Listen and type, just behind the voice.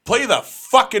Play the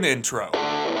fucking intro.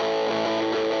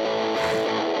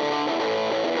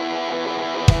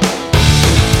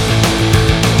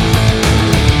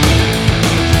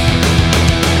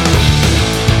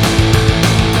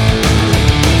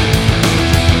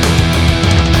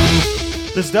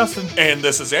 This is Dustin. And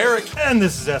this is Eric. And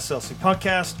this is SLC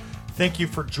Podcast. Thank you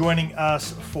for joining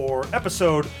us for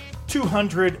episode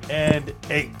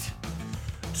 208.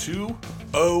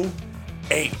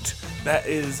 208. That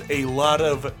is a lot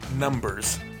of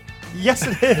numbers. Yes,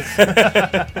 it is.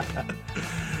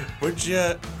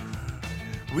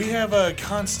 We have a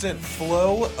constant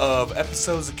flow of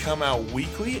episodes that come out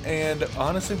weekly, and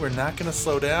honestly, we're not going to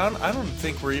slow down. I don't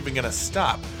think we're even going to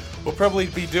stop. We'll probably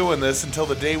be doing this until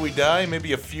the day we die,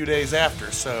 maybe a few days after,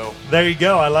 so... There you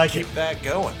go, I like it. Keep that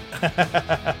going.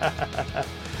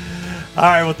 All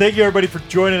right, well, thank you everybody for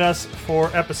joining us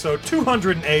for episode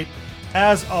 208.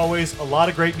 As always, a lot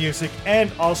of great music, and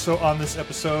also on this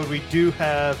episode, we do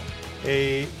have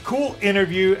a cool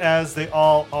interview, as they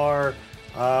all are,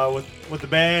 with the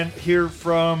band here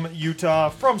from Utah,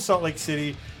 from Salt Lake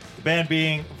City, the band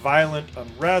being Violent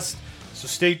Unrest. So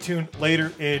stay tuned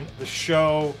later in the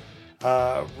show.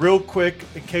 Real quick,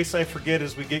 in case I forget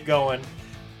as we get going,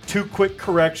 2 quick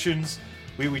corrections.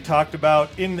 We talked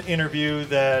about in the interview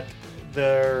that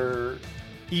their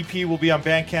EP will be on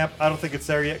Bandcamp. I don't think it's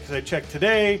there yet because I checked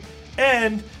today.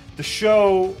 And the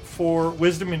show for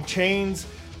Wisdom in Chains,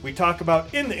 we talk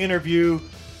about in the interview,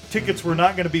 tickets were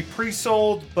not going to be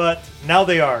pre-sold, but now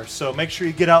they are. So make sure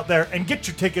you get out there and get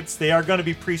your tickets. They are going to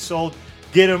be pre-sold.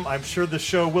 Get them. I'm sure the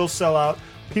show will sell out.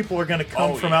 People are going to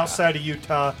come from outside of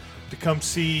Utah to come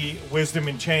see Wisdom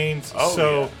in Chains.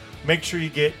 Make sure you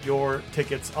get your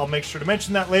tickets. I'll make sure to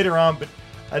mention that later on, but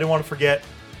I didn't want to forget.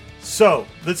 So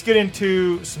let's get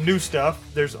into some new stuff.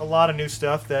 There's a lot of new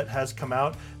stuff that has come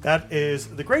out. That is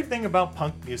the great thing about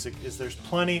punk music, is there's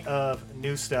plenty of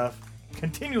new stuff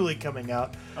continually coming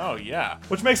out. Oh, yeah.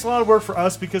 Which makes a lot of work for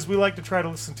us because we like to try to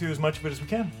listen to as much of it as we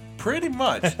can. Pretty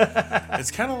much. It's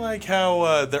kind of like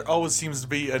how there always seems to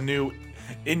be a new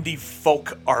indie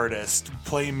folk artist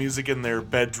playing music in their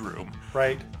bedroom.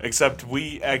 Right. Except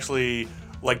we actually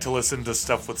like to listen to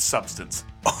stuff with substance.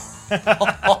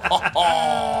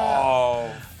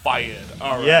 Oh, fired.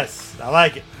 All right. Yes, I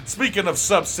like it. Speaking of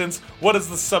substance, what is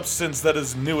the substance that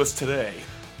is newest today?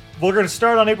 We're going to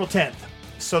start on April 10th.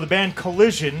 So the band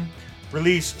Collision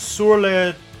released Sur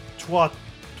le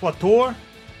Toiture.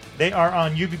 They are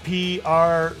on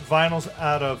UBPR vinyls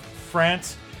out of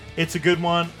France. It's a good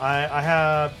one. I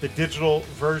have the digital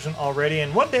version already,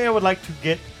 and one day I would like to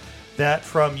get that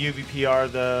from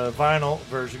UBPR, the vinyl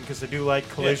version, because I do like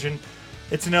Collision. Yeah.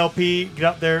 It's an LP. Get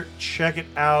out there, check it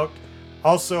out.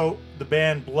 Also, the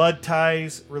band Blood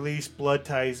Ties released Blood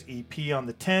Ties EP on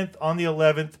the 10th. On the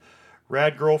 11th,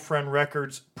 Rad Girlfriend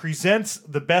Records presents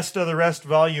The Best of the Rest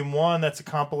Volume 1. That's a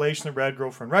compilation that Rad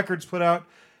Girlfriend Records put out.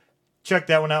 Check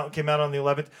that one out. It came out on the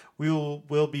 11th.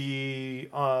 We'll be,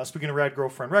 speaking of Rad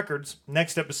Girlfriend Records,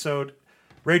 next episode,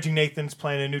 Raging Nathan's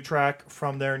playing a new track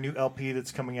from their new LP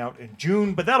that's coming out in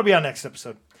June, but that'll be on next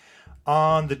episode.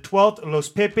 On the 12th, Los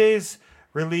Pepes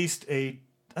released I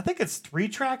think it's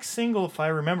 3-track single if I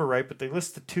remember right, but they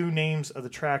list the 2 names of the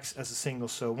tracks as a single.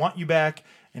 So Want You Back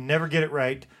and Never Get It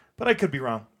Right, but I could be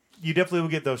wrong. You definitely will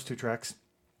get those 2 tracks.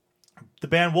 The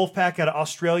band Wolfpack out of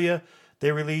Australia,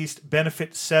 they released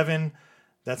Benefit 7.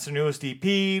 That's their newest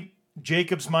EP.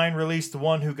 Jacob's Mind released The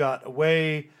One Who Got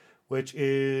Away,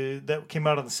 that came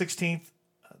out on the 16th.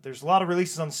 There's a lot of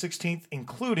releases on the 16th,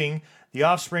 including The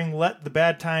Offspring, Let the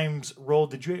Bad Times Roll.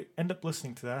 Did you end up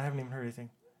listening to that? I haven't even heard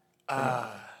anything.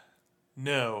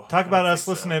 No. Talk about us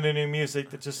listening to new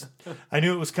music that just, I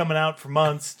knew it was coming out for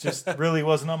months, just really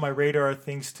wasn't on my radar,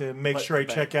 things to make sure I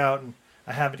check out, and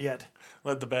I haven't yet.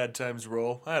 Let the Bad Times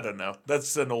Roll. I don't know.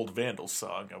 That's an old Vandals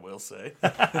song, I will say.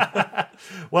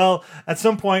 Well, at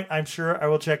some point, I'm sure I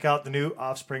will check out the new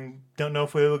Offspring. Don't know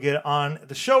if we will get it on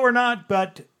the show or not,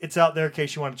 but it's out there in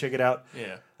case you want to check it out.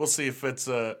 Yeah, we'll see if it's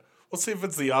the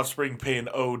Offspring paying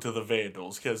ode to the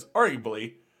Vandals, because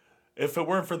arguably, if it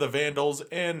weren't for the Vandals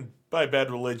and By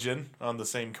Bad Religion on the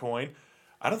same coin,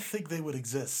 I don't think they would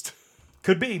exist.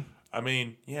 Could be. I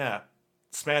mean, yeah.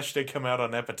 Smash did come out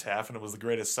on Epitaph, and it was the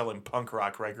greatest selling punk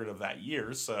rock record of that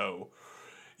year, so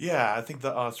yeah, I think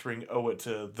the Offspring owe it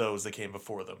to those that came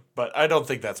before them. But I don't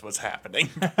think that's what's happening.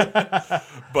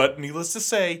 But needless to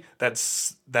say, that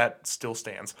still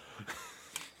stands.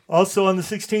 Also on the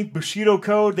 16th, Bushido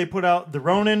Code, they put out The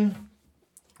Ronin.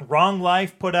 Wrong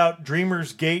Life put out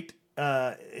Dreamer's Gate.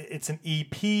 It's an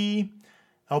EP.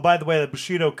 Oh, by the way, the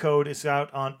Bushido Code is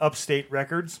out on Upstate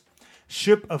Records.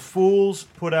 Ship of Fools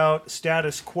put out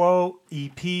Status Quo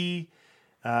EP.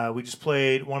 We just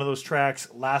played one of those tracks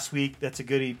last week. That's a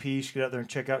good EP. You should get out there and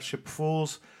check out Ship of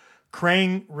Fools.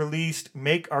 Krang released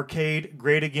Make Arcade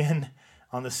Great Again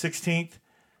on the 16th.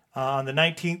 On the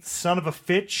 19th, Son of a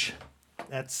Fitch.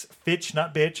 That's Fitch,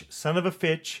 not bitch. Son of a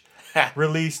Fitch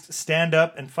released Stand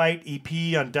Up and Fight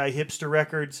EP on Die Hipster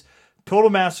Records. Total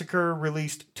Massacre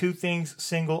released Two Things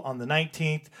single on the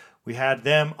 19th. We had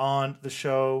them on the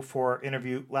show for our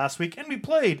interview last week, and we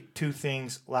played Two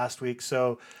Things last week.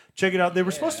 So check it out. They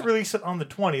were supposed to release it on the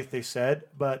 20th, they said,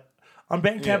 but on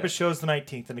Bandcamp it shows the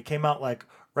 19th, and it came out like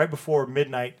right before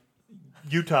midnight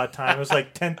Utah time. It was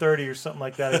like 10:30 or something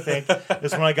like that, I think.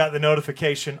 Is when I got the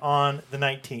notification on the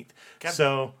 19th.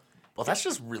 So, well, that's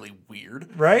just really weird.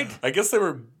 Right? I guess they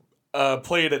were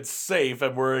playing it safe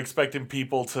and were expecting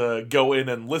people to go in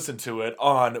and listen to it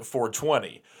on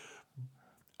 420.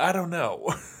 I don't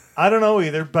know. I don't know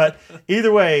either, but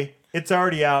either way, it's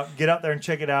already out. Get out there and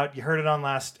check it out. You heard it on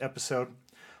last episode.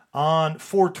 On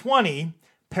 420,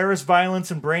 Paris Violence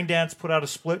and Braindance put out a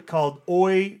split called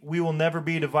Oi, We Will Never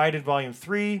Be Divided Volume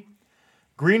 3.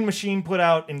 Green Machine put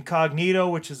out Incognito,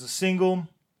 which is a single.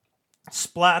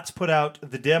 Splats put out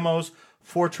the demos.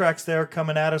 4 tracks there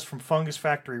coming at us from Fungus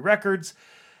Factory Records.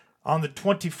 On the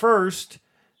 21st,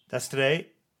 that's today,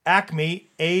 Acme,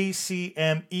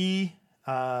 ACME.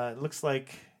 Looks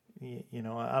like, I don't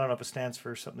know if it stands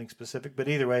for something specific, but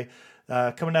either way,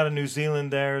 coming out of New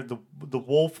Zealand there, the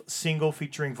Wolf single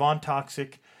featuring Von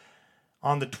Toxic.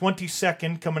 On the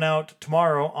 22nd, coming out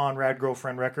tomorrow on Rad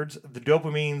Girlfriend Records, the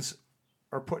Dopamines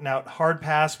are putting out Hard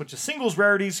Pass, which is singles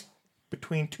rarities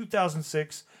between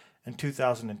 2006 and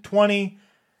 2020.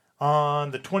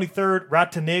 On the 23rd,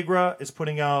 Rata Negra is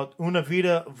putting out Una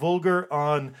Vida Vulgar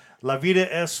on La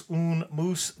Vida es un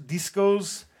Mus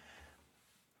Discos.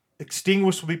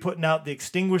 Extinguish will be putting out the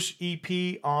Extinguish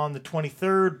EP on the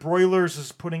 23rd. Broilers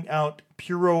is putting out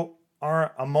Puro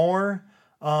Amor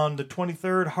on the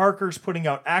 23rd. Harker's putting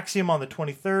out Axiom on the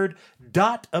 23rd.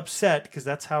 Dot Upset, because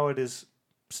that's how it is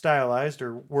stylized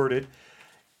or worded,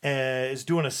 is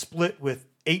doing a split with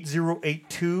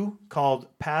 8082 called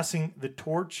Passing the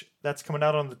Torch. That's coming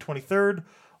out on the 23rd.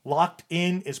 Locked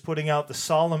In is putting out the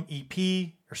Solemn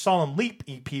EP, or Solemn Leap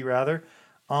EP rather,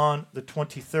 on the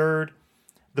 23rd.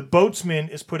 The Boatsman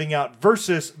is putting out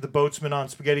Versus the Boatsman on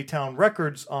Spaghetti Town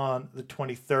Records on the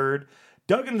 23rd.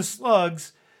 Doug and the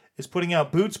Slugs is putting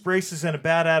out Boots, Braces, and a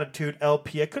Bad Attitude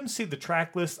LP. I couldn't see the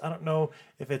track list. I don't know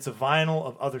if it's a vinyl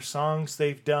of other songs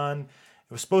they've done.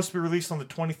 It was supposed to be released on the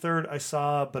 23rd, I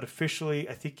saw, but officially,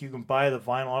 I think you can buy the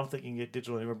vinyl. I don't think you can get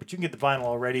digital anywhere, but you can get the vinyl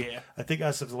already. Yeah. I think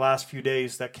as of the last few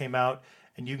days that came out,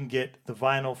 and you can get the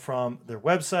vinyl from their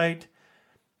website.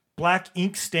 Black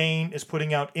Ink Stain is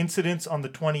putting out Incidents on the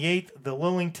 28th. The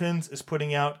Lillingtons is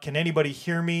putting out Can Anybody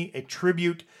Hear Me? A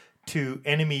tribute to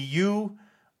Enemy U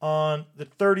on the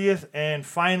 30th. And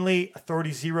finally,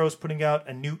 Authority Zero is putting out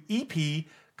a new EP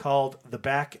called The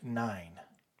Back Nine.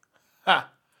 Ha!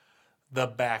 The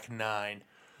Back Nine.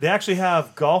 They actually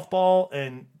have golf ball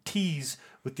and tees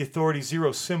with the Authority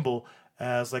Zero symbol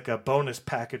as like a bonus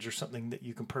package or something that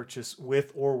you can purchase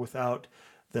with or without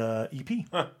the EP.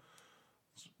 Huh.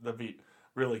 That'd be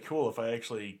really cool if I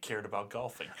actually cared about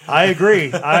golfing. I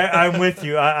agree. I'm with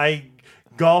you. I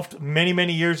golfed many,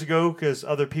 many years ago because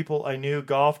other people I knew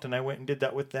golfed, and I went and did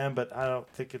that with them. But I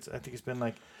think it's been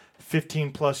like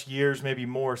 15 plus years, maybe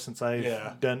more, since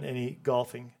I've done any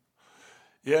golfing.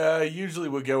 Yeah, I usually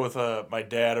would go with my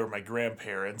dad or my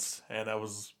grandparents, and I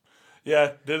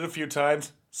did it a few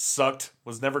times. Sucked.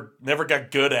 Was never got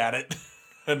good at it.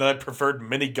 And I preferred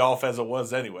mini golf as it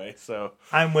was anyway. So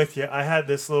I'm with you. I had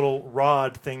this little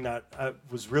rod thing that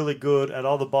was really good at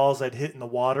all the balls I'd hit in the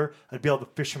water. I'd be able to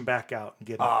fish them back out and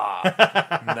get them.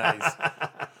 Nice.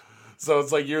 So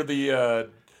it's like you're the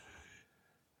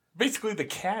basically the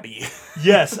caddy.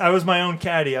 Yes, I was my own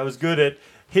caddy. I was good at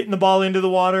hitting the ball into the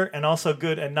water and also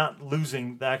good at not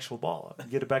losing the actual ball.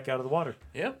 Get it back out of the water.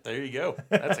 Yep, there you go.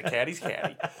 That's a caddy's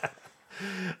caddy.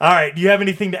 All right. Do you have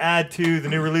anything to add to the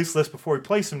new release list before we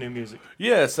play some new music?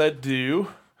 Yes, I do.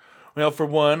 Well, for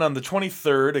one, on the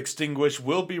 23rd, Extinguish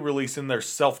will be releasing their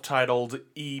self-titled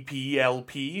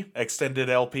EP-LP, extended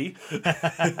LP.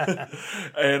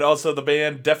 And also the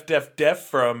band Def Def Def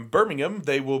from Birmingham,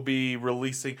 they will be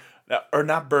releasing, or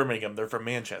not Birmingham, they're from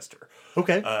Manchester.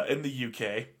 Okay. In the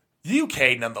UK.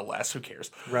 UK nonetheless, who cares?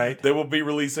 Right. They will be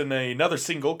releasing another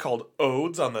single called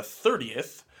Odes on the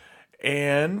 30th.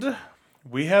 And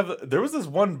there was this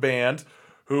one band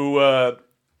who,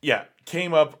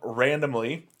 came up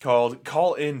randomly called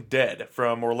Call In Dead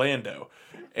from Orlando.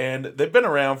 And they've been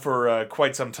around for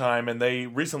quite some time, and they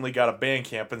recently got a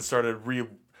Bandcamp and started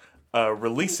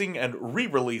releasing and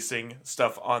re-releasing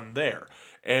stuff on there.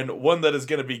 and one that is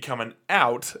going to be coming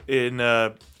out in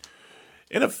a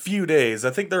few days. I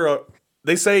think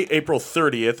they say April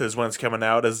 30th is when it's coming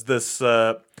out. Is this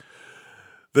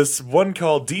this one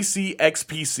called DC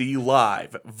XPC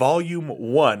Live Volume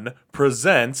 1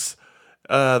 presents.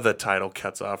 The title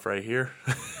cuts off right here.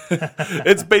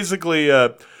 It's basically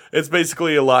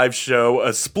a live show,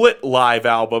 a split live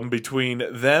album between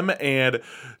them and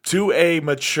To A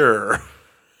Mature.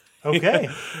 Okay.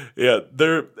 Yeah,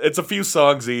 it's a few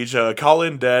songs each. Call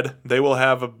In Dead, they'll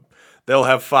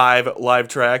have 5 live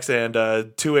tracks, and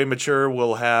 2A Mature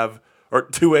will have, or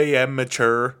 2AM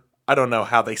Mature, I don't know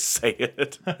how they say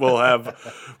it. We'll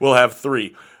have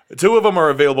 3. 2 of them are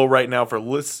available right now for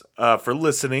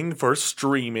listening, for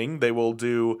streaming. They will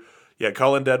do,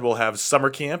 Call In Dead will have Summer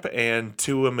Camp, and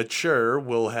 2A Mature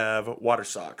will have Water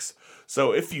Socks.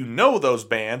 So if you know those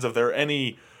bands, if there are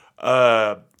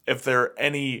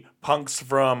any punks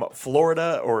from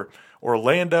Florida or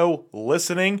Orlando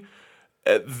listening,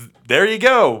 there you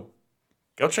go.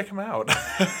 Go check them out.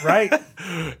 Right.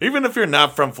 Even if you're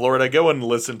not from Florida, go and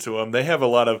listen to them. They got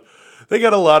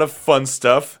a lot of fun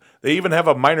stuff. They even have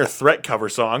a Minor Threat cover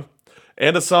song,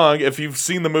 and a song. If you've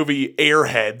seen the movie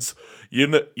Airheads, you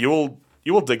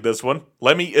will dig this one.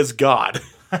 Lemmy is God.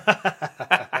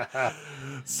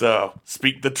 So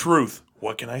speak the truth.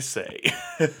 What can I say?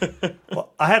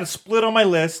 Well, I had a split on my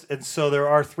list, and so there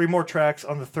are 3 more tracks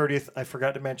on the 30th. I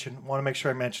forgot to mention. Want to make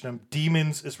sure I mention them.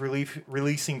 Demons is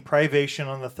releasing Privation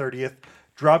on the 30th.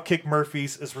 Dropkick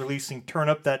Murphys is releasing Turn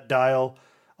Up That Dial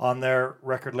on their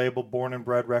record label, Born and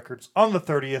Bred Records, on the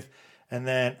 30th. And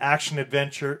then Action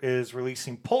Adventure is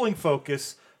releasing Pulling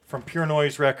Focus from Pure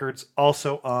Noise Records,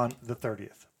 also on the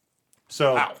 30th.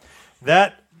 So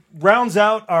That rounds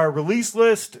out our release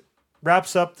list,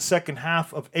 wraps up the second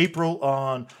half of April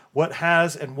on what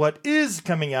has and what is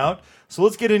coming out. So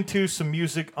let's get into some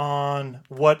music on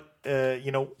what,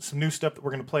 some new stuff that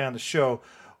we're going to play on the show.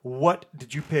 What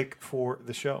did you pick for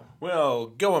the show? Well,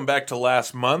 going back to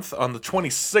last month, on the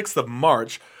 26th of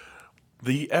March,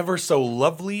 the ever so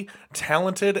lovely,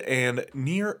 talented, and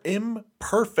near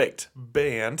imperfect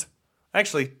band,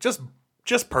 actually, just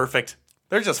perfect.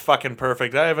 They're just fucking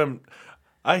perfect.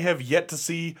 I have yet to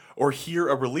see or hear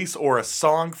a release or a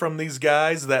song from these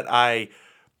guys that I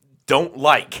don't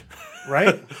like.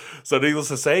 Right? So needless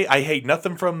to say, I hate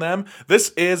nothing from them.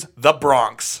 This is The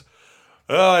Bronx.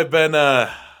 Oh,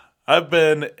 I've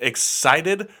been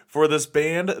excited for this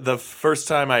band the first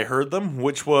time I heard them,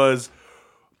 which was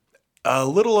a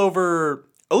little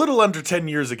under 10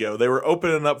 years ago. They were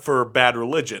opening up for Bad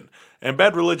Religion. And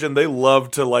Bad Religion, they love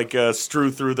to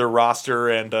strew through their roster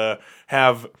and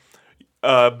have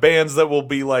bands that will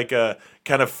be like a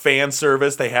kind of fan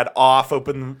service. They had Off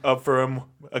open up for them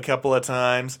a couple of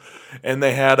times. And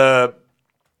they had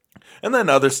and then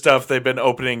other stuff they've been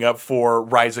opening up for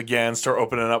Rise Against, or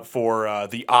opening up for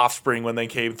The Offspring when they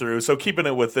came through. So keeping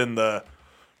it within the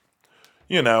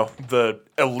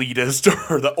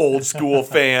elitist or the old school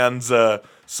fans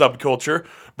subculture.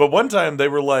 But one time they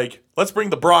were like, let's bring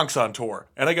the Bronx on tour.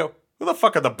 And I go, who the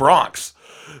fuck are the Bronx?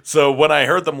 So when I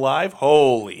heard them live,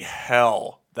 holy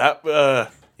hell.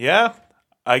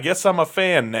 I guess I'm a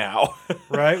fan now.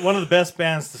 Right? One of the best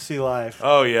bands to see live.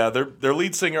 Oh, yeah. Their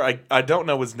lead singer, I don't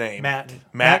know his name. Matt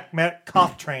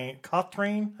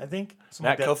Cawthron, I think.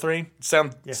 Matt Cawthron?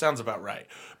 Sounds about right.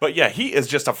 But yeah, he is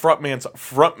just a frontman's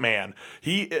frontman.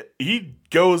 He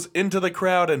goes into the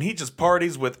crowd and he just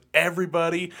parties with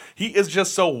everybody. He is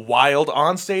just so wild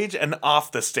on stage and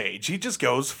off the stage. He just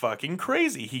goes fucking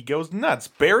crazy. He goes nuts.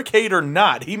 Barricade or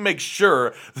not, he makes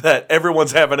sure that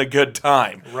everyone's having a good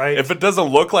time. Right. If it doesn't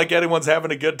look like anyone's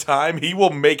having a good time, he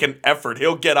will make an effort.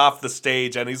 He'll get off the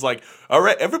stage and he's like, all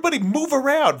right, everybody move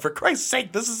around. For Christ's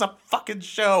sake, this is a fucking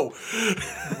show.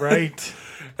 Right.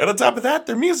 And on top of that,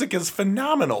 their music is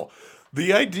phenomenal.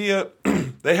 The idea,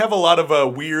 they have a lot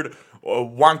of weird,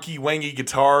 wonky-wangy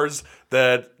guitars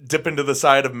that dip into the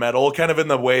side of metal, kind of in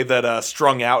the way that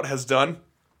Strung Out has done.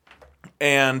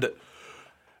 And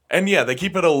yeah, they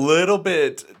keep it a little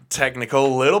bit technical,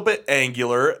 a little bit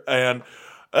angular,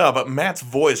 but Matt's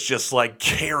voice just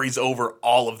carries over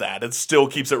all of that. It still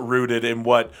keeps it rooted in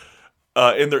what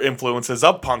in their influences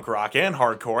of punk rock and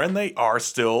hardcore, and they are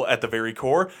still, at the very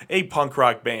core, a punk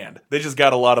rock band. They just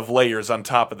got a lot of layers on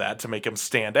top of that to make them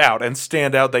stand out, and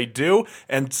stand out they do,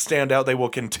 and stand out they will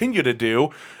continue to do,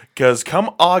 because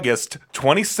come August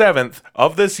 27th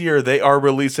of this year, they are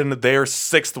releasing their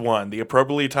 6th one, the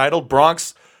appropriately titled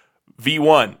Bronx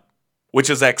V1. Which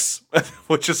is 6.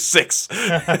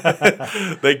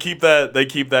 They keep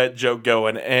that joke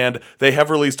going, and they have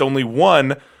released only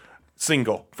one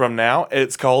single from now.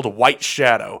 It's called White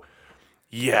Shadow.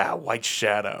 Yeah, White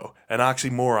Shadow, an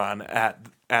oxymoron at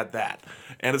that.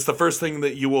 And it's the first thing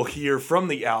that you will hear from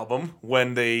the album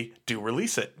when they do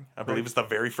release it. I believe it's the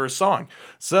very first song.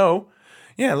 So,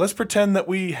 yeah, let's pretend that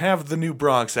we have the new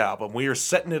Bronx album. We are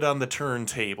setting it on the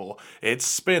turntable. It's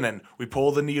spinning. We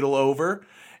pull the needle over,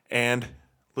 and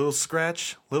little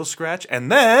scratch, and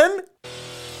then...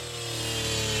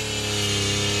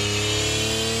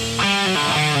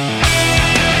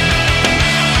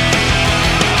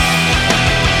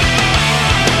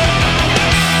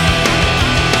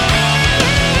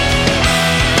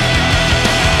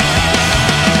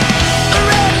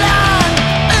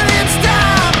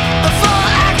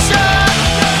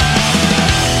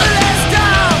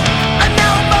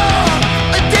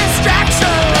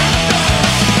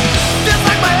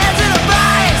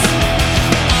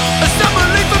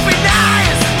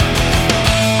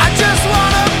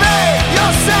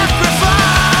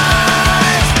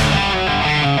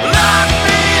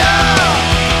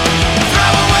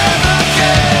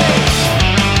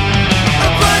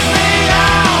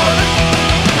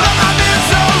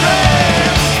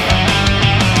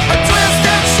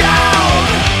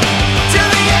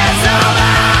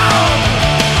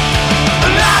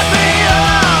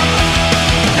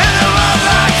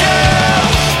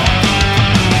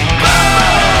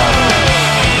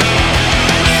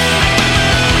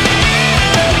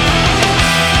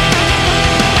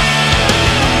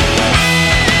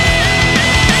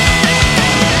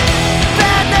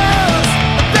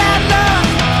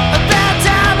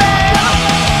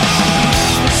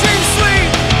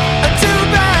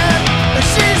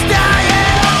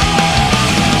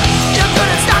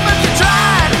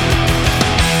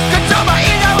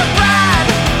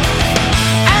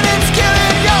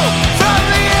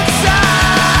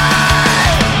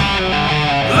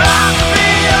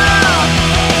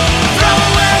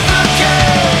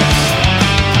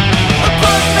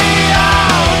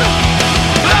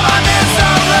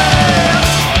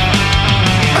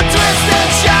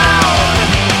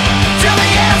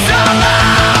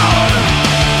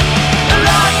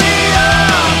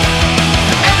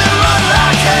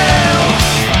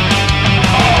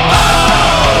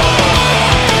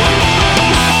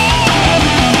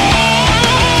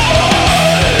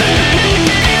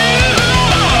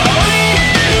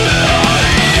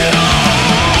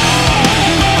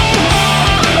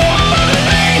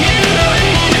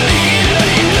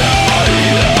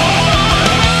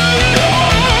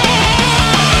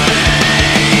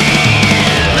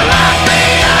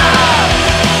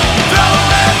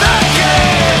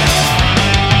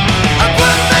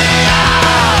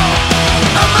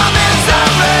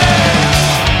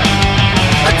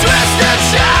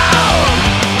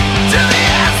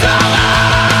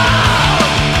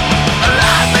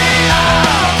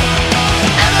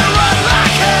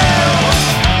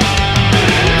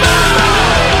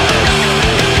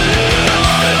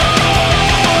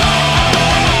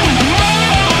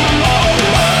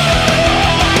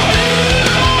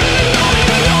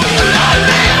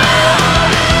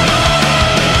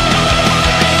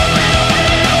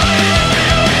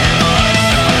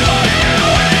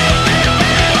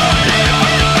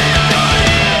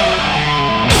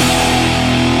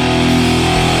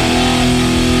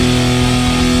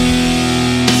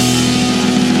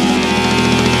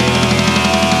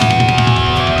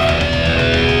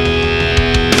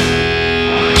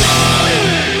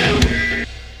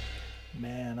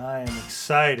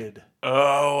 excited.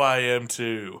 Oh, I am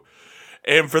too.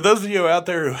 And for those of you out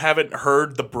there who haven't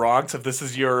heard the Bronx, if this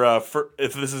is your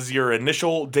if this is your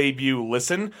initial debut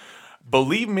listen,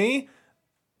 believe me,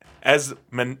 as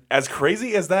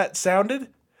crazy as that sounded,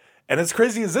 and as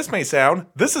crazy as this may sound,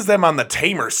 this is them on the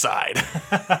tamer side.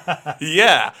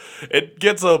 Yeah, it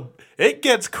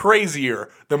gets crazier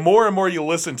the more and more you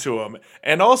listen to them.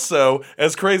 And also,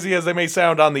 as crazy as they may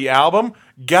sound on the album,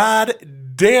 god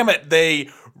damn it, they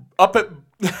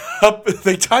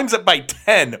they times it by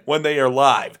 10 when they are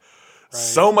live. Right.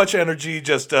 So much energy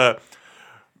just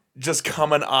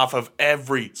coming off of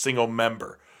every single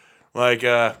member. Like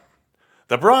the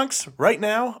Bronx right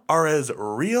now are as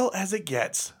real as it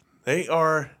gets. They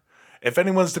are, if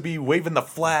anyone's to be waving the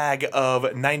flag of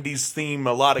 90s theme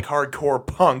melodic hardcore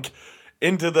punk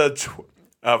into the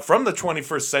from the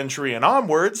 21st century and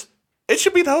onwards, it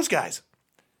should be those guys.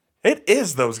 It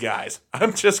is those guys.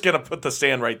 I'm just going to put the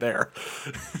stand right there.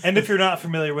 And if you're not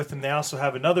familiar with them, they also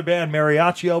have another band,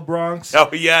 Mariachi El Bronx.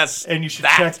 Oh, yes. And you should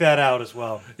check that out as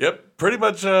well. Yep. Pretty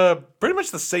much the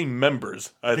same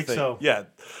members, I think. So. Yeah.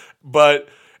 But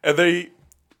they're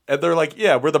like,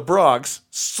 yeah, we're the Bronx,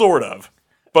 sort of.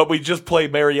 But we just play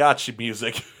mariachi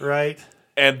music. Right.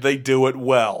 And they do it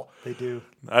well. They do.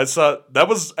 I saw that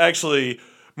was actually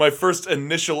my first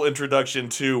initial introduction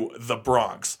to the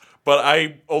Bronx, but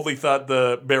I only thought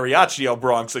the Mariachi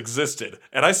Bronx existed,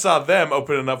 and I saw them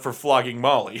opening up for Flogging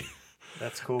Molly.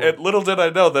 That's cool. And little did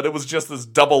I know that it was just this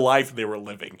double life they were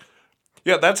living.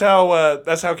 Yeah, that's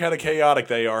how kind of chaotic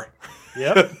they are.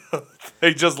 Yep.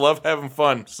 They just love having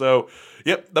fun. So,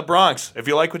 yep, the Bronx. If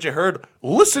you like what you heard,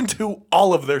 listen to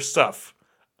all of their stuff.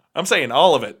 I'm saying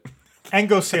all of it. And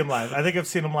go see them live. I think I've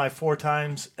seen them live 4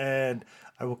 times, and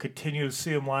I will continue to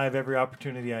see them live every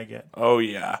opportunity I get. Oh,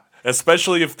 yeah.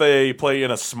 Especially if they play in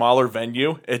a smaller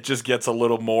venue, it just gets a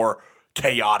little more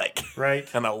chaotic. Right.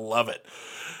 And I love it.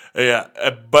 Yeah,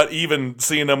 but even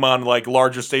seeing them on like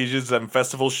larger stages and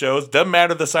festival shows, doesn't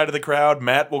matter the side of the crowd.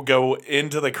 Matt will go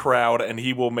into the crowd and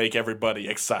he will make everybody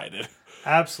excited.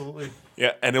 Absolutely.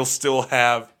 Yeah, and he'll still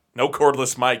have no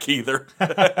cordless mic either.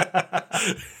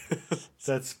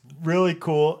 That's really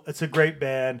cool. It's a great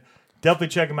band. Definitely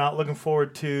check them out. Looking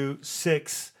forward to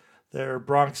their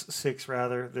Bronx 6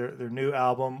 rather, their new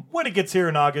album when it gets here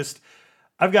in August.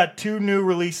 I've got 2 new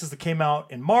releases that came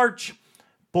out in March.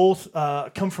 Both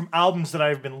come from albums that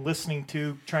I've been listening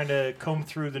to, trying to comb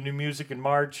through the new music in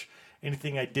March.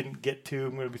 Anything I didn't get to,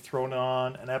 I'm going to be throwing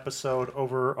on an episode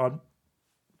over on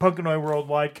Punkanoi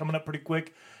Worldwide coming up pretty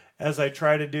quick, as I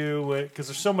try to do, because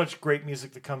there's so much great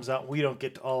music that comes out. We don't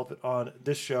get to all of it on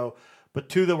this show. But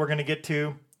 2 that we're going to get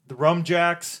to, the Rum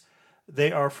Jacks.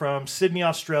 They are from Sydney,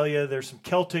 Australia. There's some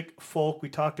Celtic folk. We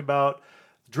talked about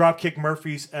Dropkick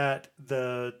Murphys at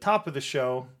the top of the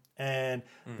show. And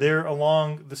they're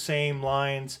along the same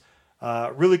lines.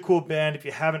 Really cool band. If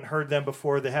you haven't heard them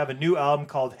before, they have a new album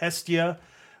called Hestia,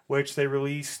 which they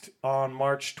released on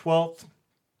March 12th.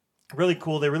 Really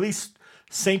cool. They released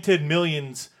Sainted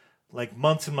Millions like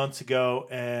months and months ago,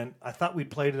 and I thought we'd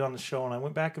played it on the show, and I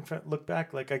went back and looked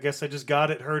back. Like, I guess I just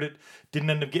got it, heard it, didn't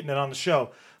end up getting it on the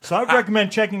show. So I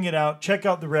recommend checking it out. Check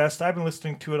out the rest. I've been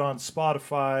listening to it on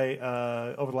Spotify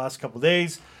over the last couple of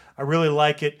days. I really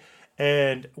like it.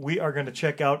 And we are going to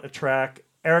check out a track.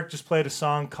 Eric just played a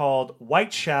song called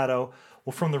White Shadow.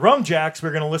 Well, from the Rum Jacks,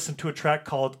 we're going to listen to a track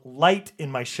called Light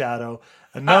in My Shadow.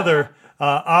 Another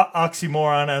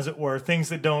oxymoron, as it were. Things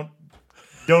that don't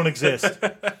exist.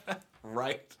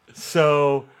 Right.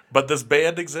 So, but this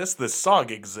band exists, this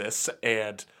song exists,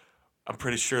 and I'm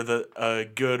pretty sure that a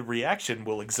good reaction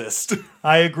will exist.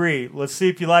 I agree. Let's see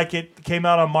if you like it. It came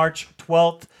out on March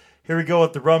 12th. Here we go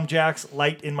with the Rum Jacks,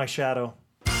 Light in My Shadow.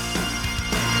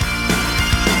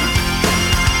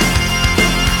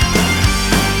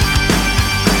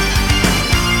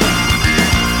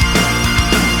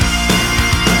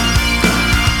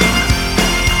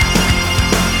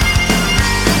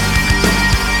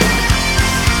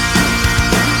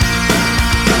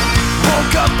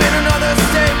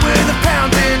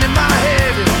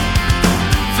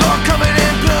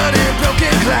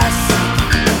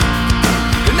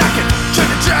 And I can turn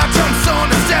the job, turn on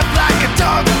and step like a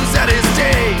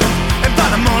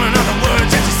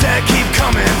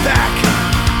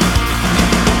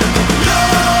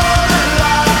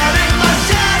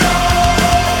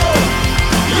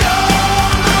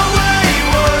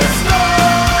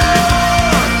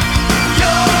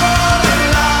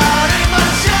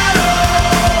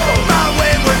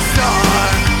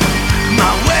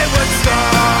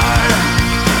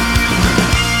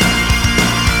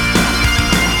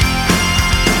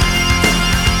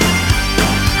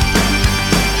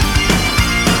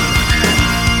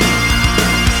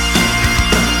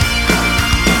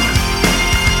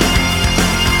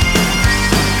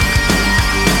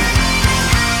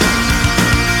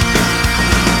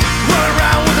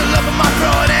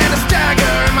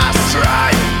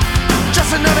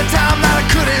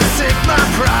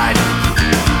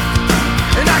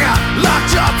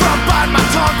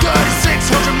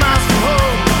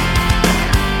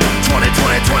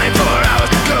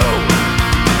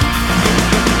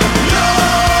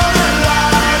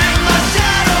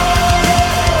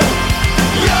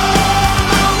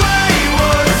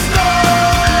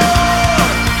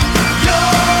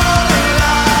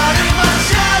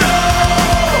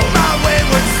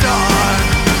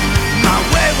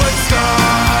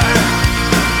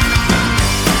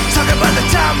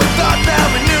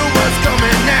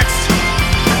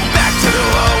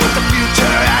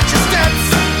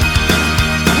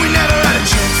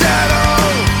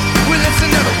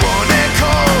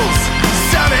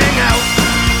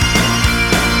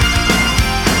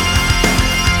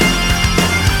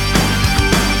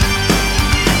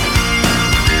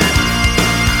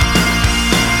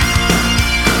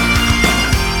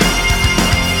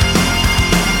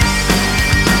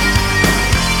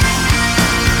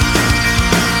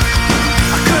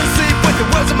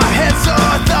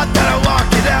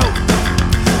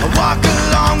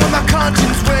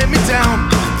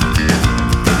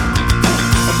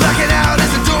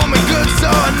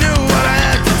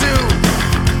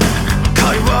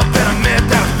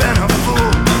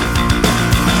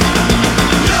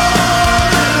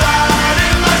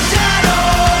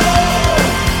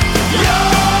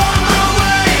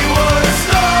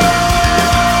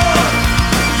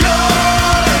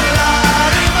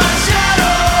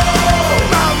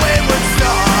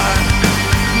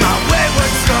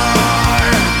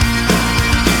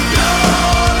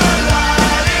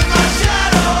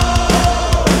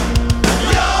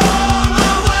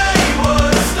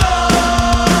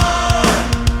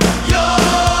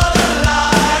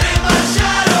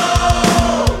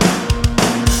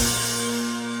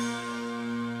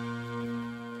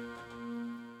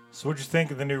So what'd you think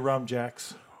of the new Rum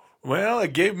Jacks? Well,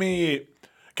 it gave me a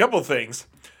couple of things.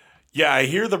 Yeah, I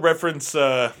hear the reference.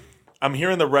 I'm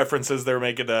hearing the references they're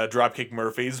making to Dropkick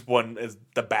Murphys. One is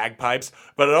the bagpipes,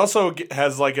 but it also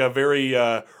has like a very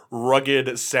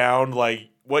rugged sound, like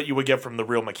what you would get from the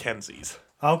real Mackenzies.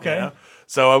 Okay. Yeah?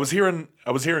 So I was hearing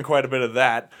quite a bit of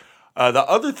that. The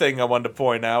other thing I wanted to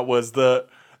point out was the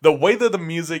way that the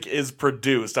music is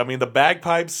produced. I mean, the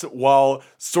bagpipes, while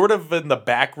sort of in the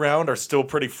background, are still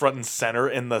pretty front and center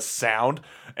in the sound.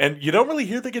 And you don't really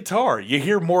hear the guitar. You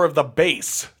hear more of the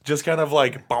bass, just kind of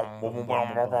like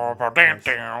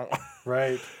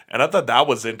Right. And I thought that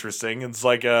was interesting. It's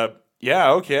like,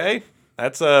 yeah, okay,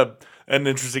 that's an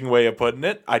interesting way of putting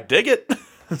it. I dig it.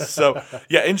 So,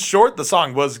 yeah, in short, the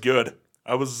song was good.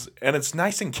 And it's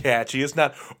nice and catchy. It's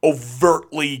not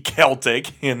overtly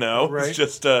Celtic, you know. Right. It's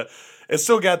just, it's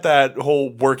still got that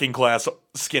whole working class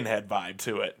skinhead vibe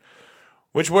to it,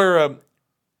 which where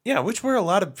a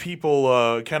lot of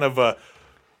people kind of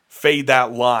fade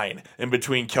that line in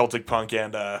between Celtic punk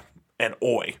and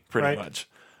oi, pretty Right. much.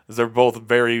 'Cause they're both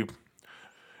very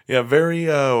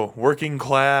working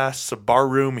class,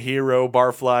 barroom hero,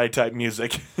 barfly type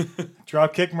music.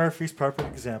 Dropkick Murphys, perfect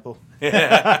example.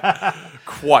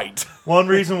 Quite. One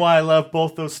reason why I love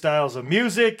both those styles of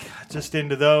music, just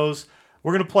into those.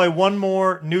 We're going to play one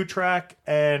more new track,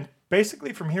 and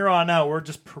basically from here on out, we're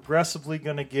just progressively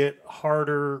going to get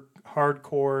harder,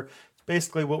 hardcore.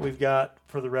 Basically what we've got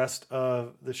for the rest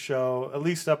of the show, at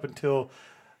least up until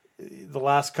the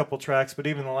last couple tracks, but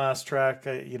even the last track,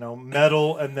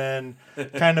 metal, and then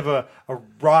kind of a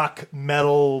rock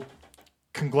metal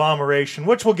conglomeration,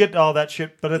 which we'll get to all that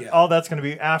shit, but all that's going to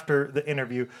be after the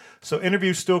interview. So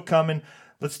interview's still coming.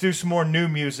 Let's do some more new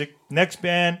music. Next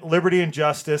band, Liberty and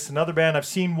Justice, another band I've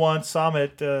seen once, saw them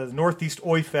at Northeast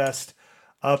Oi Fest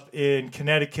up in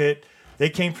Connecticut. They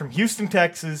came from Houston,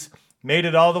 Texas, made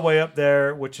it all the way up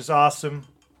there, which is awesome.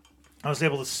 I was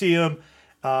able to see them.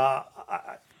 I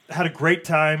had a great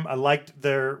time. I liked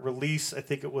their release. I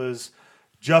think it was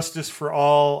Justice for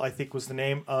All, I think was the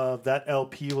name of that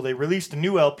LP. Well, they released a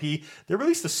new LP. They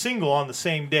released a single on the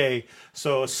same day.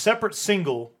 So a separate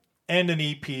single and an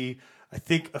EP, I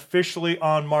think officially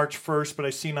on March 1st, but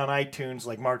I've seen on iTunes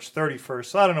like March 31st.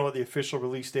 So I don't know what the official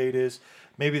release date is.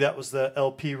 Maybe that was the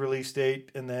LP release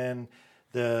date, and then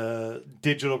the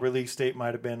digital release date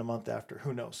might have been a month after.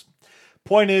 Who knows?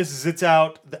 Point is it's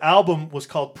out. The album was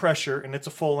called Pressure, and it's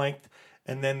a full length.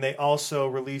 And then they also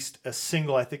released a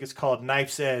single, I think it's called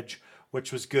Knife's Edge,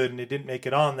 which was good, and it didn't make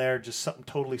it on there, just something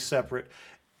totally separate.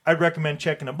 I'd recommend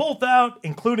checking them both out,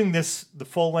 including the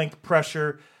full-length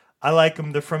Pressure. I like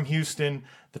them. They're from Houston.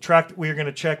 The track that we're going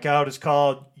to check out is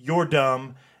called You're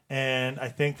Dumb, and I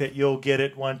think that you'll get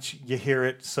it once you hear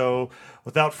it. So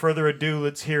without further ado,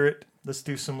 let's hear it. Let's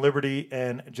do some Liberty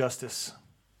and Justice.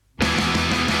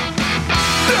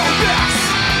 No mess,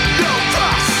 no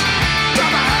fuss,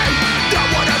 never hate, no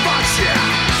one ever share.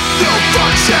 No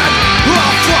function,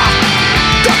 all fluff,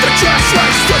 got the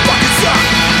translates to fucking suck.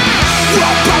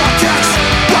 Raw politics,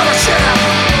 what a share,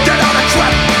 get on a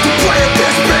clip to play in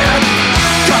this band.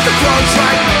 Got the clothes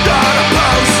right, not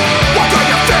opposed, walk on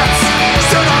your fence,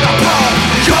 sit on a pole.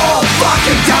 You're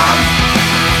fucking dumb,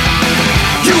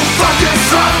 you fucking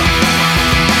suck.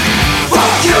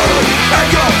 Fuck you and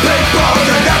your people,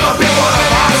 you'll never be one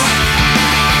of us.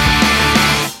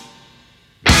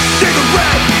 Nigga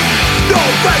red, no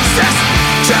racist,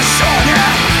 just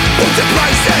shorthand, put in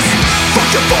places. Fuck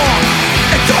your form,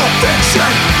 it's all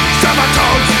fiction.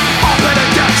 Semitones, open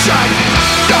addiction.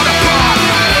 Not a prom,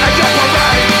 and your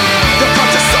parade. The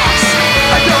culture sucks,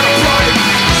 and you're to blame.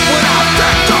 We're not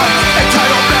victims,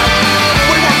 entitlement.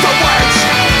 We want the wage,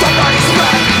 the money's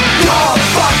spent. You're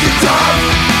fucking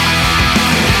dumb.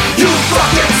 You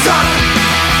fucking suck.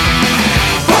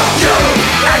 Fuck you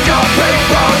and your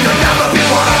people, you'll never be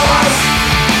one of us.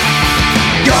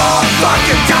 You're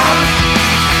fucking dumb.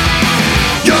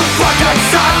 You fucking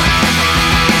suck.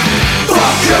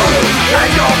 Fuck you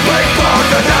and your people,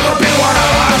 you'll never be one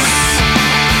of us.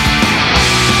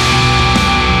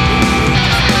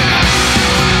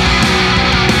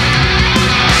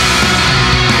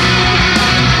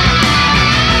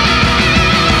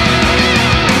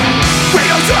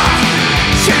 Radio's off,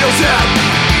 shingles in,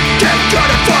 get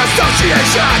good for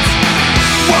associations.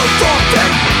 Won't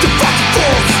forfeit to fucking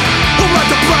fools who let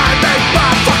the blind make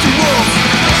my fucking rules.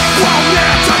 Won't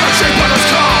live till the shape when it's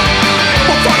cold.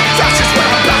 We'll fall to fascists when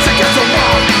our backs against the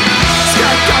wall.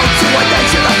 Scapegoat to a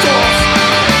nation of fools.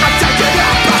 I'm taking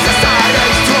out by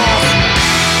society's tools.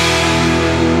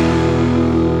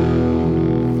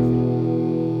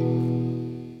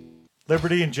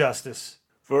 Liberty and Justice.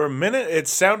 For a minute, it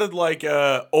sounded like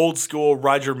old school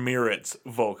Roger Mirit's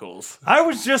vocals. I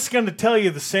was just going to tell you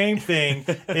the same thing,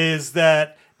 is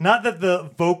that not that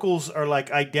the vocals are like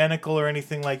identical or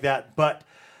anything like that, but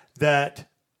that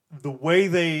the way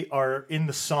they are in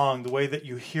the song, the way that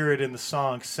you hear it in the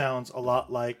song sounds a lot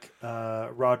like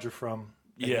Roger from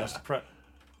Against the Press.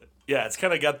 Yeah, it's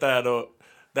kind of got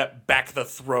that back the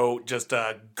throat, just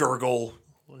gurgle,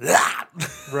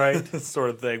 Right.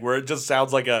 sort of thing, where it just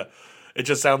sounds like a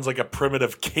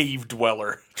primitive cave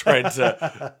dweller trying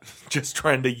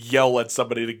to yell at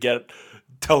somebody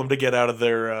tell them to get out of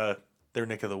their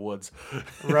neck of the woods.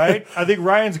 Right. I think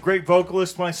Ryan's a great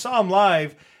vocalist. When I saw him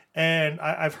live, and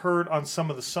I've heard on some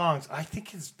of the songs, I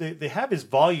think they have his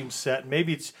volume set.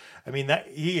 Maybe that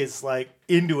he is like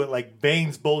into it, like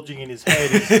veins bulging in his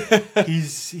head.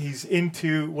 He's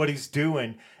into what he's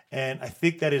doing, and I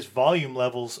think that his volume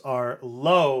levels are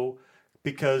low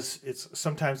because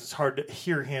sometimes it's hard to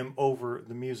hear him over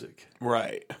the music.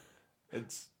 Right.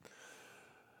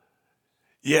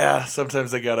 Sometimes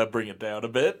they gotta bring it down a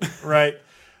bit. Right.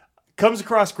 Comes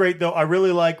across great though. I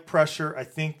really like Pressure. I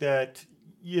think that,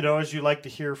 as you like to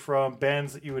hear from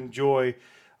bands that you enjoy,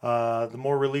 the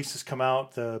more releases come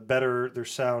out, the better their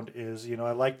sound is.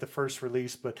 I like the first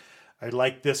release, but I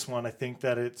like this one. I think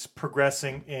that it's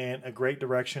progressing in a great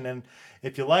direction. And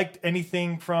if you liked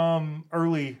anything from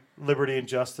early Liberty and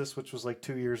Justice, which was like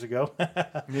 2 years ago,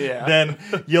 then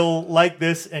you'll like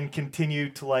this and continue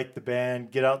to like the band.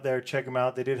 Get out there, check them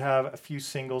out. They did have a few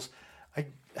singles.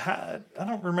 I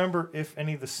don't remember if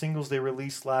any of the singles they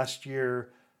released last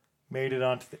year made it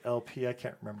onto the LP. I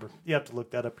can't remember. You have to look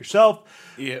that up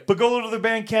yourself. Yeah. But go to the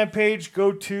Bandcamp page.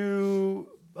 Go to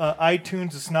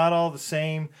iTunes. It's not all the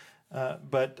same,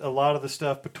 but a lot of the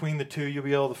stuff between the two you'll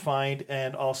be able to find,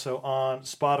 and also on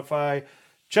Spotify.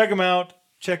 Check them out.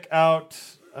 Check out.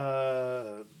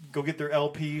 Go get their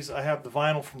LPs. I have the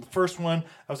vinyl from the first one.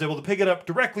 I was able to pick it up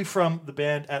directly from the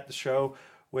band at the show,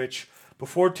 which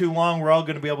before too long we're all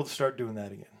going to be able to start doing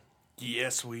that again.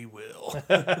 Yes, we will.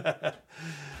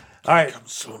 All right. Come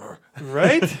sooner.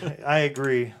 Right? I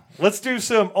agree. Let's do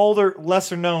some older,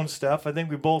 lesser-known stuff. I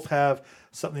think we both have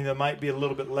something that might be a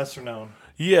little bit lesser known.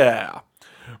 Yeah.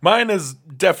 Mine is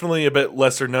definitely a bit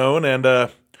lesser known, and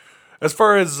as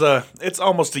far as it's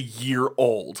almost a year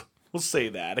old. We'll say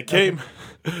that. It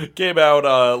came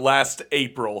out last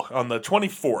April on the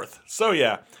 24th. So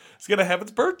yeah, it's going to have its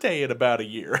birthday in about a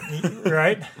year.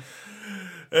 Right?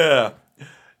 Yeah.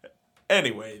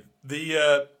 Anyway,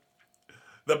 the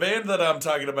band that I'm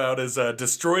talking about is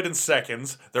Destroyed in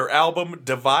Seconds. Their album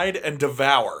Divide and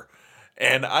Devour.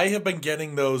 And I have been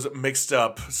getting those mixed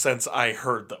up since I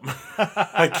heard them.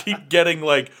 I keep getting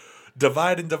like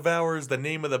Divide and Devour is the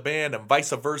name of the band and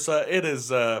vice versa. It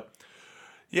is,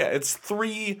 it's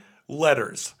 3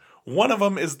 letters. One of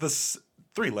them is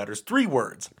 3 letters, 3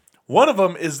 words. One of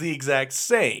them is the exact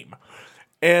same.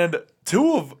 And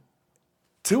two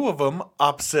of them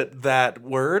opposite that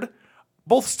word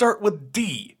both start with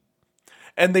D.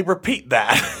 And they repeat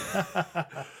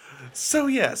that. So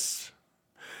yes,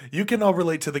 you can all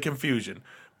relate to the confusion.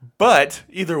 But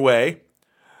either way,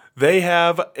 they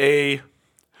have I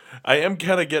am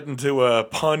kind of getting to a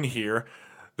pun here.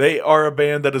 They are a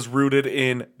band that is rooted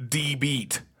in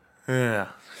D-Beat. Yeah.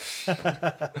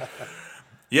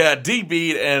 Yeah,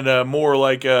 D-Beat and more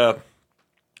like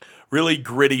really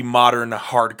gritty modern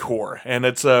hardcore. And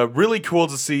it's really cool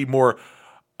to see more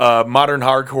modern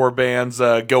hardcore bands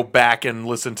go back and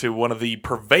listen to one of the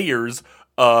purveyors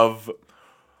of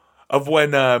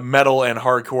when metal and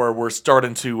hardcore were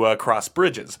starting to cross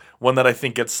bridges. One that I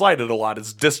think gets slighted a lot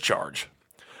is Discharge.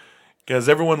 Because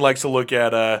everyone likes to look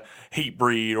at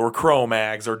Hatebreed or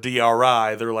Cro-Mags or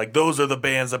DRI. They're like, those are the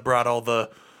bands that brought all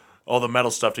the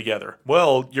metal stuff together.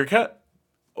 Well,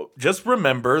 just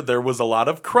remember there was a lot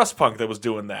of crust punk that was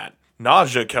doing that.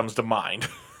 Nausea comes to mind,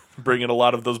 bringing a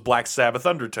lot of those Black Sabbath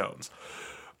undertones.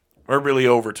 Or really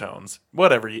overtones,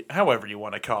 however you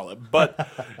want to call it. But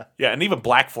yeah, and even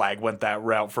Black Flag went that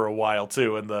route for a while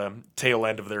too, in the tail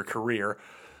end of their career,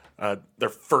 their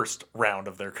first round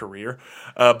of their career.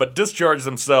 But Discharge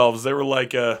themselves, they were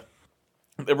like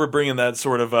they were bringing that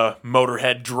sort of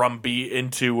Motorhead drum beat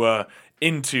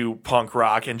into punk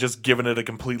rock and just giving it a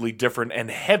completely different and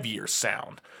heavier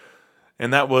sound,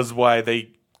 and that was why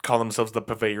they call themselves the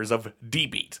purveyors of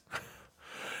D-Beat.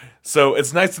 So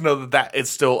it's nice to know that is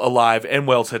still alive and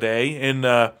well today,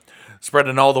 and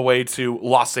spreading all the way to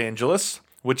Los Angeles,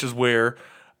 which is where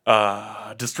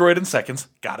Destroyed in Seconds,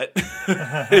 got it,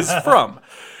 is from.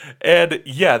 And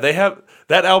yeah, they have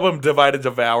that album Divide and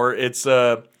Devour. It's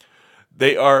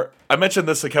They are, I mentioned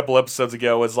this a couple episodes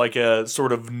ago as like a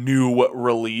sort of new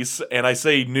release, and I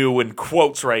say new in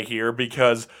quotes right here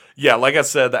because, yeah, like I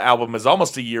said, the album is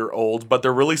almost a year old, but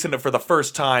they're releasing it for the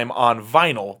first time on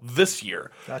vinyl this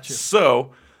year. Gotcha.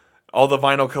 So, all the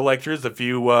vinyl collectors, if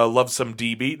you love some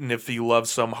D-Beat, and if you love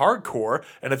some hardcore,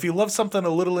 and if you love something a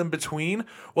little in between,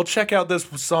 well, check out this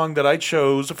song that I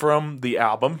chose from the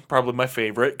album, probably my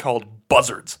favorite, called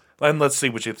Buzzards. And let's see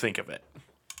what you think of it.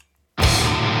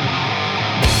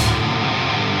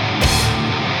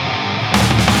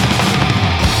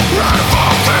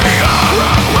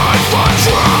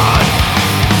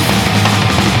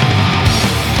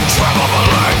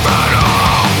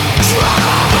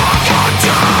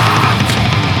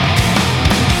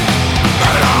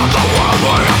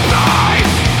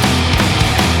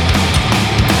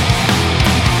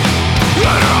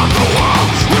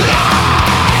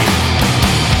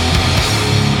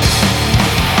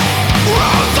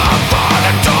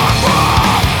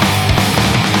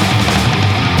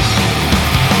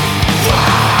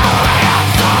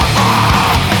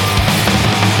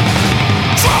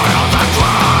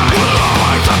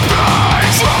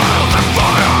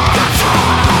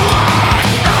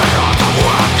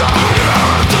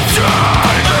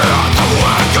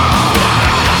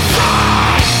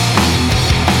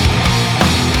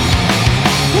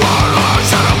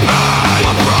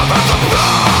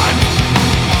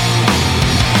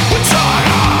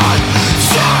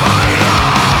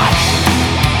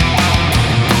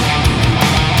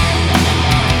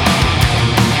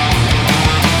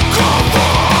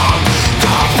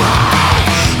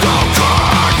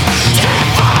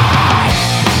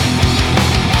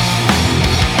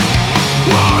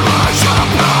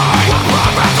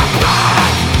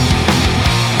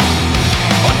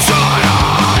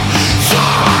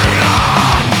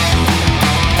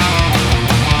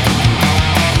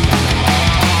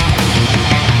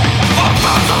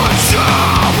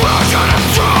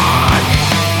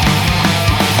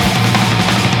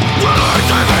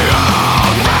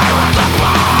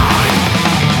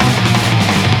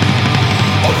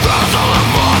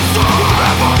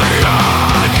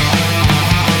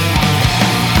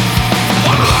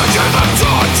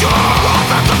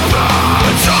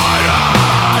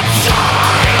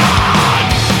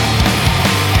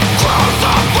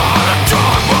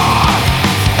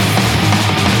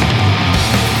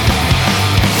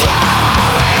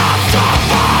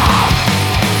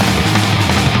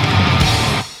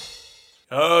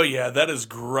 Oh yeah, that is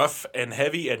gruff and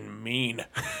heavy and mean,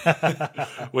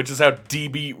 which is how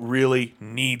D-Beat really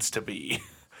needs to be.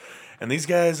 And these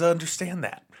guys understand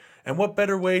that. And what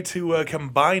better way to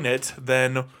combine it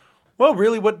than, well,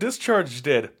 really what Discharge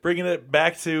did, bringing it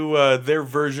back to their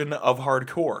version of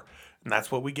hardcore. And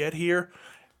that's what we get here.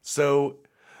 So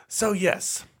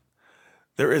yes,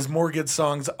 there is more good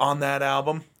songs on that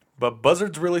album. But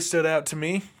Buzzards really stood out to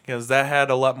me because that had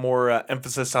a lot more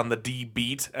emphasis on the D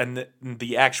beat and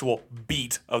the actual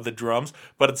beat of the drums.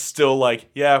 But it's still like,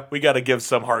 yeah, we got to give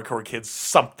some hardcore kids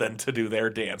something to do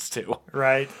their dance to.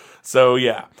 Right. So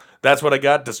yeah, that's what I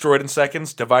got. Destroyed in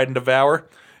Seconds, Divide and Devour.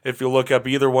 If you look up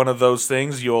either one of those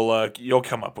things, you'll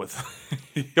come up with,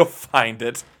 you'll find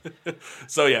it.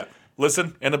 So yeah,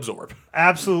 listen and absorb.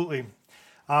 Absolutely.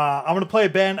 I'm going to play a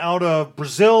band out of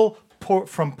Brazil.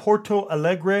 From Porto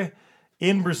Alegre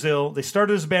in Brazil. They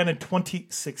started as a band in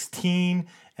 2016,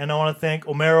 and I want to thank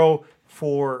Homero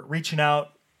for reaching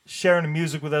out, sharing the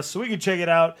music with us so we can check it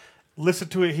out, listen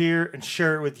to it here, and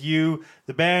share it with you.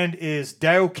 The band is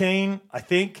Diokane, I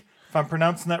think, if I'm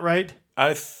pronouncing that right.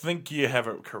 I think you have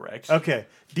it correct. Okay,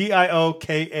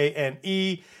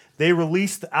 Diokane. They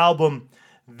released the album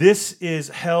This Is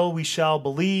Hell We Shall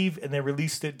Believe, and they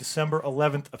released it December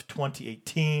 11th of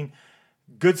 2018.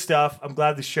 Good stuff. I'm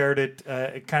glad they shared it.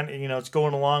 It kind of, it's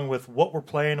going along with what we're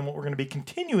playing and what we're going to be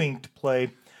continuing to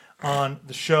play on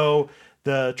the show.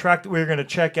 The track that we're going to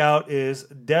check out is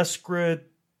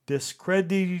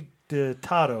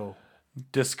Descreditado.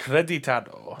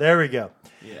 Descreditado. There we go.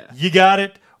 Yeah. You got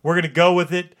it. We're going to go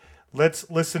with it. Let's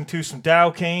listen to some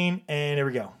Diokane, and here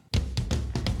we go.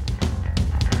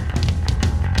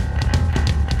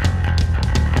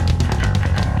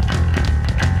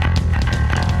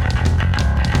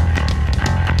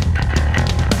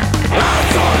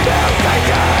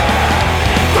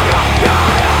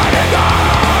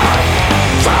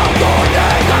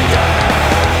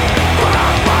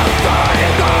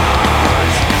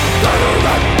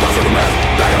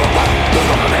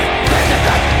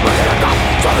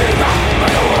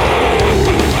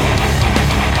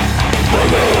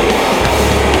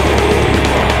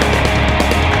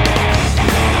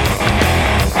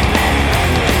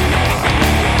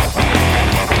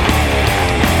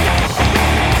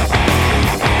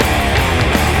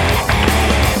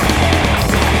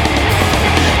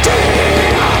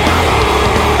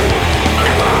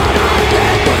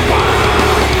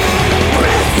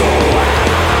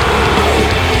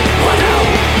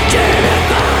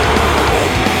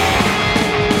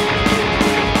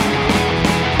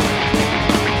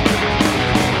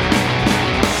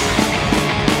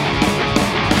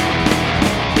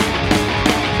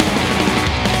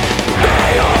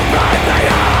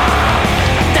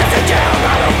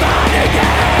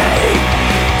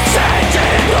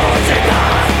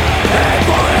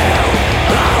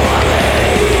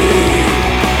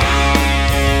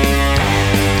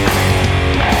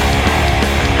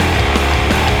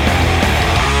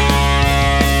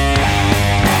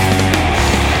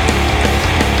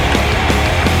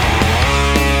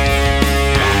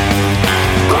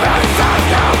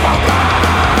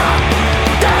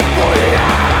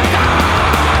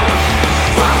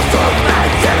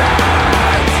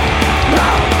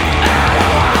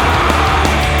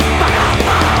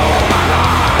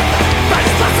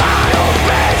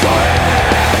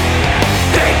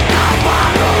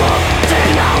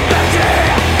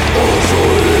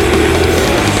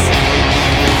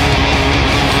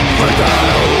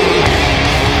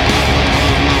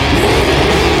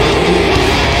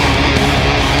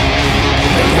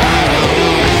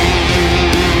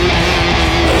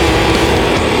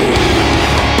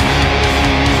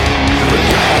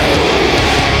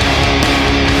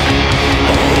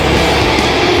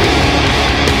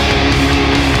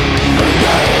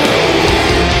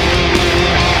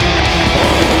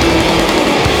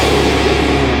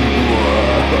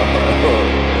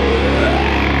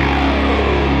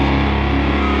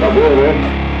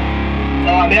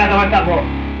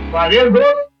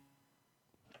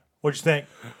 What'd you think?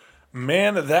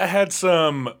 Man, that had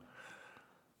some.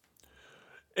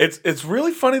 It's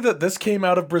really funny that this came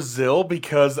out of Brazil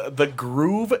because the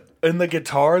groove in the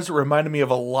guitars reminded me of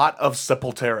a lot of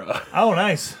Sepultura. Oh,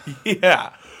 nice.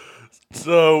 Yeah.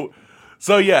 So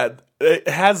yeah, it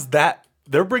has that.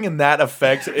 They're bringing that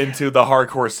effect into the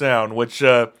hardcore sound, which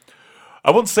I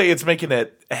won't say it's making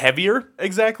it heavier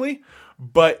exactly,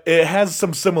 but it has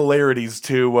some similarities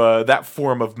to that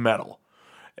form of metal.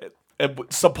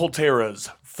 Sepultura's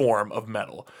form of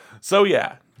metal. So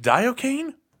yeah,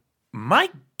 Diocane? My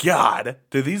God,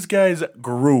 do these guys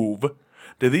groove?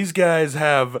 Do these guys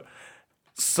have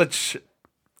such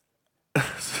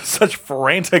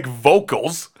frantic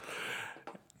vocals?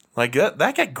 Like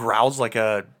that guy growls like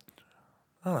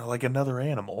like another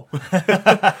animal.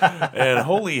 And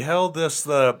holy hell,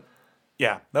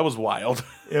 yeah, that was wild.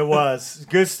 It was.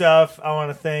 Good stuff. I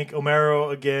want to thank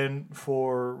Omero again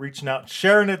for reaching out and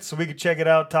sharing it so we could check it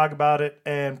out, talk about it,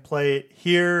 and play it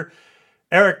here.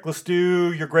 Eric, let's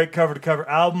do your great cover-to-cover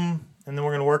album, and then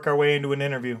we're going to work our way into an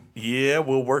interview. Yeah,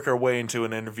 we'll work our way into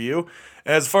an interview.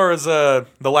 As far as the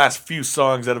last few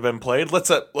songs that have been played,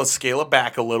 let's scale it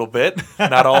back a little bit.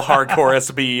 Not all hardcore has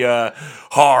to be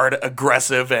hard,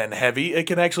 aggressive, and heavy. It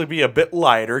can actually be a bit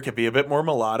lighter. It can be a bit more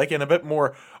melodic and a bit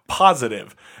more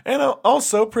positive. And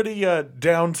also pretty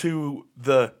down to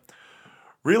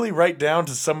right down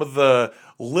to some of the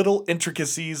little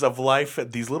intricacies of life,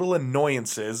 these little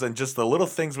annoyances, and just the little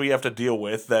things we have to deal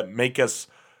with that make us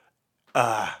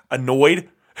annoyed.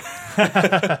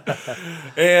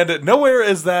 And nowhere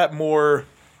is that more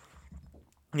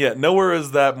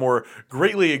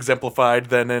greatly exemplified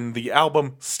than in the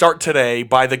album Start Today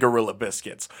by the Gorilla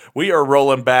Biscuits. We are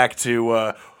rolling back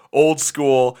to old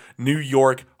school New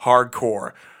York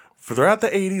hardcore. Throughout the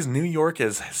 80s, New York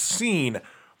has seen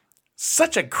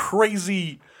such a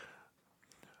crazy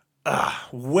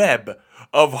web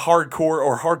of hardcore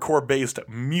or hardcore-based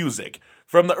music.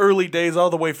 From the early days,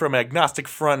 all the way from Agnostic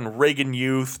Front and Reagan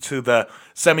Youth to the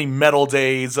semi-metal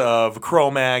days of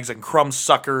Cro-Mags and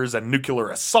Crumbsuckers and Nuclear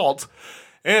Assault,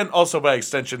 and also by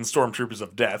extension, Stormtroopers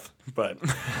of Death, but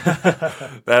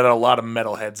that had a lot of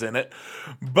metalheads in it.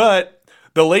 But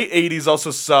the late 80s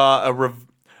also saw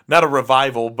not a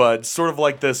revival, but sort of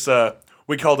like this,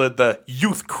 we called it the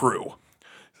Youth Crew.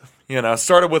 You know,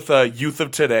 started with Youth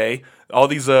of Today, all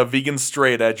these vegan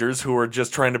straight edgers who are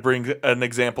just trying to bring an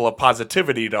example of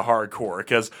positivity to hardcore.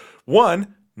 Because,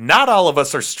 one, not all of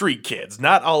us are street kids.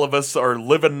 Not all of us are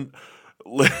living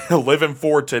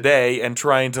for today and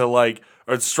trying to,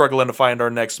 or struggling to find our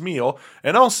next meal.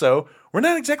 And also, we're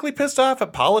not exactly pissed off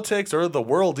at politics or the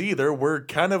world either. We're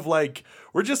kind of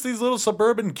we're just these little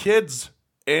suburban kids.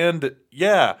 And,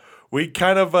 yeah, we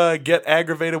kind of get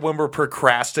aggravated when we're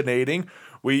procrastinating.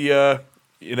 We got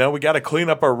to clean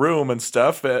up our room and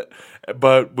stuff,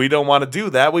 but we don't want to do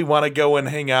that. We want to go and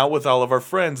hang out with all of our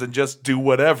friends and just do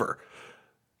whatever.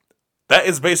 That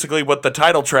is basically what the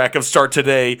title track of Start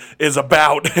Today is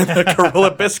about in the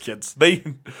Gorilla Biscuits. They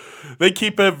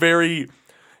keep it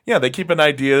they keep an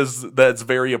ideas that's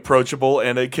very approachable,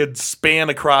 and it could span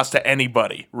across to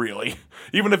anybody, really.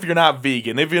 Even if you're not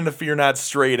vegan, even if you're not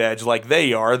straight edge like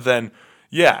they are, then,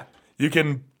 yeah, you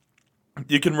can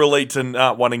relate to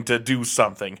not wanting to do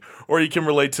something, or you can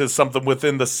relate to something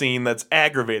within the scene that's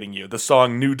aggravating you. The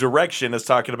song New Direction is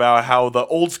talking about how the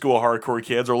old school hardcore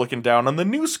kids are looking down on the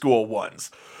new school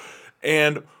ones.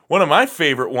 And one of my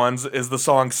favorite ones is the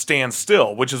song Stand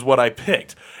Still, which is what I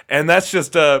picked. And that's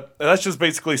just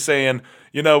basically saying,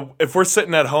 if we're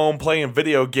sitting at home playing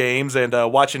video games and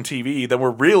watching TV, then we're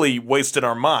really wasting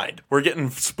our mind. We're getting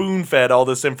spoon-fed all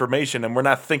this information and we're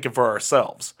not thinking for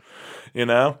ourselves,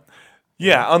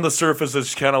 Yeah, on the surface,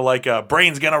 it's kind of like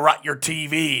brain's gonna rot your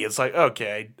TV. It's like,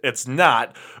 okay, it's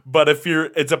not. But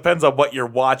it depends on what you're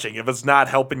watching. If it's not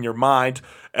helping your mind,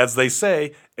 as they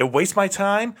say, it wastes my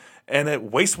time and it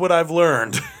wastes what I've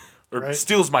learned. Or right.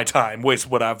 Steals my time, wastes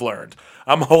what I've learned.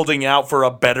 I'm holding out for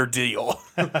a better deal.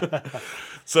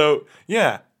 So,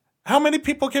 yeah. How many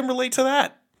people can relate to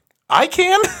that? I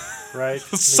can. Right.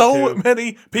 So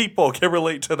many people can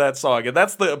relate to that song. And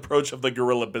that's the approach of the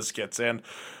Gorilla Biscuits. And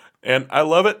I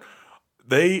love it.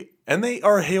 They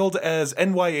are hailed as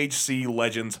NYHC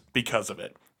legends because of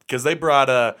it. Because they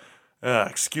brought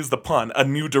excuse the pun, a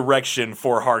new direction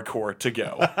for hardcore to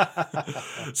go.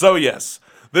 So yes,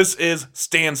 this is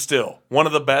Stand Still. One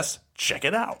of the best. Check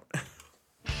it out.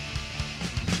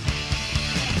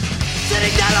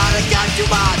 Sitting down on a couch too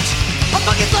much. A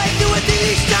fucking slave to a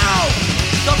TV show.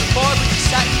 Something more but you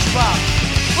sat and drunk.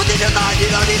 Within your mind you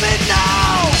don't even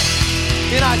know.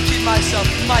 You're not kidding my myself,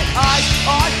 my eyes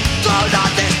are thrown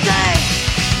on this thing.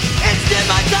 It's in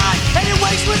my time, and it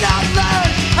waits without learn.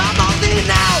 I'm holding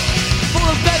out for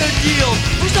a better deal,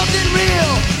 for something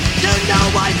real. You know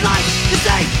I'd like to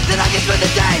say that I can spend the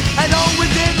day and all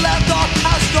within left off.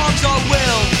 How strong's our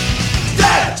will?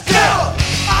 Stand still!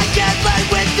 I can't play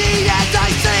with the ends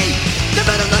I see. They're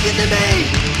better looking than me.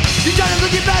 You try to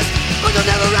look your best, but they'll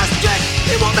never rest.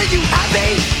 It won't make you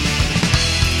happy.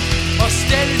 I'll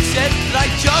stand and said that I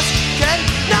just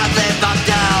cannot live up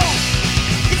to.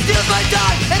 It steals my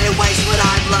time and it wastes what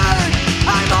I've learned.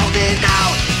 I'm holding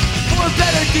out for a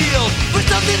better deal, for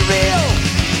something real.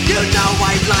 You know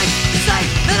I'd like to say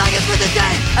that I can spend the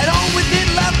day and all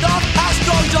within left off. How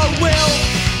strong's our will?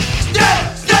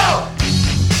 Stand still!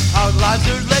 Our lives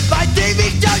are led by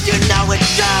demons, don't you know it's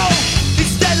true?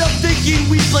 Instead of thinking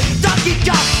we play Donkey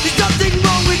Kong, there's something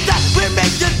wrong with that. We're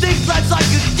made to think life's like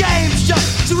a game show.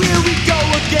 So here we go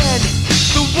again.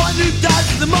 The one who does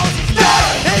the most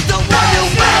is the one who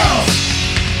wins.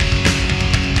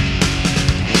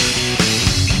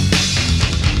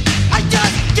 I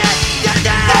just can't get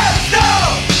down. No!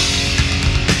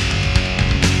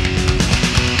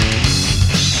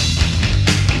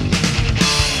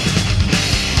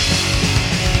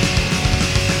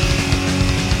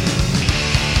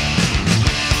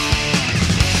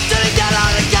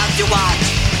 You watch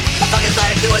a fucking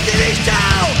slave to a TV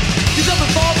show. You come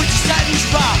before but you sat and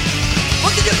drop.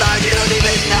 What did you learn you don't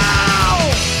even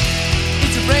know?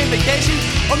 It's a brain vacation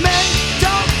or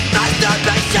mental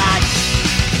masturbation.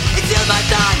 It steals my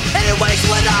time and it wastes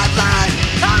what I've learned.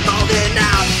 I'm holding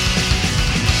out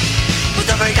for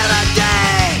something other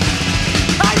day.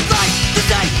 I'd like to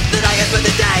say that I can spend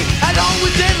the day and all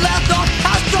within left off.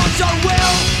 How strong's your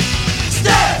will?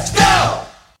 Stand still.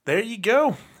 There you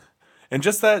go. And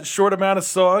just that short amount of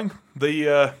song,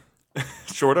 the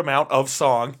short amount of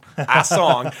song, a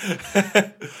song,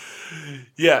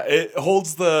 yeah, it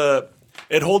holds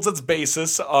its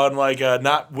basis on like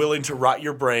not willing to rot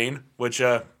your brain, which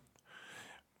yeah,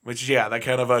 that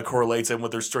kind of correlates in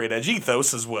with their straight edge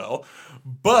ethos as well.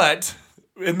 But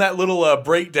in that little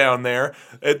breakdown there,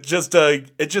 it just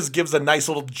gives a nice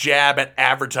little jab at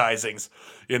advertisings.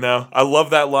 You know, I love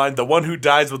that line. The one who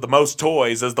dies with the most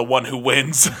toys is the one who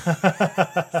wins.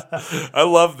 I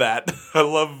love that. I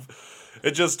love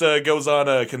it. Just goes on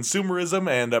consumerism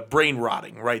and brain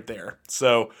rotting right there.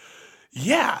 So,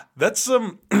 yeah, that's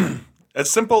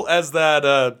as simple as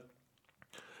that.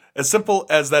 As simple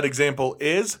as that example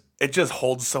is, it just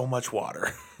holds so much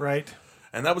water. Right.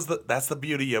 And that's the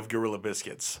beauty of Gorilla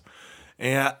Biscuits.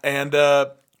 And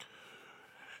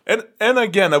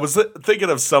again, I was thinking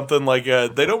of something like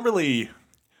they don't really,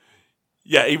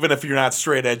 yeah, even if you're not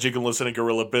straight edge, you can listen to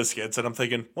Gorilla Biscuits. And I'm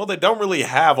thinking, well, they don't really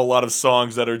have a lot of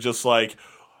songs that are just like,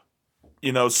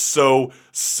 you know, so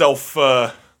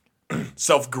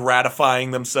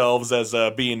self-gratifying themselves as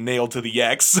being nailed to the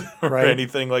X or Right.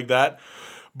 anything like that.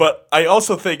 But I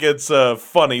also think it's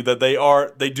funny that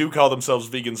they do call themselves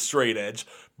vegan straight edge,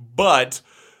 but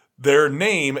their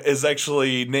name is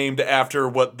actually named after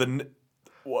what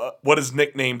is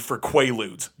nicknamed for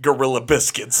Quaaludes, Gorilla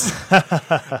Biscuits.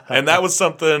 And that was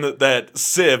something that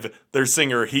Civ, their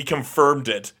singer, he confirmed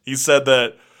it. He said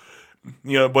that,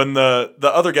 you know, when the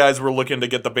other guys were looking to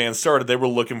get the band started, they were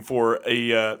looking for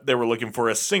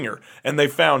a singer, and they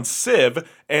found Civ,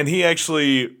 and he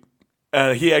actually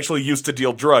used to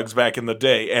deal drugs back in the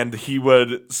day, and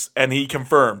he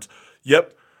confirmed,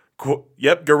 yep,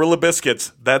 Gorilla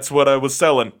Biscuits, that's what I was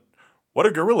selling. What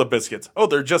are Gorilla Biscuits? Oh,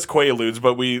 they're just Quaaludes,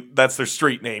 but that's their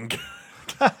street name.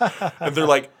 And they're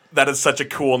like, that is such a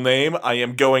cool name. I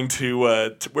am going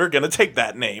to we're going to take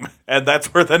that name. And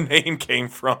that's where the name came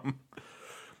from.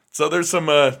 So there's some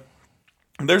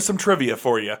trivia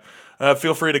for you.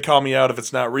 Feel free to call me out if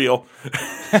it's not real.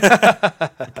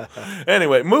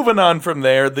 Anyway, moving on from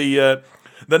there, the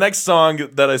next song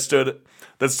that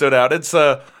stood out,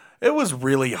 it was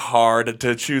really hard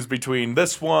to choose between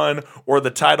this one or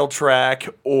the title track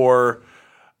or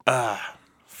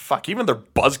even their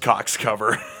Buzzcocks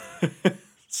cover.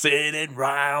 Sitting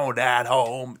round at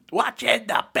home watching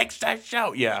the picture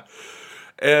show. Yeah.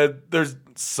 And there's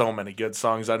so many good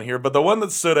songs on here, but the one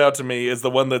that stood out to me is the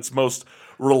one that's most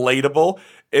relatable.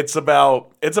 It's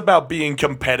about being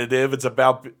competitive. It's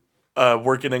about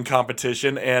working in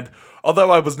competition. And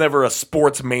although I was never a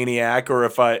sports maniac, or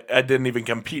if I didn't even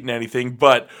compete in anything,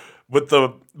 but with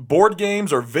the board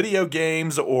games or video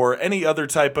games or any other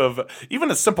type of,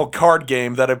 even a simple card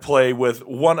game that I play with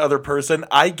one other person,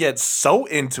 I get so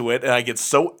into it and I get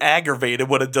so aggravated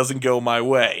when it doesn't go my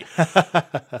way.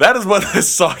 That is what this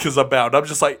song is about. I'm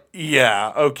just like,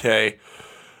 yeah, okay.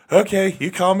 Okay,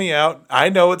 you call me out. I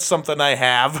know it's something I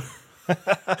have.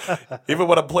 Even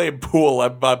when I'm playing pool,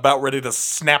 I'm about ready to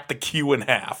snap the cue in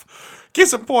half.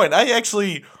 Case in point, I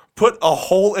actually put a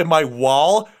hole in my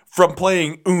wall from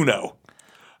playing Uno.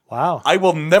 Wow. I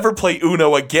will never play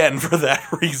Uno again for that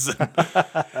reason.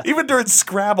 Even during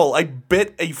Scrabble, I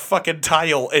bit a fucking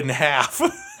tile in half.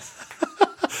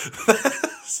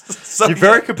 So, You're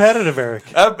very competitive, Eric.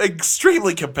 I'm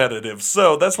extremely competitive.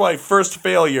 So that's why First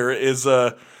Failure is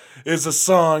a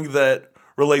song that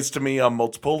relates to me on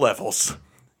multiple levels.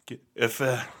 If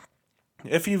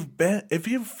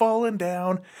you've fallen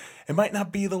down, it might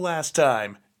not be the last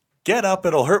time. Get up,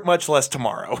 it'll hurt much less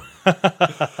tomorrow.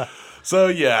 So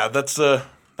yeah, that's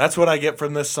what I get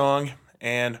from this song,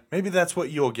 and maybe that's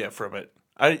what you'll get from it.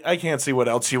 I can't see what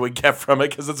else you would get from it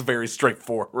because it's very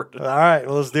straightforward. All right,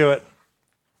 well, let's do it.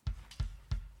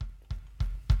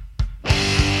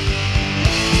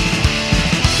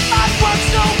 I've worked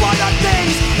so hard on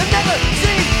things that never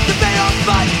seem to pay off,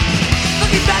 but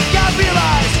looking back I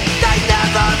realize they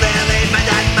never really meant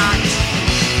that much.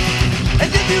 And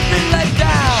if you've been let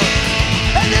down,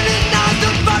 and it is not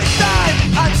the first time,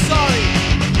 I'm sorry.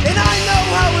 And I know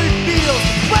how it feels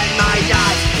when my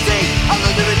eyes see a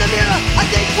loser in the mirror. I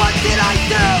think, what did I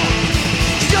do?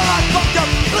 Sure, I fucked up,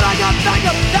 but I got back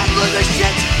up. That loser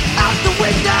shit out the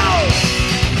window.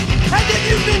 And if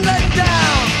you've been let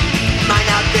down, might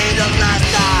not be the last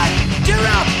time. Cheer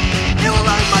up, it will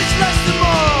hurt much less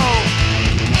tomorrow.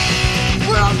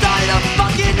 We're all tired of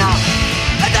fucking up,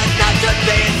 and that's not just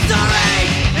being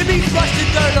sorry. It means brush the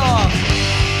dirt off.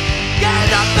 Get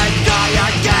up and try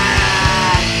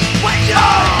again. When you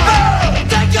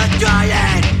take a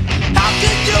trying, how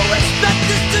can you expect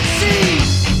to succeed?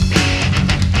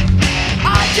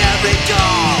 I can't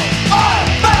recall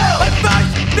my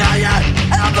first failure,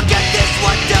 and I'll forget this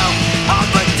one too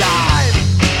over time.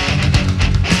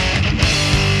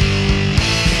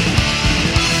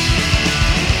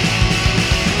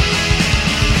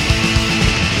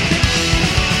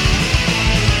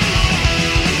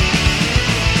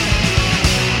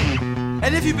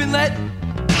 And if you've been let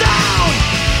down,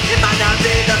 it might not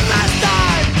be the last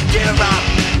time. Cheer up,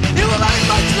 it will hurt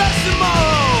much less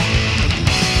tomorrow.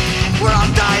 We're all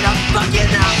tired of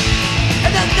fucking up,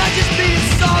 and that's not just being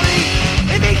sorry.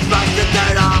 It means brush the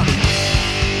dirt off.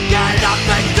 Get up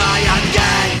and try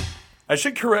again. I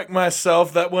should correct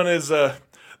myself. That one is the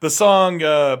song.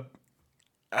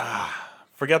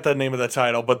 Forgot the name of the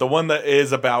title, but the one that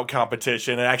is about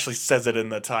competition. It actually says it in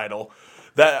the title.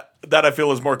 That I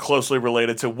feel is more closely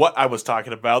related to what I was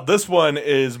talking about. This one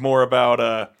is more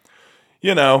about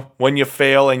when you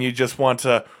fail and you just want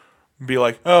to be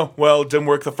like, oh well, it didn't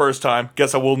work the first time.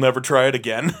 Guess I will never try it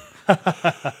again.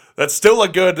 That's still a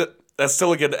good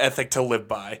ethic to live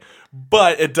by.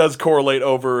 But it does correlate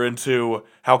over into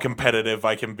how competitive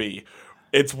I can be.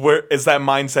 It's that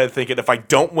mindset thinking if I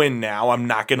don't win now, I'm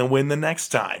not going to win the next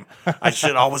time. I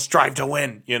should always strive to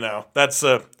win. That's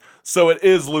so it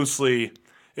is loosely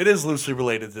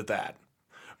related to that.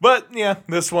 But yeah,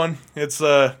 this one, it's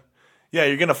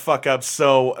you're gonna fuck up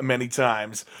so many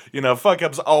times. Fuck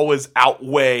ups always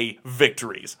outweigh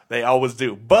victories. They always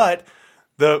do. But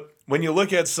when you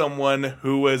look at someone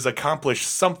who has accomplished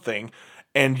something,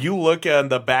 and you look at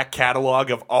the back catalog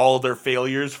of all their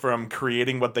failures from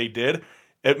creating what they did,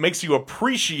 it makes you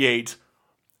appreciate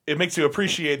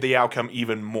the outcome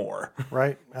even more.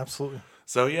 Right, absolutely.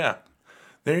 So yeah,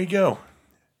 there you go.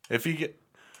 They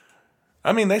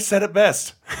said it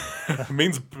best. It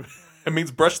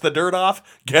means brush the dirt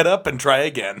off, get up, and try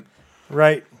again.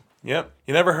 Right. Yep.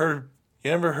 You never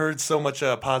heard so much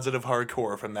positive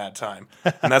hardcore from that time,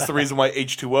 and that's the reason why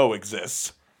H2O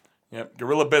exists. Yep.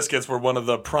 Gorilla Biscuits were one of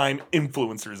the prime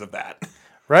influencers of that.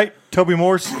 Right. Toby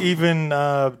Morse even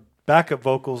backup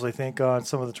vocals, I think, on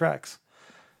some of the tracks.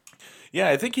 Yeah,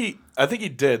 I think he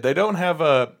did. They don't have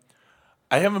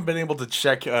I haven't been able to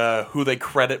check who they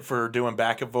credit for doing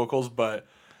backup vocals, but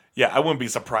yeah, I wouldn't be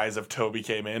surprised if Toby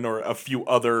came in or a few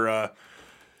other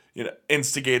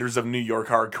instigators of New York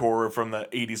hardcore from the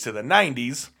 80s to the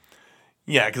 90s.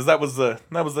 Yeah, because that was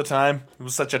the time. It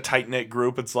was such a tight-knit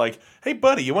group. It's like, hey,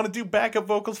 buddy, you want to do backup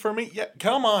vocals for me? Yeah,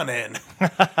 come on in.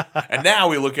 And now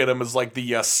we look at them as like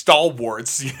the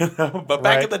stalwarts, But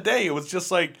back in the day, it was just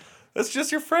like, that's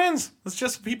just your friends. That's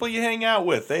just people you hang out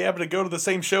with. They happen to go to the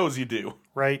same shows you do.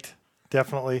 Right,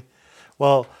 definitely.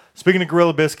 Well, speaking of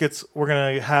Gorilla Biscuits, we're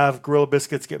going to have Gorilla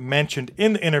Biscuits get mentioned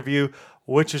in the interview,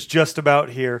 which is just about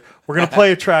here. We're going to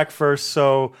play a track first.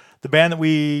 So the band that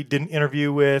we did an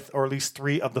interview with, or at least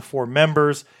 3 of the 4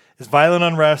 members, is Violent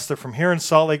Unrest. They're from here in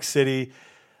Salt Lake City.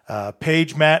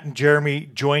 Paige, Matt, and Jeremy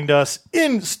joined us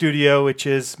in studio, which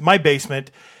is my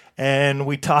basement. and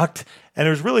we talked, and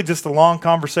it was really just a long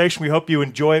conversation. We hope you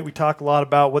enjoy it. We talk a lot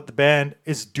about what the band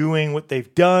is doing, what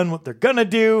they've done, what they're going to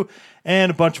do, and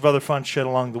a bunch of other fun shit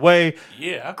along the way.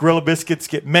 Yeah. Gorilla Biscuits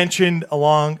get mentioned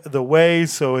along the way,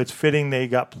 so it's fitting they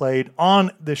got played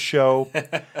on the show.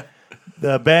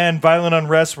 The band Violent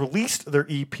Unrest released their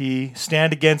EP,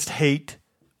 Stand Against Hate,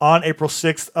 on April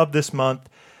 6th of this month.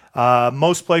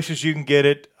 Most places you can get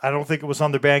it. I don't think it was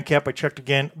on their Bandcamp. I checked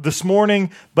again this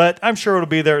morning, but I'm sure it'll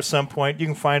be there at some point. You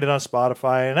can find it on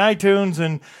Spotify and iTunes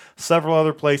and several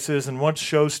other places. And once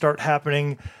shows start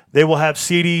happening, they will have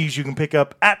CDs you can pick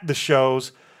up at the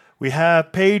shows. We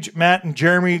have Paige, Matt, and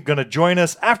Jeremy going to join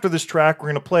us after this track. We're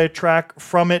going to play a track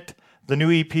from it, the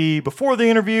new EP, before the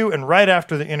interview and right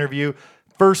after the interview.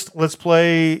 First, let's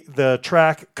play the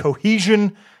track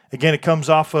Cohesion. Again, it comes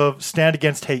off of Stand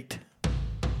Against Hate.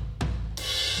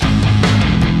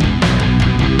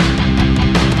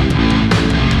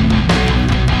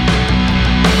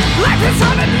 Life is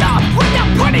hard enough when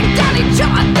you're putting down each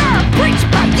other. Preach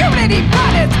about unity,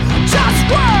 but it's just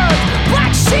words.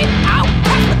 Black sheep out,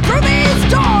 passing through these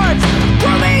doors.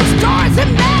 Through these doors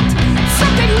and meant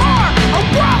something more. A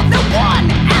world that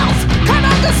one else can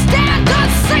understand. A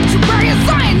sanctuary is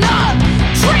in a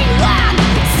dreamland.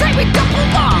 Say we don't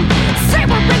belong, say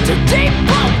we're in too deep.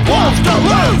 But wolves to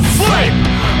lose sleep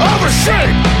over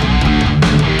sheep.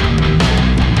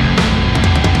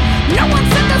 No one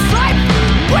said this life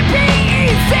would be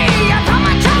easy. I've had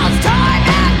my child's time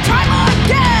and time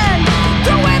again.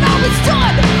 Through it all we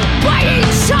stood by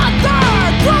each other.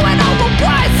 Through it all we'll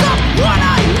rise up one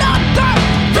another.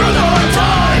 Through the hard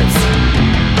times,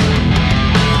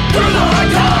 through the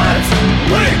hard times,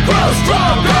 we grow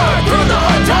stronger. Through the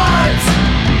hard times,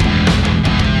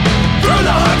 through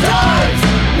the hard times,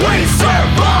 we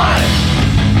survive.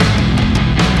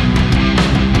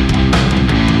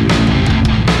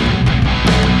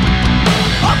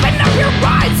 Open up your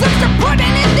eyes and start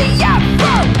putting in the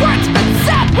effort. Words been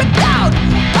said without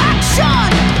action.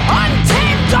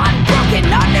 Untamed, unbroken,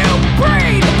 a new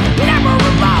breed. Never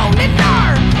alone in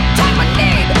our time of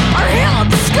need. Our healed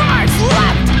scars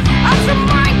left as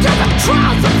reminders of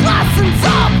trials and lessons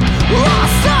of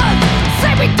losses.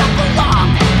 Say we don't belong,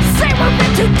 say we're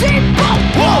in too deep. But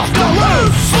wolves to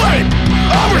lose sleep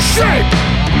over sheep.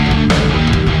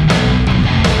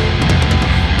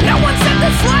 No one said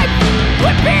this life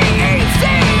would be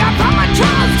easy. I've had my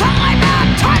trials time and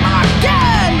time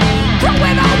again. Through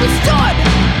it all we stood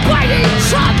by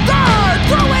each other.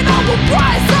 Through it all we'll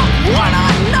rise up one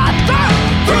another.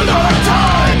 Through the hard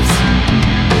times,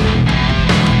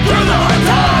 through the hard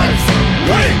times,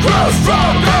 we grow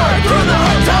stronger. Through the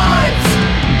hard times,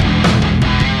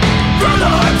 through the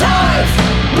hard times,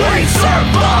 we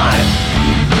survive.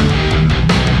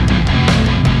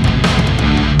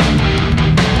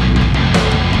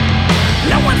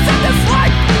 No one said this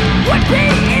life would be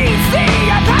easy.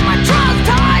 I've had my trials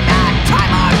time and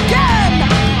time again.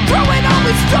 Through it all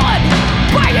we stood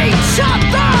by each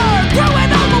other. Through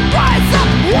it all we'll rise up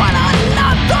one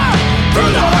another.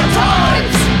 Through the hard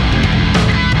times,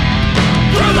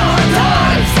 through the hard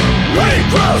times, we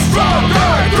grow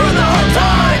stronger. Through the hard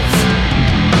times,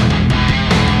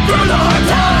 through the hard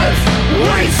times,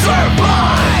 we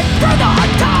survive. Through the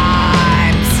hard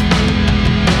times,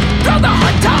 through the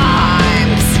hard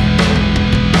times,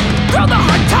 through the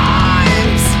hard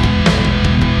times,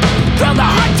 through the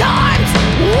hard times,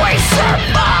 we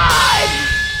survive!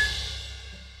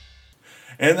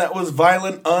 And that was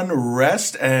Violent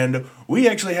Unrest, and we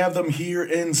actually have them here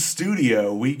in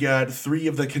studio. We got 3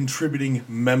 of the contributing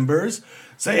members.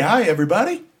 Say hi,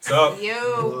 everybody. What's up?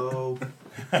 Yo.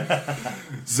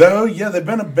 So, yeah, they've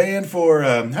been a band for,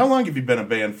 how long have you been a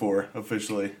band for,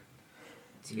 officially?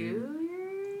 2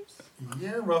 years?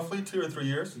 Yeah, roughly 2 or 3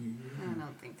 years. I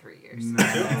don't think 3 years. 2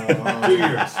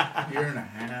 years. Year and a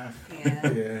half.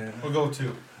 Yeah. Yeah. We'll go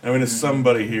 2. I mean, as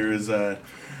somebody here is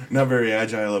not very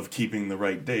agile of keeping the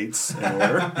right dates in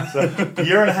order. So, a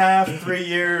year and a half, 3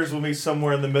 years will be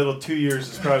somewhere in the middle. 2 years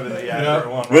is probably the accurate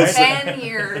one, We'll right? say- 10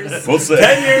 years. We'll say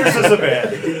 10 years is a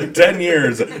band. 10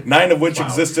 years, 9 of which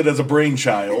existed as a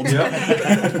brainchild.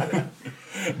 Yep.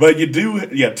 But you do,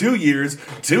 2 years,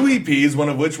 2 EPs, one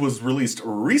of which was released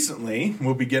recently.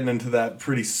 We'll be getting into that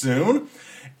pretty soon.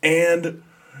 And,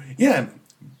 yeah,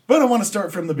 but I want to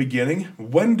start from the beginning.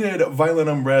 When did Violent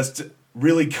Unrest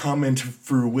really come into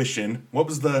fruition? What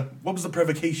was the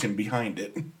provocation behind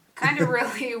it? Kind of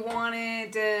really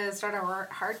wanted to start a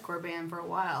hardcore band for a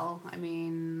while. I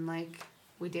mean, like,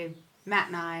 we did, Matt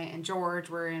and I and George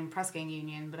were in Press Gang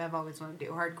Union, but I've always wanted to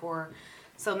do hardcore.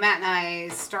 So Matt and I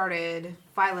started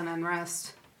Violent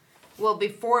Unrest Well,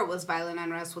 before it was Violent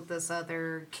Unrest with this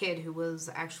other kid who was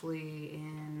actually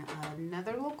in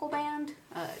another local band,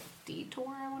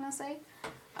 Detour, I want to say.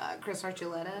 Chris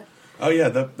Archuleta. Oh yeah,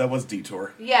 that was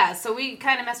Detour. Yeah, so we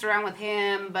kind of messed around with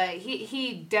him, but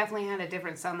he definitely had a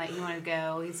different sound that he wanted to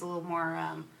go. He's a little more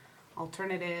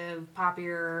alternative,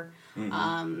 poppier.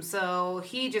 So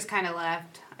he just kind of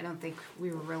left. I don't think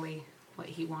we were really what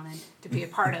he wanted to be a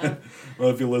part of. Well,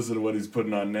 if you listen to what he's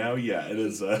putting on now, yeah, it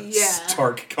is a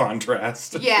stark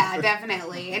contrast. Yeah,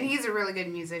 definitely. And he's a really good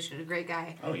musician, a great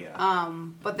guy. Oh, yeah.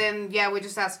 But then, yeah, we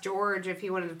just asked George if he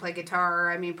wanted to play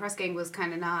guitar. I mean, Press Gang was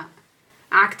kind of not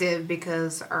active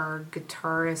because our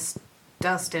guitarist,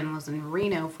 Dustin, was in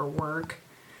Reno for work.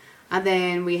 And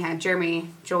then we had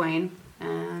Jeremy join,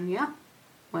 and yeah,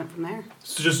 went from there.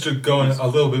 So just to go in a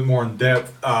little bit more in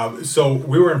depth, so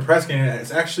we were in Press Gang, and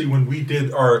it's actually when we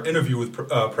did our interview with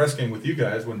Press Gang with you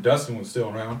guys, when Dustin was still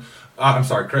around. I'm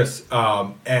sorry, Chris.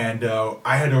 And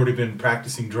I had already been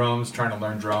practicing drums, trying to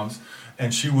learn drums,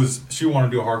 and she wanted to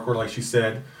do a hardcore, like she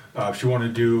said. She wanted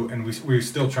to do, and we're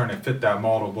still trying to fit that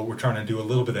model, but we're trying to do a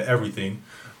little bit of everything.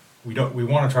 We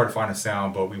want to try to find a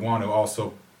sound, but we want to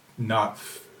also not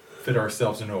fit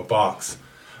ourselves into a box.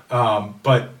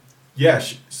 But yeah,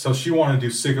 so she wanted to do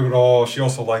Sick of It All. She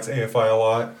also likes AFI a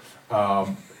lot.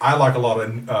 I like a lot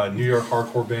of New York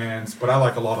hardcore bands, but I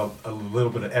like a little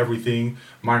bit of everything.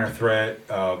 Minor Threat,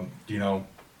 all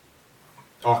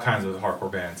kinds of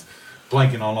hardcore bands.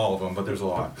 Blanking on all of them, but there's a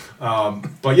lot.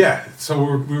 But yeah,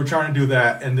 so we were trying to do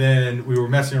that, and then we were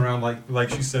messing around, like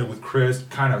she said, with Chris,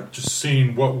 kind of just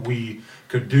seeing what we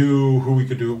could do, who we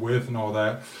could do it with, and all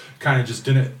that. Kind of just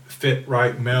didn't fit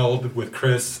right, meld with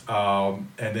Chris, and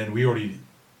then we already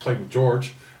played with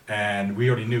George, and we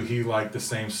already knew he liked the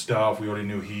same stuff. We already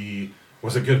knew he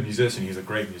was a good musician. He's a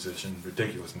great musician,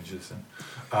 ridiculous musician.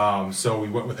 So we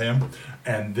went with him,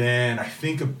 and then I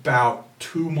think about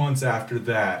 2 months after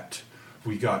that,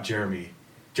 we got Jeremy.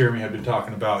 Jeremy had been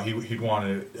talking about he'd want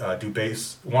to do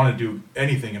bass, want to do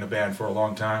anything in a band for a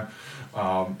long time,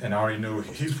 and I already knew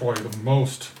he's probably the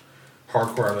most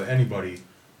hardcore out of anybody.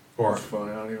 Or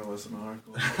funny, I don't even listen to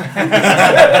hardcore.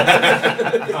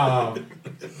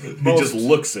 He just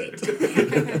looks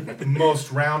it.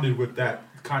 Most rounded with that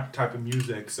type of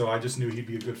music, so I just knew he'd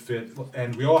be a good fit.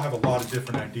 And we all have a lot of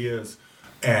different ideas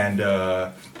and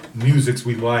musics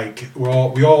we like.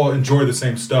 We all enjoy the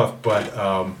same stuff, but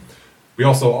we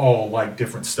also all like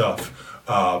different stuff.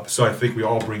 So I think we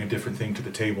all bring a different thing to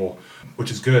the table, which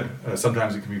is good.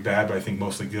 Sometimes it can be bad, but I think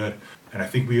mostly good. And I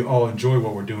think we all enjoy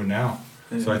what we're doing now.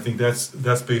 So I think that's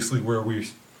basically where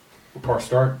our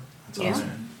start. That's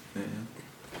awesome. Yeah.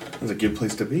 That's a good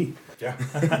place to be. Yeah.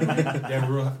 Yeah,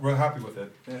 we're real happy with it.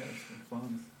 Yeah, it's been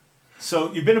fun.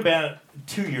 So you've been a band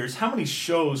 2 years. How many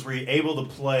shows were you able to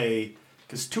play?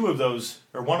 Because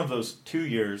one of those 2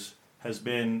 years has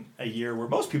been a year where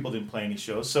most people didn't play any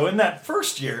shows. So in that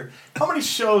first year, how many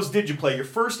shows did you play? Your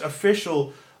first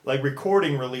official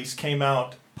recording release came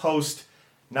out post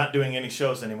not doing any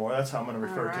shows anymore. That's how I'm going to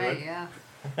refer to it. Yeah.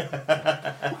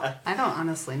 I don't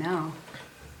honestly know.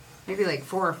 Maybe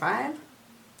 4 or 5?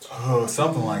 Oh,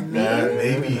 something like that.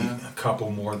 Maybe a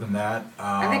couple more than that.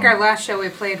 I think our last show we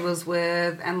played was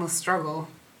with Endless Struggle,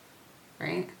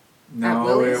 right?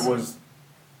 No, it was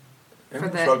for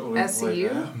the SCU.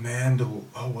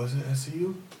 Was it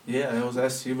SCU? Yeah, it was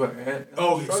SCU, but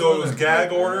so it was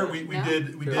Gag Order. We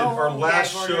did our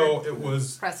last show. It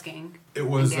was Press Gang. It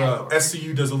was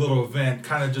SCU does a little event,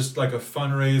 kind of just like a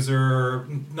fundraiser.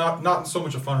 Not so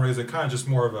much a fundraiser, kind of just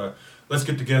more of a let's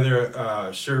get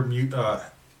together, share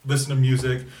listen to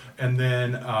music, and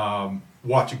then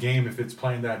watch a game if it's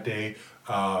playing that day,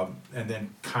 and then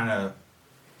kind of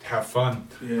have fun.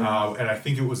 Yeah. And I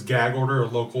think it was Gag Order, a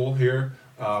local here.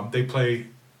 They play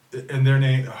in their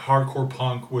name hardcore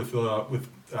punk with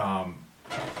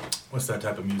what's that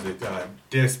type of music?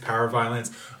 Disc, power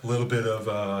violence, a little bit of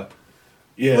a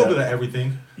little bit of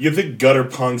everything. You think gutter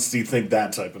punks? You think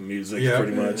that type of music,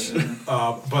 pretty much.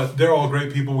 But they're all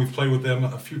great people. We've played with them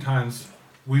a few times.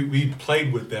 We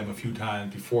played with them a few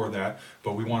times before that,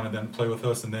 but we wanted them to play with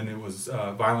us, and then it was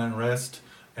Violent Unrest,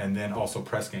 and then also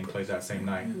Press Gang played that same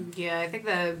night. Yeah, I think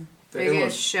the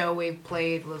biggest show we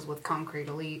played was with Concrete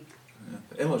Elite. Yeah.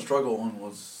 The Endless Struggle one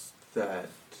was that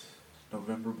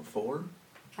November before?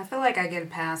 I feel like I get a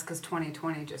pass because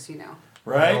 2020 just,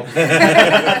 Right?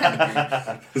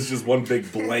 It's just one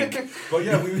big blank. But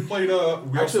yeah, we played.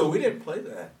 We didn't play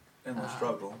that. Endless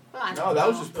Struggle. Well, I No, don't that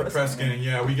was know. just The Press Gang,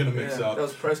 yeah, we get a mix Yeah, up. that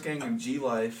was Press Gang and G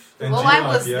Life. And Well, G-Life, I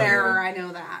was yeah. there. I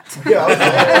know that.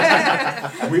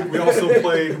 Yeah, We also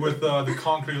played with the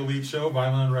Concrete Elite Show,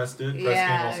 Violent Unrested. Press Gang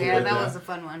Yeah, also yeah, played that was a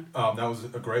fun one. That was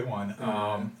a great one.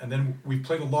 And then we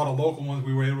played a lot of local ones.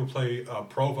 We were able to play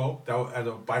Provo, that was at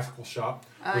a bicycle shop.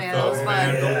 Oh, with, yeah, that was fun.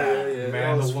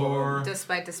 that was Mandalore,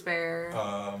 Despite Despair.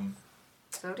 um,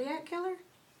 Zodiac Killer?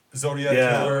 Zodiac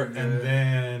Yeah. Killer, and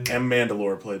then And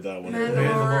Mandalore played that one. Mandalore,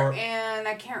 Mandalore. and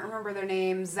I can't remember their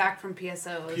names. Zach from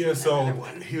PSO. is PSO. another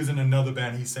one. He was in another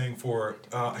band he sang for.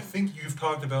 I think you've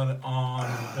talked about it on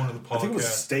one of the podcasts. I think it was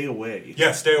Stay Away.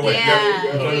 Yeah, Stay Away. Yeah,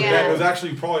 But yeah. It was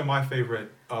actually probably my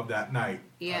favorite of that night.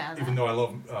 Yeah, Even though I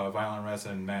love Violent Unrest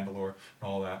and Mandalore and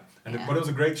all that. Yeah. But it was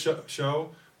a great show.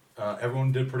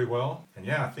 Everyone did pretty well. And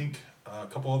yeah, I think a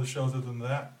couple other shows other than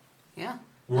that. Yeah.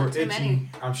 We're Not too itching, many.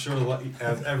 I'm sure,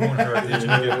 as everyone heard, itching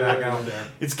to get back out there.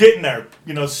 It's getting there.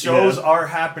 You know, shows Yeah. are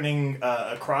happening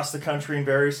across the country in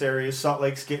various areas. Salt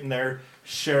Lake's getting their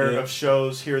share Yeah. of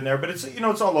shows here and there, but it's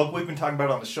it's all local. We've been talking about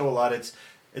it on the show a lot. It's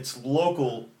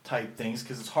local type things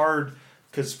because it's hard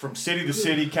because from city to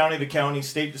city, county to county,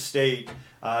 state to state,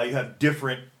 you have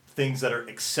different things that are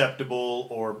acceptable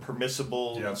or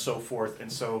permissible Yeah. and so forth.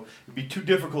 And so it'd be too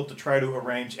difficult to try to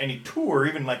arrange any tour,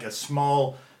 even like a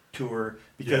small tour,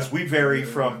 because Yeah. we vary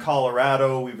from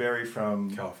Colorado, we vary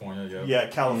from California, yeah,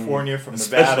 California from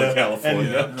Especially Nevada.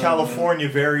 California. And California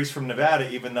varies from Nevada,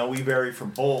 even though we vary from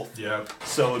both. Yeah.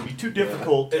 So it'd be too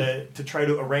difficult to try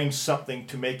to arrange something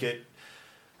to make it,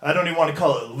 I don't even want to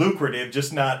call it lucrative,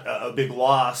 just not a big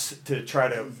loss to try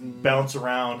to bounce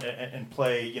around and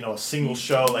play, a single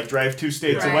show, like drive 2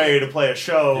 states Right. away to play a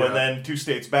show Yeah. and then 2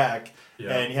 states back.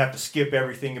 Yeah. And you have to skip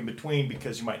everything in between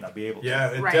because you might not be able to. Yeah,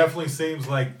 it Right. definitely seems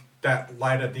like that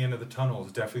light at the end of the tunnel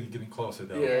is definitely getting closer,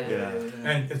 though. Yeah.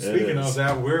 And speaking is. of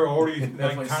that, we're already like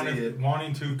Definitely kind see of it.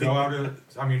 wanting to go out.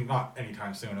 I mean, not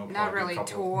anytime soon. It'll Not probably be a really couple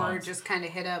of tour, months. just kind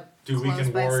of hit up do close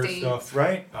Weekend by Warrior state. stuff.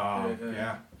 Right?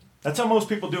 Yeah. That's how most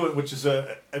people do it, which is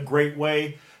a great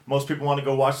way. Most people want to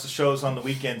go watch the shows on the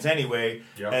weekends anyway,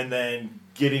 Yep. and then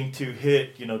getting to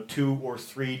hit 2 or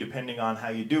 3, depending on how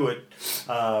you do it,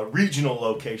 regional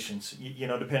locations.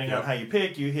 Depending on Yep. how you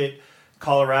pick, you hit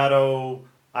Colorado,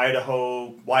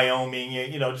 Idaho, Wyoming.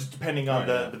 Just depending on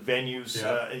the venues.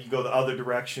 Yep. You go the other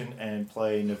direction and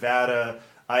play Nevada,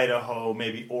 Idaho,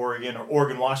 maybe Oregon or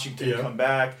Oregon, Washington. Yep. Come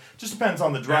back. Just depends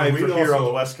on the And drive we'd from here on also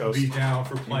the West Coast. Be down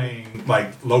for playing like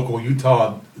local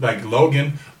Utah, like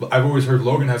Logan. I've always heard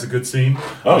Logan has a good scene.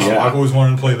 Oh, yeah. I've always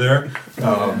wanted to play there.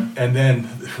 And then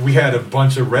we had a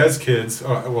bunch of res kids,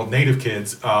 native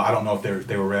kids. I don't know if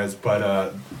they were res,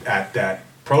 but at that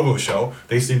Provo show,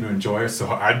 they seemed to enjoy it. So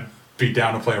I'd be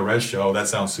down to play a res show. That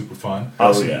sounds super fun.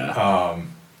 Oh, yeah.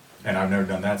 And I've never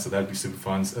done that, so that'd be super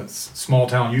fun. So it's small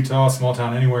town Utah, small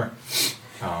town anywhere.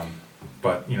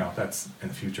 But that's in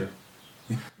the future.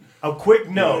 A quick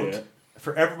note yeah.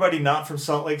 for everybody not from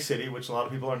Salt Lake City, which a lot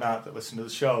of people are not that listen to the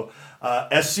show.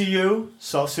 SCU,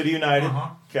 Salt City United. Uh-huh.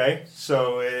 Okay,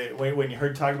 so when you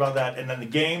heard talk about that, and then the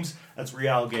games, that's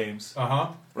Real Games,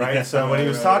 right? So when he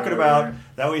was talking about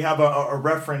that, we have a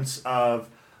reference of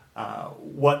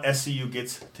what SCU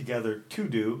gets together to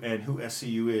do and who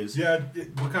SCU is. Yeah,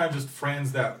 we're kind of just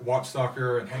friends that watch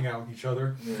soccer and hang out with each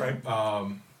other. Right.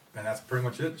 And that's pretty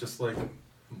much it. Just like,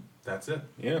 that's it.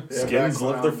 Yeah. Yeah, Skins back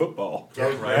love their when football. I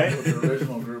was Right. with the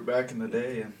original group back in the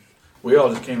day, and we all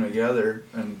just came together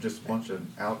and just a bunch of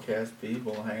outcast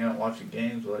people hanging out watching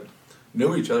games. We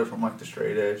knew each other from like the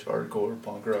straight edge, hardcore,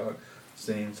 punk rock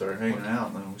scene. Started hanging out,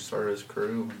 and then we started as a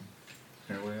crew.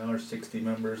 And here we are, 60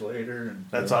 members later, and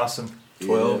That's awesome.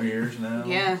 12 years now.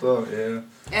 Yeah. So yeah.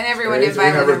 And everyone Crazy. in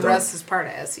Violent We never and thought- Russ is part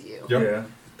of SEU. Yep. Yeah.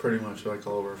 Pretty much like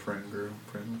all of our friend group,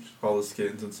 pretty much all the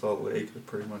skins in Salt Lake are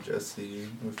pretty much SCU.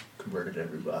 We've converted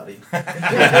everybody.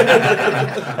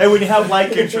 Hey, when you have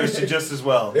like interest, you just as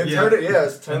well. It Yeah. turned it, yeah,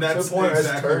 it's And turned to that's the point it's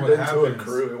exactly turned what into a happens.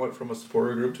 crew. It went from a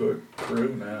supporter group to a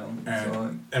crew now.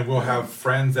 And we'll have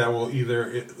friends that will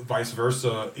vice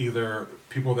versa, either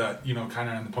people that, kind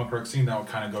of in the punk rock scene that will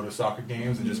kind of go to soccer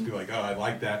games and just be like, oh, I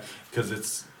like that. Because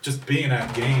it's just being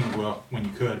at game, when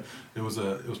you could, it was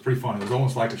pretty fun. It was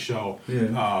almost like a show.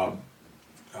 Yeah.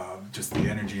 Just the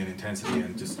energy and intensity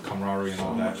and just camaraderie and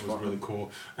all that. It was really cool.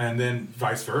 And then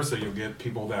vice versa, you'll get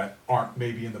people that aren't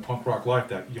maybe in the punk rock life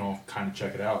that, kind of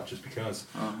check it out just because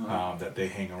that they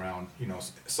hang around,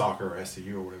 soccer or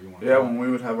SCU or whatever you want to Yeah, call it. when we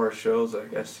would have our shows,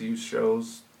 like SCU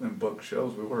shows and book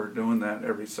shows, we were doing that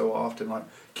every so often, like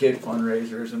kid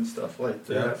fundraisers and stuff like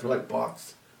that Yeah. for like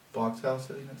Box House,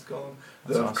 I think it's called.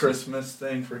 That's The awesome. Christmas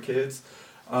thing for kids.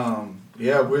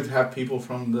 Yeah, we'd have people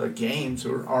from the games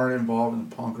who aren't involved in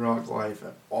punk rock life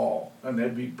at all, and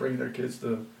they'd be bringing their kids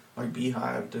to like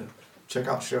Beehive to check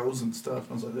out shows and stuff.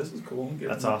 And I was like, this is cool.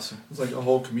 That's awesome. It's like a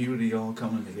whole community all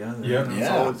coming together. Yep. It's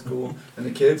Yeah. always cool. And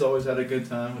the kids always had a good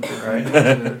time with it, right?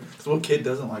 Because what kid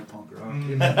doesn't like punk rock?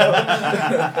 You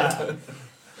know?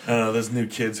 I don't know, there's new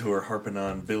kids who are harping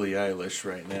on Billie Eilish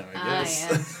right now, I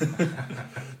guess. Yeah.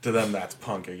 To them, that's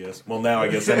punk, I guess. Well, now I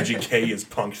guess MGK is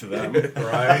punk to them.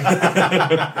 Right.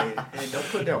 Hey, don't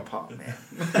put down pop, man.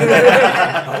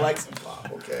 I like some pop,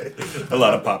 okay? A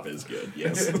lot of pop is good,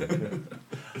 yes.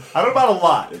 I don't know about a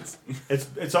lot.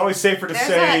 It's always safer to There's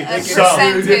say a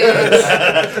some.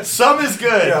 percentage. Some is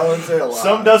good. Yeah, I wouldn't say a lot.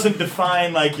 Some doesn't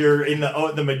define like you're in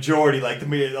the majority. Like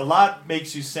a lot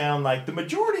makes you sound like the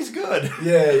majority's good.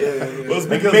 Yeah. Well, it's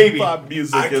because Maybe. pop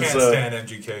music I is... can't stand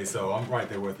MGK, so I'm right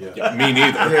there with you. Me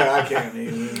neither. Yeah, I can't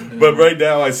even. But right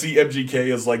now, I see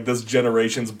MGK as like this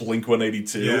generation's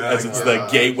Blink-182, Yeah, as it's yeah, the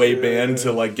gateway yeah. band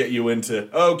to like get you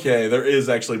into, okay, there is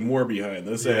actually more behind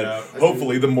this, Yeah. and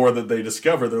hopefully the more that they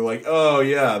discover, they're like, oh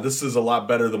yeah, this is a lot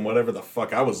better than whatever the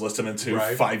fuck I was listening to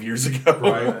Right. 5 years ago.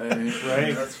 Right.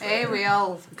 Right. That's Hey, we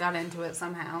all got into it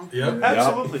somehow. Yep.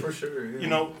 Absolutely. for sure. Yeah. You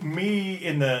know, me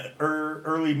in the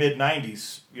early mid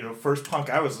 '90s, first punk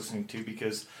I was listening to,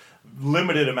 because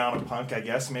limited amount of punk, I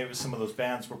guess. Maybe some of those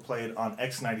bands were played on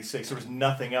X96. There was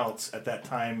nothing else at that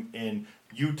time in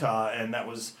Utah, and that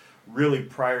was really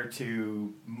prior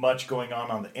to much going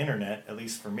on the internet, at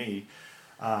least for me.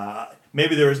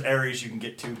 Maybe there was areas you can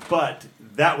get to, but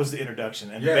that was the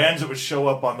introduction. And Yeah. the bands that would show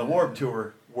up on the Warped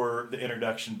Tour were the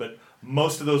introduction. But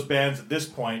most of those bands at this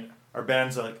point are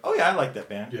bands that are like, oh yeah, I like that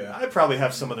band. Yeah. I probably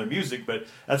have some of their music, but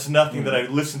that's nothing that I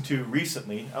listened to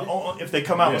recently. If they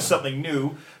come out with Yeah. something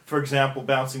new, for example,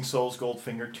 Bouncing Souls,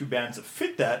 Goldfinger, two bands that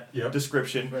fit that Yep.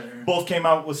 description, Right. both came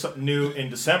out with something new in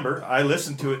December. I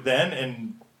listened to it then,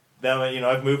 and now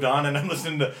I've moved on and I'm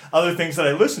listening to other things that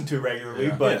I listen to regularly.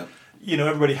 Yeah. But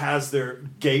everybody has their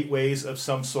gateways of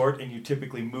some sort, and you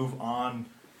typically move on.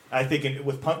 I think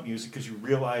with punk music, because you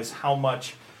realize how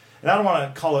much. And I don't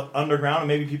want to call it underground, and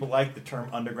maybe people like the term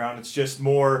underground. It's just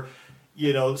more,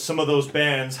 some of those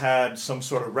bands had some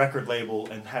sort of record label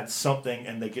and had something,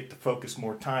 and they get to focus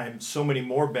more time. So many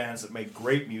more bands that make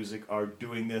great music are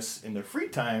doing this in their free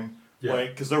time, Yeah.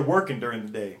 because they're working during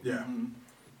the day. Yeah.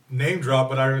 Name drop,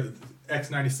 but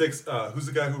X96. Who's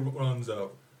the guy who runs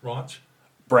Raunch?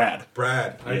 Brad.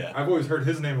 Brad. Yeah. I've always heard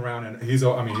his name around, and he's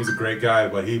a great guy,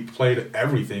 but he played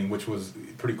everything, which was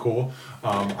pretty cool.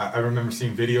 I remember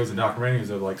seeing videos and documentaries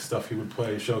of like stuff he would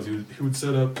play, shows he would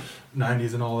set up,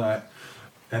 90s and all that.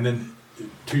 And then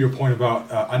to your point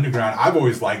about underground, I've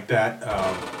always liked that,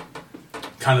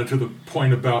 kind of to the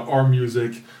point about our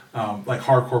music, like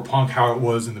hardcore punk, how it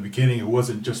was in the beginning. It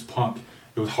wasn't just punk,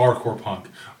 it was hardcore punk,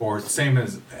 or same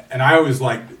as, and I always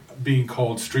liked being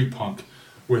called street punk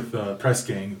with Press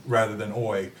Gang rather than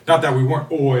Oi. Not that we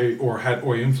weren't Oi or had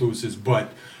Oi influences,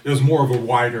 but it was more of a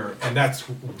wider, and that's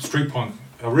street punk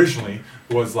originally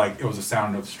was like, it was a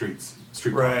sound of streets.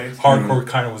 Street Right. punk. Hardcore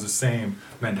kind of was the same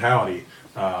mentality.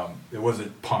 It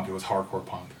wasn't punk, it was hardcore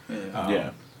punk. Yeah.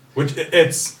 Which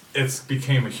it's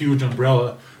became a huge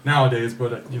umbrella nowadays,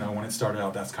 but when it started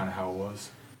out, that's kind of how it was,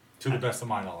 to the best of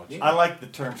my knowledge. I like the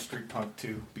term street punk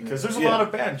too, because there's a lot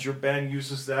of bands. Your band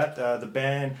uses that. The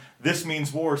band This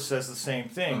Means War says the same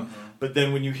thing. But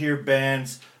then when you hear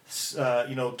bands,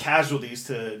 Casualties,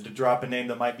 to drop a name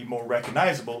that might be more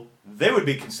recognizable, they would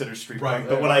be considered street Right, punk.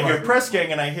 But when I hear right. Press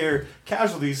Gang and I hear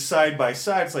Casualties side by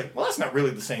side, it's like, well, that's not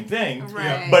really the same thing.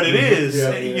 Right. But it is,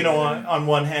 Yeah. on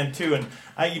one hand too. And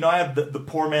I have the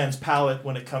poor man's palate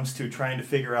when it comes to trying to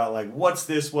figure out like what's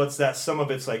this, what's that. Some of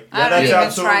it's like, I don't that's even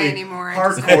absolutely try anymore. I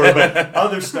just- hardcore, but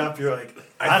other stuff you're like,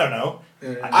 I don't know.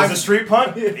 Is it street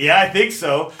punk? Yeah, I think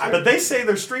so. But they say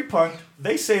they're street punk.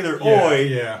 They say they're Oi.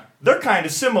 Yeah. They're kind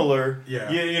of similar.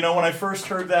 Yeah. When I first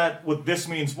heard that with This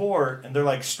Means War, and they're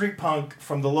like street punk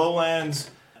from the lowlands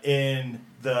in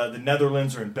the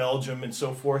Netherlands or in Belgium and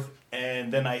so forth.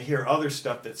 And then I hear other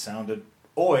stuff that sounded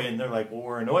Oi, and they're like, well,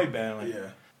 we're an Oi band. I'm like, Yeah.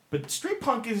 But street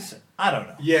punk is, I don't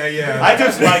know. Yeah. I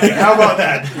just like it. How about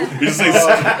that? You just say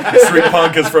street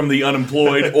punk is from the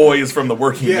unemployed, Oi is from the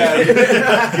working man.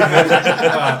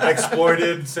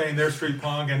 Exploited saying they're street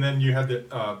punk, and then you had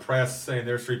the Press saying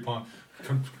they're street punk.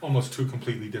 Almost two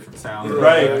completely different sounds.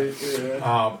 Right.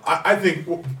 I think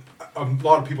a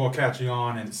lot of people are catching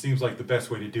on, and it seems like the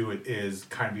best way to do it is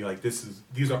kind of be like,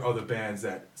 these are other bands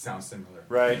that sound similar,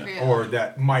 Right. Yeah. or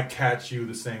that might catch you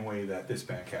the same way that this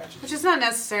band catches. Which is not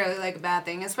necessarily like a bad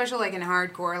thing, especially like in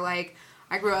hardcore. Like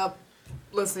I grew up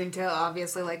listening to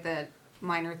obviously like the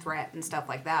Minor Threat and stuff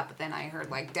like that. But then I heard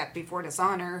like Death Before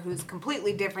Dishonor, who's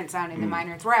completely different sounding than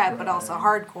Minor Threat, but also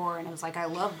hardcore. And it was like, I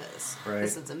love this. Right.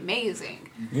 This is amazing.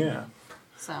 Yeah.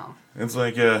 So It's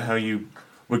like how you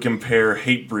would compare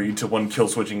Hatebreed to One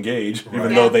Killswitch Engage, even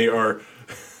Right. though they are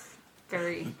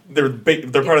very they're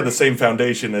part of the same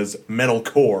foundation as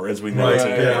metalcore as we know it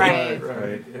today.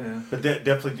 Right. Yeah. But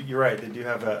definitely, you're right. They do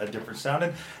have a different sound,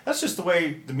 and that's just the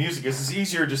way the music is. It's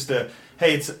easier just to,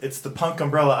 hey, it's the punk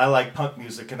umbrella. I like punk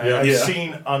music, and I've Yeah.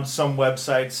 seen on some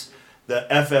websites the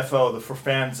FFO, the for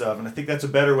fans of, and I think that's a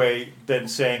better way than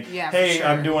saying, Yeah, for hey, sure.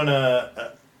 I'm doing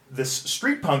this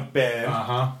street punk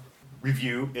band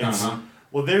review. It's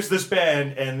well, there's this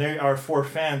band, and they are for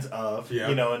fans of, Yeah.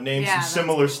 and name Yeah, some that's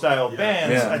similar cool. style Yeah.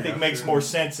 bands. Yeah. I think makes sure. more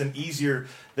sense and easier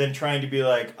than trying to be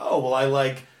like, oh, well, I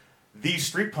like these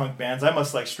street punk bands. I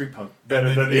must like street punk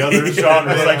better than the other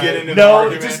genres. They Like, get into the no,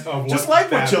 argument just of just like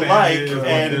what that you band like, is, what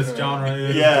and this genre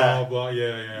is, Yeah. blah blah.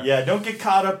 Yeah. yeah, don't get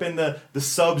caught up in the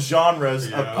sub genres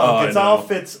of Yeah. punk. Oh, I It's all know.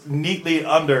 fits neatly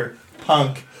under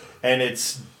punk, and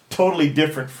it's totally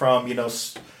different from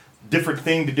different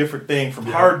thing to different thing, from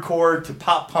Yeah. hardcore to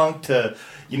pop punk to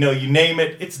you name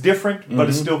it. It's different, but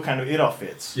it's still kind of it all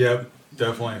fits. Yep,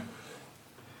 definitely.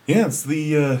 Yeah, it's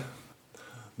the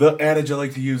adage I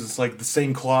like to use. It's like the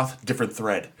same cloth, different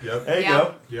thread. Yep. There you Yeah.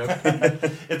 go.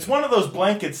 Yep. It's one of those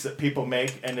blankets that people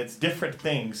make, and it's different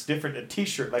things. A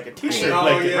T-shirt, like a T-shirt Oh,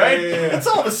 blanket, yeah, right? yeah, yeah. It's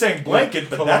all the same blanket,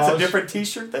 but that's a collage. different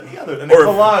T-shirt than the other. And Or the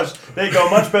if- collage, there you go,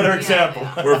 much better example.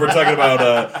 Or if we're talking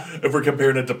about if we're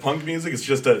comparing it to punk music, it's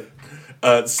just a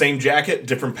same jacket,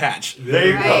 different patch. There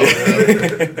you go.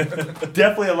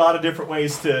 Definitely a lot of different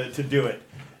ways to do it.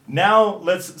 Now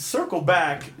let's circle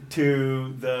back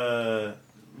to the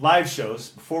live shows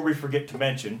before we forget to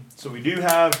mention. So we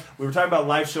were talking about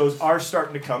live shows are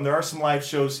starting to come. There are some live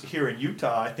shows here in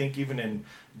Utah, I think even in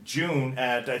June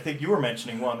I think you were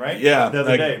mentioning one, right? Yeah, The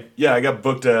other day. Yeah, I got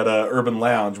booked at Urban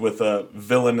Lounge with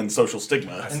Villain and Social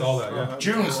Stigma. I saw that. Yeah.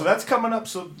 June, so that's coming up.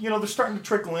 So they're starting to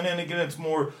trickle in, and again, it's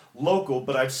more local.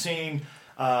 But I've seen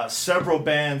several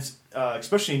bands,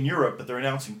 especially in Europe, but they're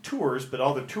announcing tours. But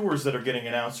all the tours that are getting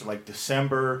announced are like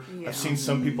December. Yeah. I've seen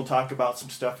some people talk about some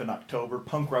stuff in October.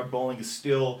 Punk Rock Bowling is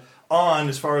still on,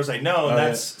 as far as I know, and Oh, yeah.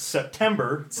 that's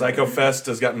September. Psycho Fest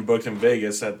has gotten booked in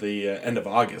Vegas at the end of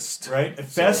August. Right, and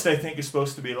Fest I think is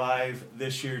supposed to be live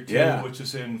this year too, Yeah. which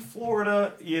is in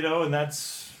Florida, and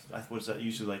that's what's that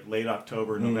usually like late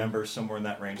October, November, somewhere in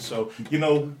that range. So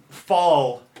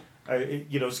fall,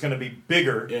 it's going to be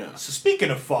bigger. Yeah. So speaking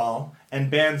of fall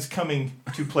and bands coming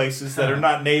to places that are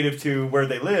not native to where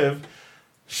they live,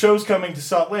 shows coming to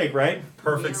Salt Lake, right?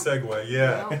 Perfect Yeah. segue.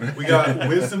 Yeah. We got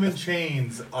Wisdom in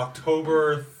Chains,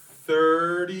 October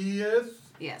 30th.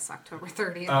 yes, October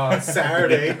 30th.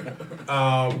 Saturday.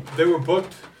 They were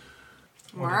booked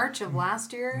March of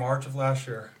last year. March of last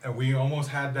year, and we almost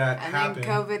had that And happen. then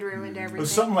COVID ruined everything. It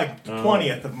was something like the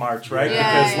 20th of March, right?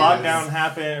 Yeah, Because yeah. lockdown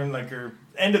happened or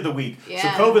end of the week.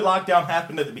 Yeah. So COVID lockdown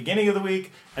happened at the beginning of the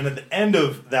week, and at the end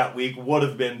of that week would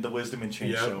have been the Wisdom and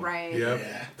Change Yep. show. Right. Yep.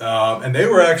 And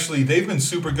they've been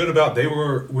super good about, they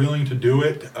were willing to do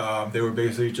it. They were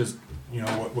basically just,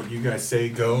 what you guys say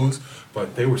goes,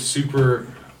 but they were super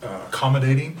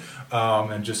accommodating,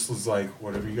 and just was like,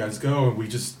 whatever you guys go. And we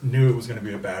just knew it was going to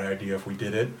be a bad idea if we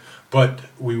did it. But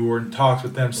we were in talks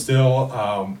with them still,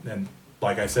 and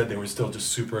like I said, they were still just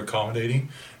super accommodating.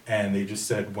 And they just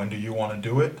said, when do you want to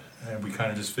do it? And we kind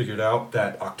of just figured out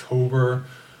that October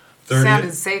 30th.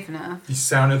 Sounded safe enough. It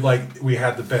sounded like we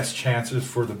had the best chances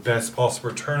for the best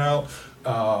possible turnout,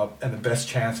 and the best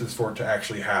chances for it to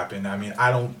actually happen. I mean,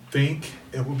 I don't think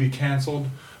it will be canceled,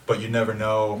 but you never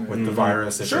know with the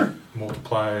virus if Sure. it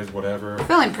multiplies, whatever.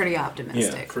 Feeling pretty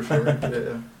optimistic. For sure.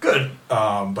 Yeah. Good.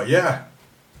 But yeah,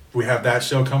 we have that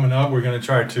show coming up. We're gonna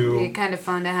try It'd to. be kind of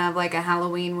fun to have like a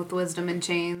Halloween with Wisdom and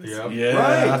Chains. Yep. Yeah.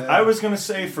 Right. I was going to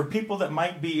say, for people that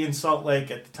might be in Salt Lake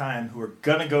at the time who are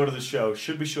going to go to the show,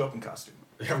 should we show up in costume?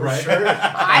 Yeah, right.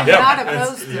 I'm Yep. not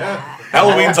opposed to yeah. that.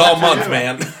 Halloween's all month,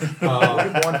 man.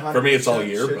 For For me, it's all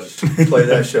year, but play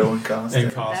that show in costume. In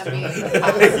That'd costume.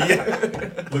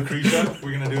 be Lucretia,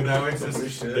 we're gonna do it that way. Sister. We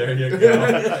should. There you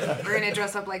go. We're gonna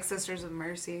dress up like Sisters of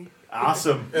Mercy.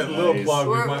 Awesome. A little Nice.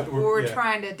 plug. We're yeah.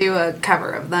 trying to do a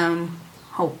cover of them.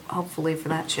 Hopefully for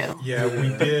that show. Yeah, we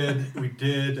did. We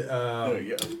did. there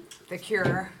you go. The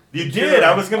Cure. You did.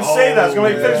 I was going to say that. I was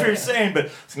going to Oh, finish yeah. what you're saying, but I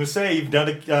was going to say you've done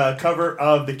a cover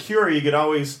of The Cure. You could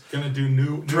always Gonna do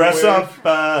new dress wave. up.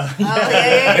 Oh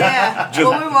yeah.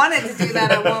 Well, we wanted to do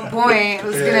that at one point. I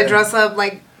was gonna dress up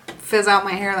like fizz out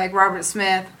my hair like Robert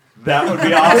Smith. That would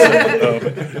be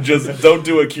awesome. Just don't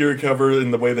do a Cure cover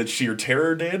in the way that Sheer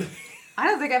Terror did. I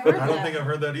don't think I've heard I that. don't think I've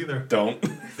heard that either. Don't.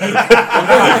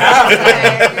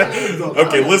 Okay.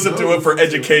 Okay, listen to it for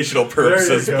educational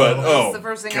purposes, go. but That's the oh,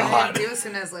 first thing I God. do as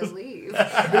soon as I leave.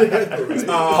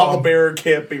 Paul Bearer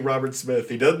can't be Robert Smith.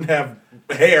 He doesn't have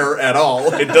hair at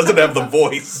all. It doesn't have the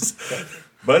voice.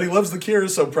 But he loves the Cure,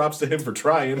 so props to him for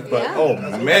trying. But Yeah.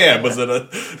 oh man, was it a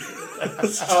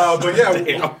But yeah,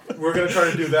 Damn. we're gonna try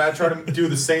to do that. Try to do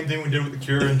the same thing we did with the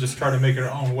Cure, and just try to make it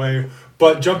our own way.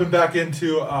 But jumping back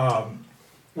into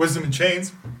Wisdom in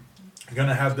Chains, we're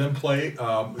gonna have them play.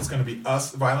 It's gonna be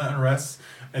us, Violent Unrest,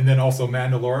 and then also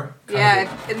Mandalore. Yeah,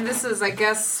 and this is, I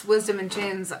guess, Wisdom in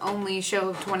Chains' only show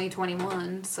of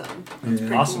 2021, so it's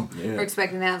pretty Awesome. cool. Yeah. We're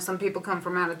expecting to have some people come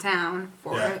from out of town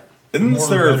for Yeah. it. Isn't this More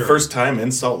the their better. first time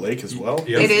in Salt Lake as well?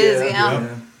 Yes. It is, yeah. Yeah.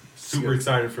 Super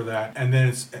excited for that. And then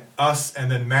it's us,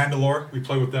 and then Mandalore. We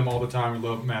play with them all the time. We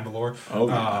love Mandalore. Oh,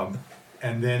 yeah.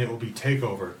 And then it will be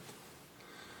Takeover.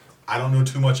 I don't know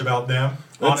too much about them,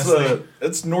 honestly.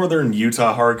 It's northern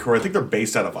Utah hardcore. I think they're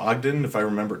based out of Ogden, if I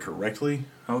remember correctly.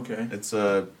 Okay. It's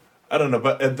I don't know,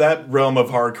 but at that realm of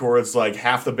hardcore, it's like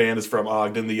half the band is from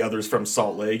Ogden, the others from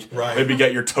Salt Lake. Right. Maybe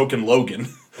get your token Logan.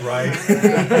 Right.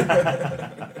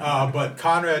 But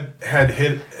Conrad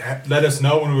had let us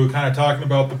know when we were kind of talking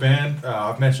about the band.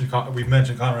 We've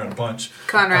mentioned Conrad a bunch.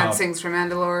 Conrad sings for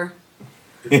Mandalore.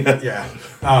 Yeah.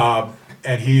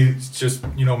 And he just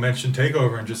mentioned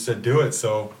Takeover and just said do it.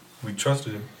 So we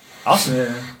trusted him. Awesome.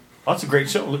 Yeah. That's a great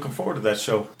show. Looking forward to that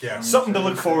show. Yeah. Something to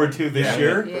look forward to this Yeah.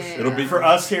 year. Yeah. It'll be For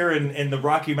us here in the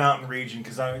Rocky Mountain region,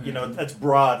 because that's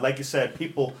broad. Like you said,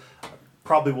 people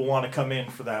probably will want to come in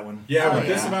for that one. Yeah, Oh, with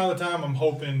this yeah. amount of time, I'm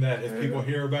hoping that if people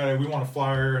hear about it, we want a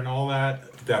flyer and all that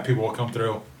people will come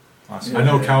through. Awesome. I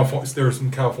know California. There are some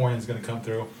Californians going to come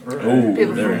through. Ooh,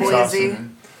 People there from it is. Boise.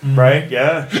 Right?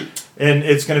 Yeah. And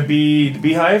it's going to be the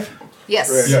Beehive.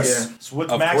 Yes. Right. Yes. So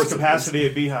what's Of max course it capacity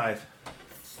at Beehive?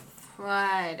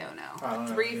 I don't know. I don't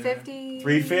know, 350?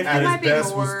 350? At It his might be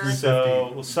best was more. 350.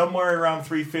 So somewhere around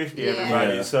 350, Yeah.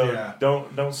 everybody. Yeah. So Yeah.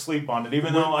 don't sleep on it.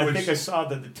 Even though I Which- think I saw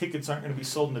that the tickets aren't going to be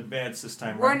sold in advance this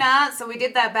time. We're right? not, so we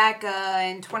did that back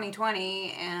in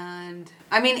 2020, and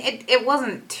I mean, it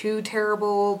wasn't too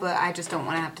terrible, but I just don't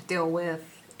want to have to deal with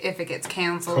if it gets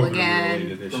canceled again,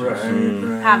 COVID-related issues.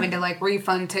 Right. Right. having to like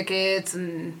refund tickets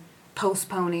and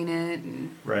postponing it,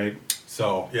 and Right.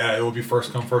 So yeah, it will be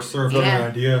first come first served. Yeah. Good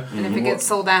idea. if it gets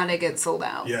sold out, it gets sold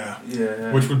out. Yeah.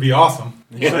 Yeah. Which would be awesome.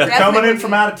 So if you're Definitely coming in would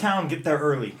from be. out of town, get there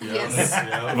early. Yes.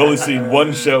 Yeah. I've only seen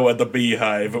one show at the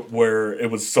Beehive where it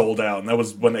was sold out, and that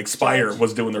was when Expire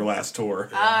was doing their last tour.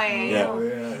 Oh, yeah. Yeah. Oh,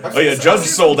 yeah. Oh yeah, Judge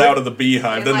sold out of the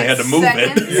Beehive, In, then they like, had to move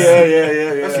seconds.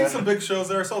 it. Yeah. I've seen some big shows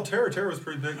there. I saw Terror. Terror was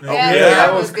pretty big. Yeah, yeah,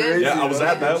 that was good. crazy. Yeah, I was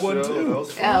That at that a good one, show. too. That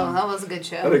was fun. Oh, that was a good That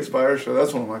show. Expire show,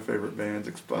 that's one of my favorite bands,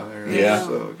 Expire. Yeah.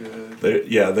 So good.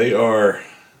 They are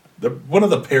one of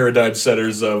the paradigm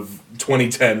setters of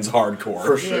 2010s hardcore.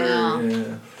 For sure. Yeah. Yeah.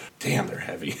 Damn, they're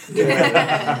heavy.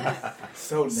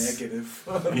 So negative.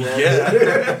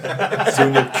 Yeah.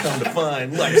 Soon you'll come to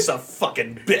find life's a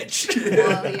fucking bitch.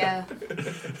 Well, yeah.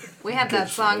 We had that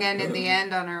song end in the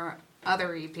end on our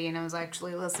other EP, and I was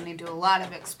actually listening to a lot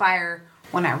of Expire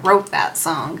when I wrote that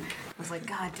song. I was like,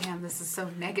 God damn, this is so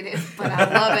negative, but I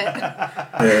love it.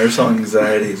 Yeah, her song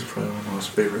Anxiety is probably one of my most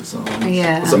favorite songs.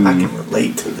 Yeah. So I can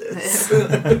relate to this. Well,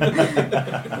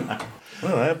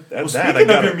 Well, that I speaking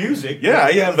got of your music, Yeah,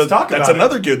 let's but talk that's about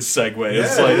another good segue.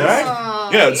 It's Yeah, like, right? Oh,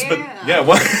 yeah, it's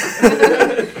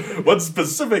what what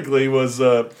specifically was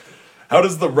how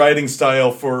does the writing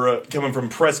style for coming from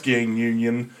Press Gang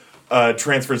Union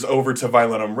transfers over to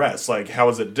Violent Unrest? Like, how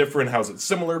is it different? How is it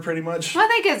similar? Pretty much. I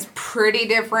think it's pretty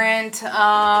different.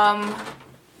 Sometimes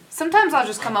I'll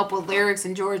just come up with lyrics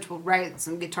and George will write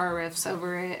some guitar riffs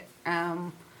over it.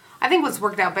 I think what's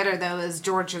worked out better though is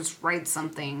George just writes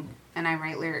something and I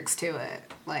write lyrics to it.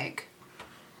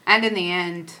 And in the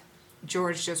end,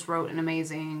 George just wrote an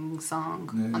amazing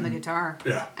song on the guitar.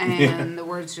 Yeah. And the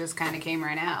words just kind of came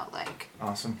right out.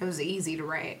 Awesome. It was easy to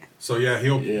write. So yeah,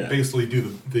 he'll Yeah. basically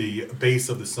do the bass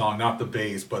of the song, not the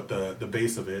bass, but the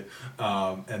bass of it.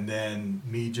 And then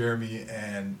me, Jeremy,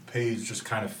 and Paige just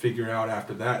kind of figure out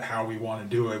after that how we want to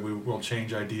do it. We'll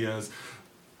change ideas,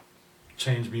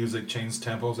 change music, change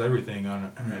tempos, everything on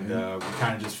it, and we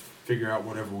kind of just figure out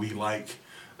whatever we like.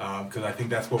 Because I think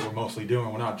that's what we're mostly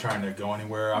doing. We're not trying to go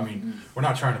anywhere. I mean, we're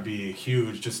not trying to be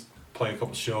huge. Just play a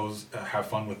couple shows, have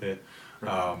fun with it.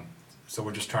 So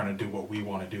we're just trying to do what we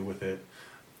want to do with it.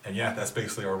 And yeah, that's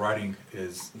basically our writing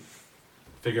is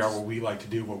figure out what we like to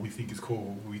do, what we think is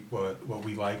cool, what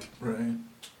we like. Right.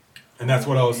 And that's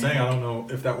what I was saying. I don't know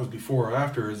if that was before or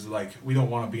after. Is like we don't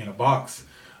want to be in a box.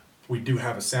 we do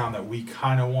have a sound that we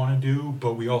kind of want to do,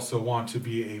 but we also want to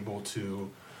be able to,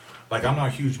 like, I'm not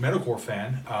a huge metalcore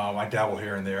fan. I dabble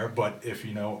here and there, but if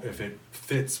it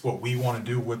fits what we want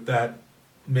to do with that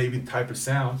maybe type of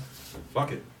sound,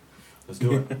 fuck it, let's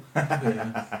do it.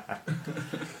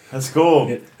 That's cool.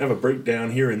 Have a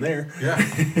breakdown here and there. Yeah.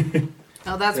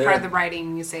 Oh, that's part of the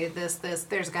writing. You say this.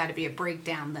 There's got to be a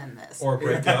breakdown, then this. Or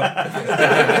break up.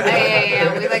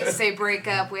 Yeah. We like to say break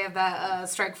up. We have that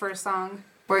Strike First song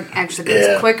where it actually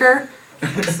gets quicker.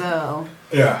 So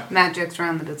Yeah. Matt jokes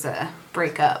around that it's a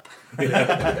break up.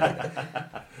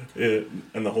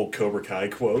 And the whole Cobra Kai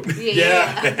quote.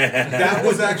 Yeah, that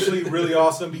was actually really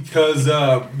awesome because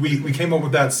we came up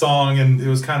with that song and it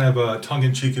was kind of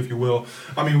tongue-in-cheek, if you will.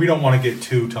 I mean, we don't want to get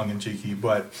too tongue-in-cheeky,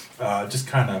 but just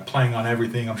kind of playing on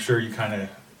everything. I'm sure you kind of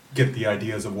get the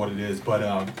ideas of what it is, but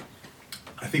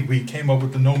I think we came up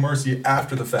with the No Mercy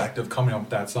after the fact of coming up with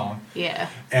that song. Yeah.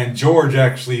 And George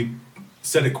actually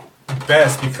said it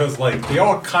best because like they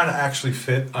all kind of actually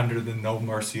fit under the No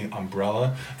Mercy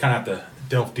umbrella. Kind of have to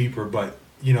delve deeper, but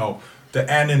the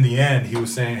end in the end, he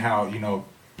was saying how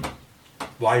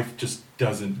life just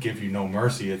doesn't give you no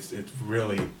mercy. It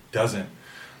really doesn't.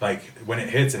 Like when it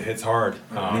hits hard.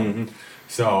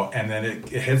 So and then it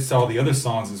hits all the other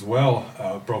songs as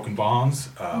well. Broken Bonds.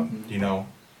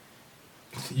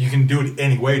 You can do it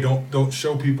anyway. Don't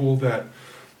show people that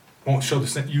won't show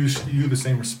you the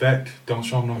same respect. Don't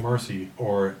show them no mercy,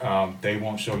 or they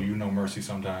won't show you no mercy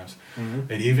sometimes.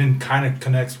 It even kind of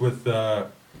connects with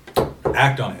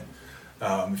act on it.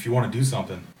 If you want to do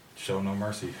something, show no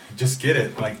mercy. Just get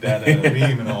it like that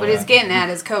meme and all What that. he's getting at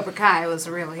is Cobra Kai was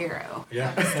a real hero.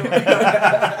 Yeah.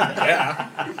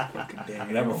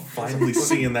 And now we're finally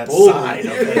seeing that side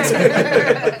of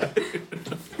it.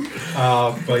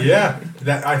 But yeah,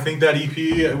 I think that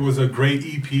EP was a great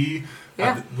EP.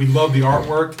 Yeah. We love the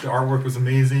artwork. The artwork was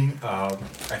amazing. I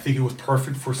think it was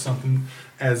perfect for something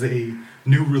as a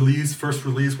new release, first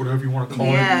release, whatever you want to call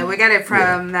it. Yeah, we got it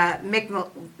from that Mick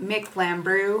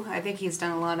Lambrou. I think he's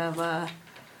done a lot of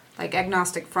like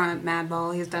Agnostic Front,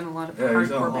 Madball. He's done a lot of Yeah, he's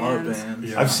done a hardcore lot of bands.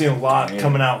 bands. Yeah. I've seen a lot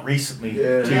coming out recently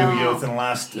Yeah. too. Yeah. Within the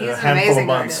last He's an handful of amazing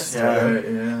months. artist.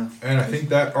 Right, yeah. And I think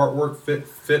that artwork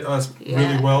fit us Yeah.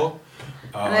 really well.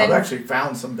 And I've then- actually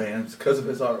found some bands because of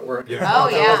his artwork. Yeah. Oh,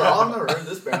 yeah. I was like, I've never heard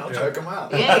this band. I'll check them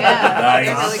out. Yeah,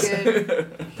 Nice. they're really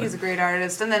good. He's a great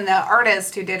artist. And then the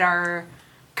artist who did our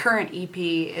current EP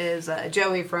is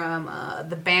Joey from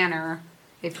The Banner,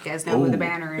 if you guys know who The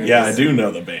Banner is. Yeah, I do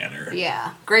know the banner.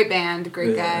 Yeah, great band,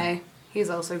 great Yeah. guy. He's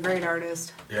also a great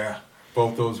artist. Yeah,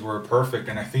 both those were perfect,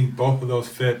 and I think both of those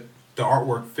fit. The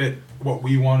artwork fit what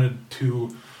we wanted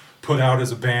to put out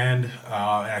as a band, and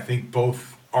I think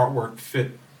both artwork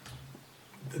fit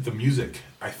the music.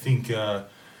 I think I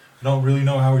don't really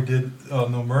know how we did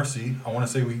No Mercy. I want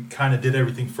to say we kind of did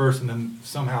everything first, and then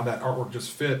somehow that artwork just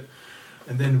fit,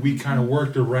 and then we kind of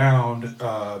worked around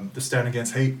the Stand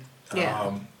Against Hate.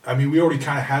 Yeah. I mean, we already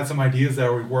kind of had some ideas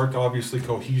that we worked. Obviously,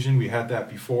 Cohesion, we had that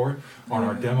before on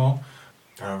our demo.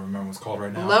 I don't remember what it's called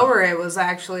right now. Lower It was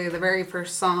actually the very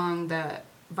first song that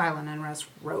Violent Unrest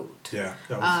wrote. Yeah,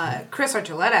 that was. Chris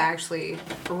Archuleta actually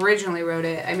originally wrote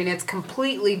it. I mean, it's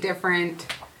completely different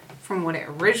from what it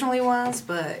originally was,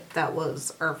 but that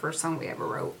was our first song we ever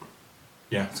wrote.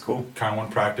 Yeah, it's cool. Kind of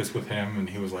went practice with him, and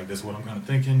he was like, "This is what I'm kind of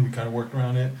thinking." We kind of worked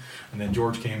around it, and then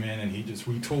George came in, and he just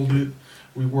retooled it.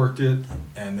 We worked it,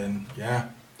 and then yeah,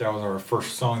 that was our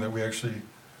first song that we actually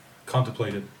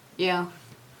contemplated. Yeah.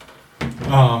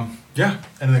 Yeah,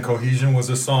 and then Cohesion was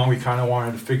a song we kind of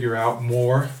wanted to figure out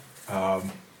more.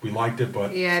 We liked it,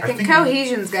 but Yeah, I think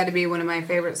Cohesion's got to be one of my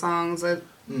favorite songs.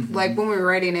 Like when we were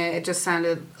writing it, it just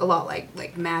sounded a lot like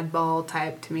Madball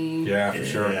type to me. Yeah, for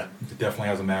sure. Yeah. It definitely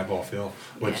has a Madball feel,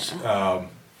 which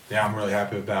yeah, I'm really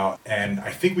happy about. And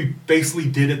I think we basically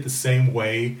did it the same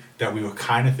way that we were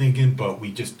kind of thinking, but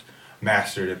we just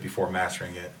mastered it before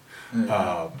mastering it.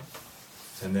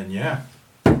 And then yeah,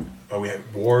 we had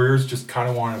Warriors. Just kind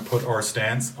of wanted to put our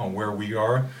stance on where we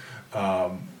are,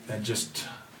 and just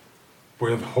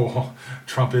where the whole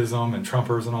Trumpism and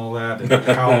Trumpers and all that, and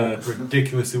how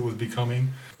ridiculous it was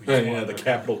becoming. We just Yeah, wanted the to-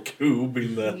 capital coup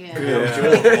being the Yeah.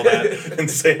 jewel of all that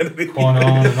insanity.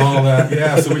 Quanon and all that.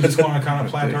 Yeah, so we just want to kind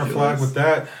of plant our flag with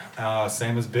that.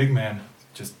 Same as Big Man,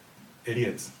 just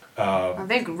idiots. I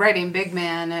think writing Big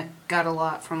Man it got a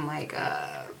lot from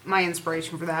my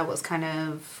inspiration for that was kind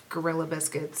of Gorilla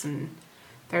Biscuits and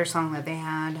their song that they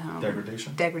had.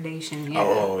 Degradation? Degradation, yeah.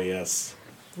 Oh, yes.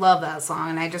 Love that song,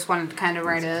 and I just wanted to kind of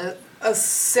write a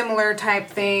similar type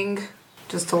thing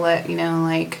just to let you know,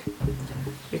 like,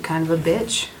 you're kind of a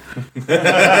bitch.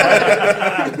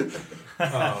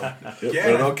 When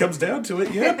it all comes down to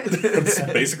it, yeah, that's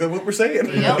basically what we're saying.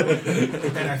 Yep.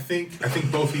 And I think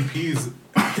both EPs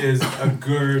is a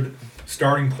good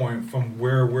starting point from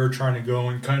where we're trying to go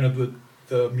and kind of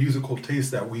the musical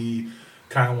taste that we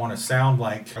kind of want to sound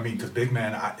like. I mean, because Big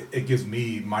Man, it gives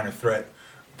me Minor Threat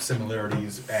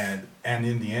similarities, and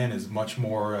in the end is much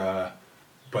more,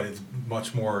 but it's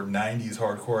much more 90s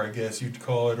hardcore, I guess you'd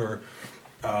call it, or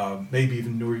maybe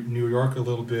even New York a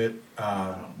little bit.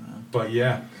 But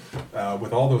yeah,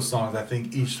 with all those songs, I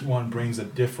think each one brings a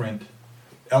different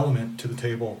element to the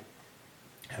table.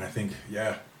 And I think,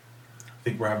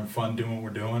 we're having fun doing what we're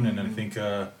doing, and I think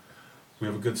we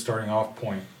have a good starting off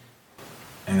point.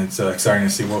 And it's exciting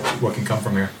to see what can come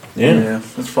from here. Yeah,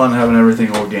 it's fun having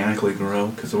everything organically grow,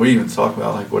 because we even talk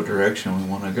about like what direction we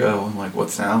want to go and like what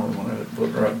sound we want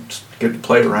to just get to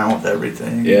play around with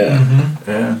everything. Yeah.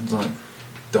 Yeah, it's like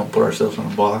don't put ourselves in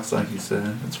a box, like you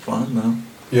said. It's fun though.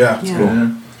 Yeah, it's cool.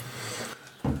 Yeah.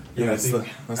 Yeah, that's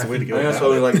the way to go. I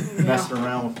also about it. like messing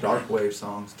around with dark wave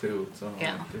songs too. So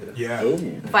Yeah. Yeah. Oh.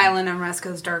 Violent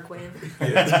Unresco's Dark Wave.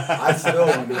 I still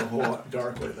want to do a whole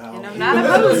dark wave album. And I'm not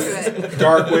opposed to it.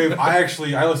 Dark wave. I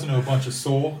listen to a bunch of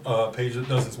soul. Paige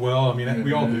does as well. I mean,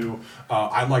 we all do.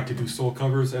 I like to do soul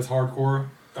covers as hardcore.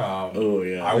 Oh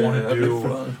yeah. I want to that'd be do.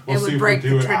 fun. We'll It see would if break we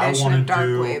do the it. I tradition want of to Dark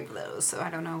do. Wave, though, so I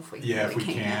don't know if we Yeah, if really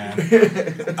we can.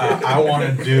 can. I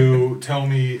want to do Tell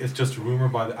Me It's Just a Rumor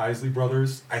by the Isley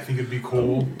Brothers. I think it'd be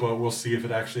cool, but we'll see if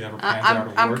it actually ever pans out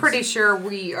or I'm works. pretty sure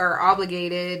we are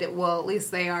obligated, well, at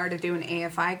least they are, to do an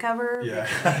AFI cover.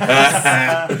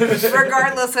 Yeah.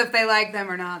 Regardless if they like them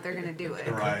or not, they're going to do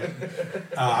it. Right.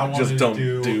 I wanted Just don't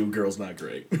to do Girls Not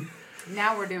Great.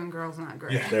 Now we're doing Girls Not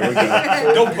Great. Yeah. There we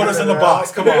go. Don't put us in the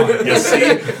box. Come on. You'll see.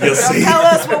 You'll Don't see. tell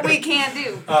us what we can't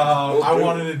do. I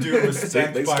wanted to do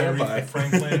Respect They by stand by. Aretha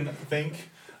Franklin. I think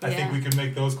Yeah. we can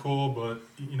make those cool, but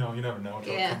you never know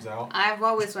until it Yeah, comes out. I've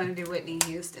always wanted to do Whitney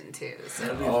Houston too.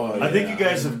 So Oh, I think yeah. you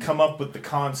guys have come up with the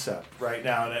concept right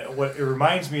now, and what it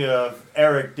reminds me of,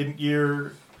 Eric, didn't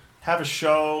you have a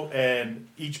show and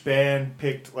each band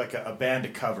picked like a band to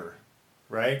cover,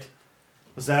 right?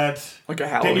 Was that Like a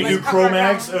didn't Halloween. you do Like Punk Rock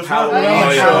Cro-Mags? It was Halloween. Oh, Oh,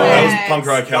 yeah. yeah. That was Cro-Mags. Punk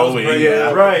Rock Halloween. great.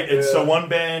 Yeah. Right, and so one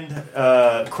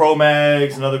band,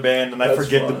 Cro-Mags, another band, and I That's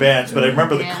forget the fun. bands, but I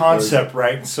remember the Yeah. concept,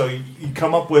 right? And so you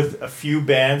come up with a few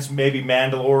bands, maybe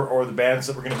Mandalore or the bands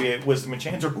that were going to be at Wisdom and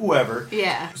Chains or whoever,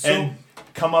 yeah, and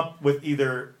come up with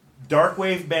either dark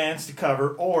wave bands to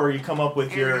cover, or you come up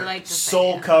with I your really like this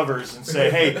soul idea. covers and say,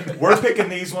 "Hey, we're picking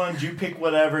these ones. You pick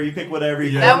whatever. You pick whatever.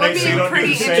 You that would coordinate be so you don't do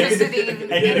pretty the same."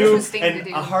 interesting. And you do Interesting to and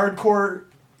do. a hardcore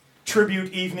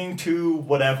tribute evening to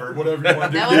whatever. Whatever you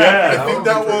want to do. That would be Yeah. pretty I think cool.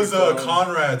 that was Pretty fun.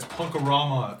 Conrad's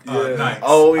Punkorama Yeah. nights.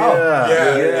 Oh yeah.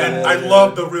 yeah. And I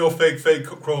love the real fake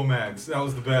Cro-Mags. That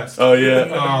was the best. Oh yeah.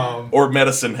 Um, Or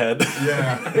Medicine Head.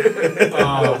 yeah.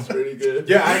 That's pretty good.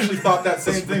 Yeah, I actually thought that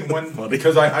same thing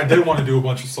because I did want to do a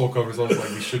bunch of soul covers. I was like,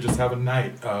 we should just have a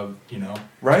night of,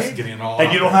 Right? just getting it all And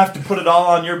out you don't there. have to put it all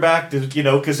on your back to,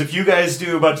 because if you guys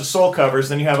do a bunch of soul covers,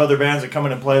 then you have other bands that come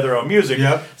in and play their own music.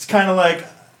 Yep. It's kind of like,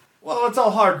 well, it's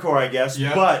all hardcore, I guess.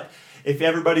 Yep. But if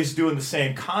everybody's doing the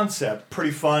same concept, pretty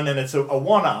fun, and it's a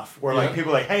one-off where like Yep.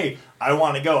 people are like, hey, I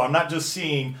want to go. I'm not just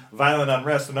seeing Violent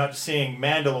Unrest. I'm not just seeing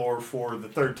Mandalore for the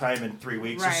third time in 3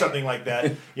 weeks or Right. something like that.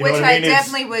 You Which know what I I mean? It's-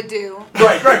 definitely would do.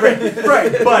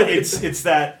 Right. But it's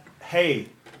that, hey,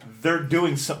 they're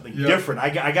doing something Yeah. different. I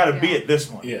got to be Yeah. at this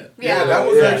one. Yeah. Yeah, that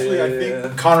was Yeah, actually, yeah, I think,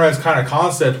 yeah. Conrad's kind of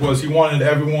concept was he wanted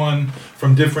everyone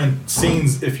from different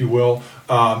scenes, if you will,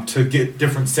 to get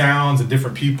different sounds and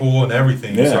different people and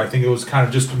everything. Yeah. So I think it was kind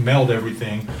of just to meld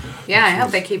everything. Yeah, I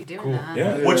hope they keep doing Cool. that.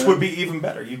 Yeah. Which would be even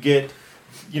better. You get,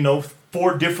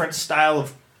 4 different style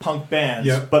of punk bands,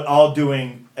 Yep. but all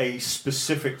doing a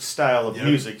specific style of Yep.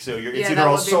 music. So it's Yeah, either that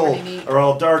all would be soul pretty neat. or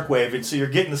all dark wave, and so you're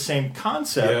getting the same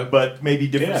concept, Yep. but maybe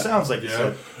different Yeah. sounds, like you Yeah.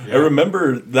 said. I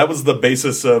remember that was the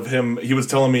basis of him. He was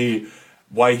telling me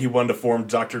why he wanted to form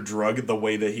Dr. Drug the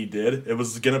way that he did. It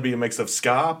was going to be a mix of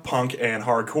ska, punk, and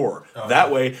hardcore.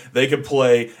 That way, they could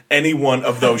play any one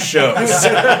of those shows.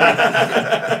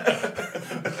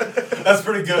 That's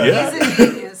pretty good. Yeah. He's a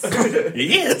genius.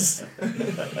 He is.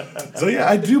 So yeah,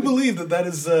 I do believe that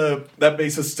is that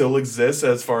basis still exists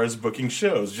as far as booking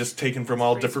shows, just taken from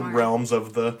all pretty different smart. realms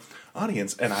of the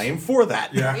audience, and I am for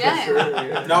that. Yeah.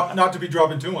 Yeah. Not to be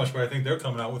dropping too much, but I think they're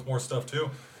coming out with more stuff too.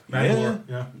 Mandalore,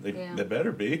 yeah. They, Yeah. they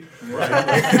better be.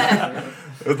 I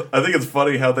think it's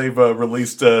funny how they've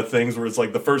released things where it's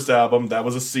like the first album, that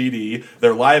was a CD,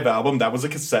 their live album, that was a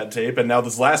cassette tape, and now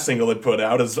this last single they put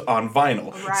out is on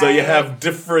vinyl. So you Right. have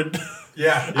different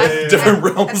Different I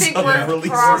realms think of we're release.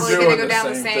 probably We're going to doing go the down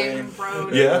the same same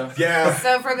road. Yeah. Yeah.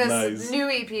 So for this Nice. new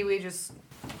EP, we just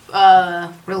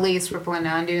released. We're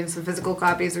planning on doing some physical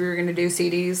copies. We were going to do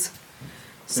CDs.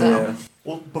 So Yeah.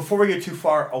 Well, before we get too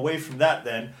far away from that,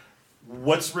 then,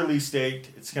 what's release date?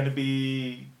 It's going to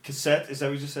be cassette. Is that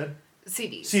what you just said?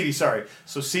 CDs. CDs, sorry.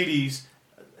 So CDs,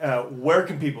 where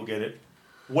can people get it?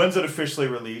 When's it officially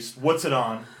released? What's it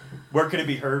on? Where can it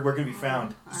be heard? Where can it be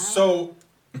found? So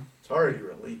It's already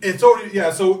released. it's already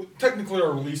so technically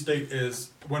our release date is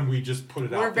when we just put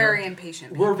it out. We're there. very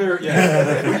impatient. We're very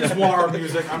we just want our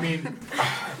music. I mean,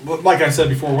 like I said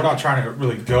before, we're not trying to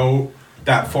really go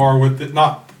that far with it.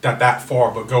 Not that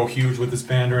far, but go huge with this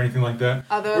band or anything like that.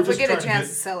 Although We're if we just get a trying to chance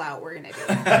to sell out, we're going to do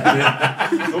it.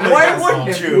 Why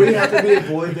wouldn't you? We have to be a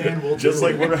boy band. We'll Just do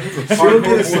like it. what We'll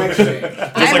get a sex change.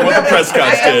 just like what the press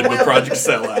cuts did with Project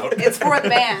Sellout. It's for the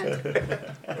band.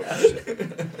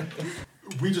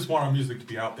 We just want our music to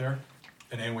be out there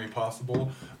in any way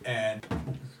possible, and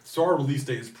so our release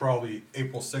date is probably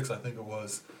April 6th, I think it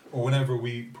was, or whenever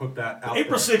we put that out.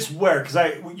 April there. 6th, where?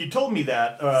 Because you told me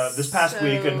that this past So-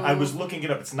 week, and I was looking it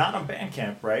up. It's not on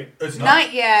Bandcamp, right? It's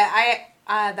Not yet.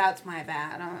 That's my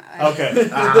bad.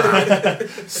 Okay.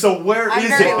 So where I'm is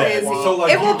very it then? busy. So,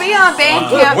 like, It will be on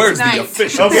Bandcamp Where's tonight. the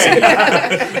official?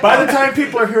 Okay. By the time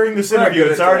people are hearing this interview,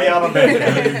 it's already out on Bandcamp.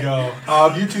 There you go.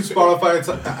 YouTube, Spotify, it's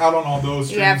out on all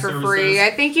those. Yeah, streaming for free.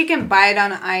 services. I think you can buy it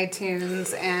on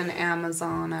iTunes and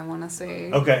Amazon, I want to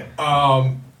say. Okay.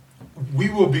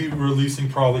 We will be releasing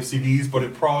probably CDs, but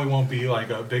it probably won't be like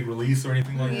a big release or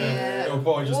anything like Yeah. that. It'll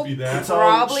probably just be that. It's all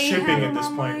Probably shipping have at this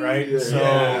them point, online. right? Yeah. So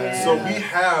Yeah. So we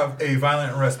have a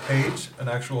Violent Arrest page, an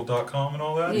actual .com and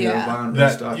all that. Yeah.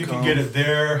 That you can get it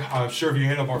there. I'm sure if you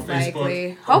hit up our Facebook.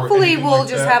 Likely. or Hopefully, anything we'll like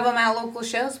just that. have them at local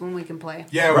shows when we can play.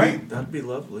 Yeah, Right. That'd be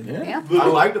lovely. Yeah. I'd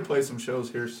like to play some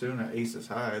shows here soon at Aces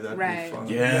High. That'd Right. be fun.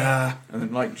 Yeah. And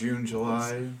then like June,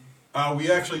 July.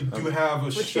 We actually do have a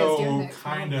What you guys show, doing next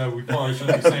kind of. We probably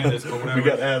shouldn't be saying this, but whatever. We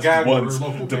got asked Gag, once we're a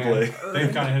local to band. play.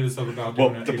 They've kind of hit us up about Well,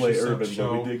 doing to an play Aces Urban,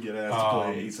 show. but we did get asked to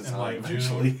play Aces in High like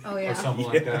eventually. June Oh, yeah. or something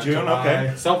like that. June, July,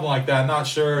 okay. something like that. Not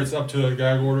sure. It's up to a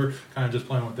gag order. Kind of just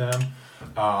playing with them,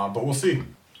 but we'll see.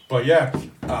 But yeah,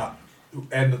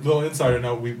 and a little insider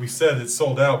note: we said it's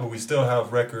sold out, but we still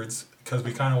have records because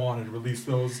we kind of wanted to release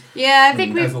those. Yeah, I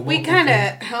think As a we local kind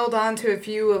thing. of held on to a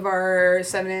few of our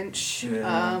 7-inch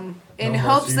Yeah. in No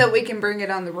hopes mercy. that we can bring it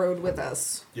on the road with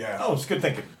us. Yeah. oh, it's good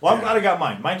thinking. Well, I'm glad I got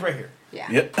mine. Mine's right here. Yeah.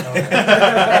 Yep.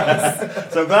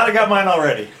 So I'm glad I got mine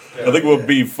already. I think what would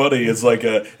be funny is like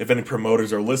if any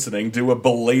promoters are listening, do a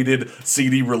belated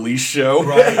CD release show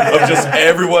of just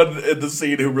everyone in the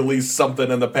scene who released something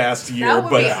in the past year, would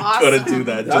but be awesome. couldn't do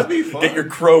that. That'd Just be fun. get your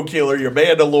Crow Killer, your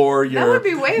Mandalore, your would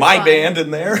be way my fun. band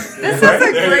in there. This is a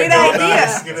great go. idea.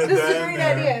 Nice. This Get is it a done great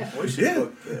there. idea. We should Yeah.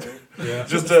 book that. Yeah.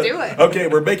 Just Let's do it. Okay,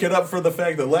 we're making up for the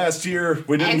fact that last year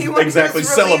we didn't Anyone exactly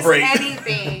who's released celebrate.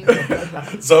 anything.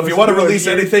 So if you want to do it release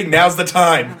here. anything, now's the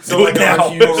time. So Do like it now.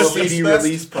 a huge CD fest?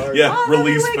 release party. Yeah, Oh, that'd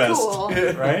be release way fest. cool.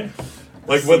 Right?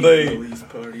 Like when CD they release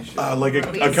party show. like a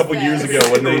Release couple years fest.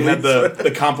 ago when they had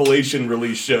the compilation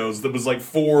release shows that was like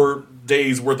 4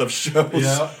 days worth of shows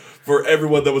Yeah. for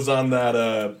everyone that was on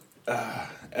that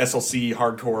SLC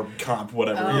hardcore comp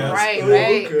whatever. Oh, Yes. right, Oh,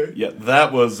 right. okay. Yeah,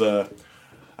 that was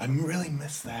I really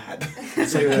miss that.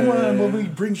 It's like come on, when we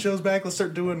bring shows back, let's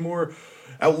start doing more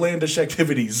outlandish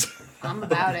activities. I'm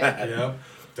about it. Yeah.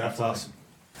 That's awesome.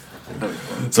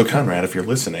 So Conrad, if you're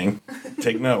listening,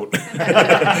 take note.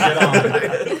 Get on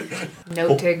it.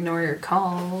 Note to ignore your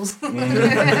calls.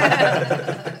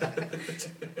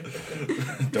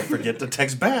 Don't forget to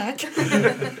text back.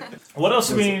 What else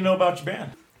do we need to know about your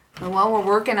band? Well, we're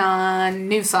working on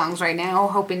new songs right now,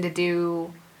 hoping to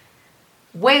do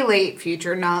way late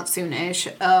future, not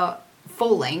soonish,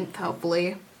 full length,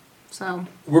 hopefully. So,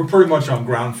 We're pretty much on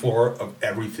ground floor of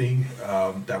everything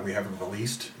that we haven't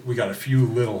released. We got a few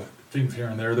little things here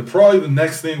and there. The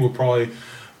next thing will probably,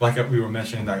 like we were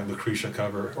mentioning, that Lucretia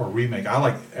cover or remake. I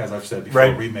like, as I've said before,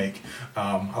 Right. remake.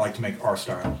 I like to make our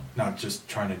style, not just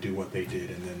trying to do what they did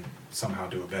and then somehow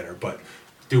do it better, but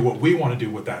do what we want to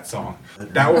do with that song.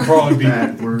 That will probably be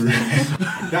Bad word.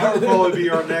 that will probably be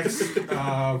our next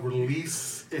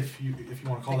release, if you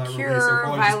want to call that release. It'll Cure,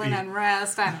 probably just Violent be-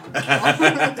 Unrest, I don't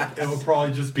know. It will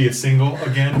probably just be a single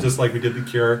again, just like we did The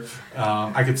Cure.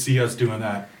 I could see us doing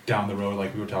that down the road,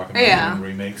 like we were talking about Yeah. doing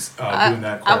remakes. Doing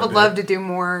that. I would love to do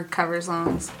more cover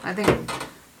songs. I think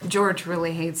George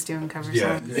really hates doing cover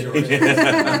Yeah. songs.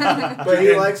 But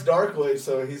he likes Darkwave,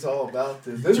 so he's all about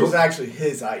this. This was actually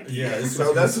his idea. Yeah, this so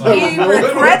was that's his what He we're rolling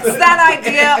with. regrets that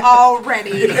idea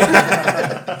already.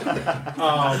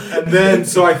 And then,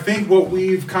 so I think what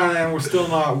we've kind of, and we're still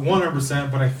not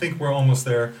 100%, but I think we're almost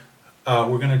there.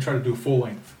 We're going to try to do full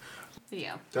length.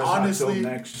 Yeah. That's Honestly- not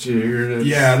till next year. That's-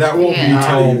 Yeah, that won't Yeah. be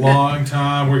till a long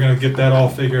time. We're going to get that all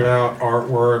figured out.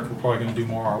 Artwork, we're probably going to do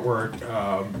more artwork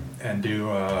and do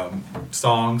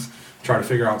songs. Try to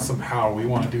figure out how we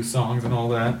want to do songs and all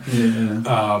that. Yeah.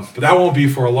 But that won't be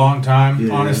for a long time.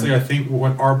 Yeah. Honestly, I think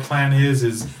what our plan is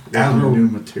as Writing we're new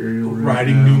material. right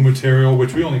writing now. new material,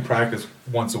 which we only practice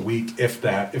once a week,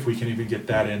 if we can even get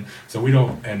that in. So we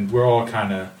don't, and we're all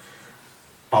kind of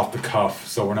off the cuff.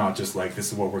 So we're not just like, this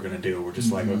is what we're gonna do. We're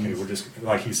just like, okay, we're just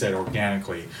like he said,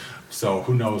 organically. So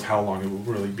who knows how long it will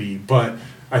really be. But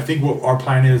I think what our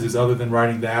plan is other than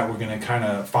writing that, we're gonna kind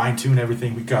of fine tune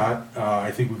everything we got.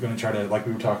 I think we're gonna try to, like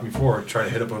we were talking before, try to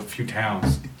hit up a few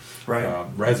towns, Right.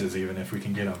 reses even if we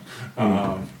can get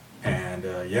them.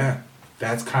 Yeah,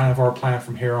 that's kind of our plan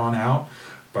from here on out.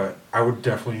 But I would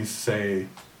definitely say,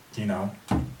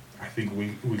 I think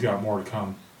we got more to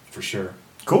come for sure.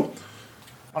 Cool.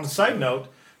 On a side note,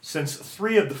 since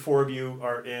 3 of the 4 of you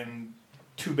are in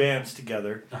 2 bands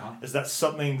together, Uh-huh. is that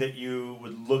something that you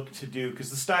would look to do? Because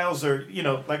the styles are,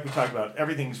 like we talked about,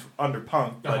 everything's under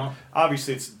punk, but Uh-huh.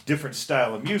 obviously it's a different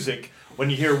style of music. When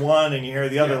you hear one and you hear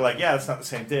the other, Yeah. it's not the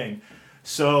same thing.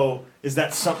 So is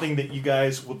that something that you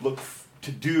guys would look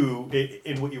to do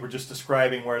in what you were just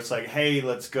describing, where it's like, hey,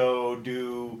 let's go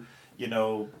do,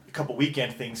 a couple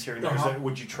weekend things here and there? Is Uh-huh. that-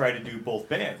 would you try to do both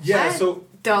bands? Yeah, I so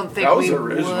don't think That was we the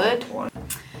original would. plan.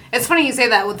 It's funny you say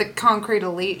that with the Concrete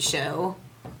Elite show.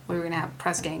 We were going to have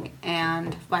Press Gang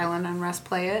and Violent Unrest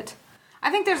play it. I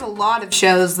think there's a lot of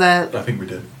shows that I think we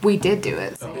did. we did do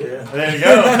it. Oh. See? Yeah. There you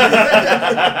go.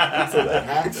 So that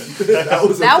happened. that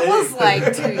was a That thing. was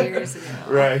like 2 years ago.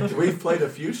 Right. We've played a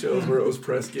few shows where it was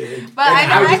press game. But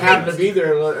and I I just think- happened to be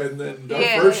there, and then our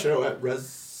Yeah. first show at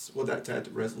at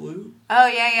Resolute. Oh,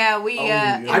 yeah. We,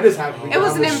 I just happened to be it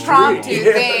was down an the impromptu street.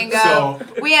 Yeah. thing. So-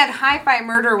 We had Hi-Fi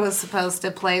Murder was supposed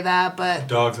to play that, but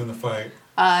Dogs in the Fight.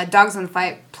 Dogs in the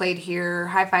Fight played here.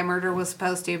 Hi-Fi Murder was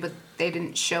supposed to, but they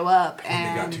didn't show up.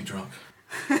 And they got And too drunk.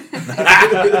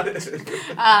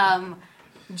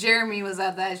 Jeremy was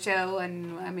at that show,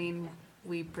 and I mean,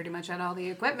 we pretty much had all the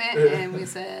equipment, and we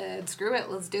said, "Screw it,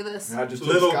 let's do this." And I just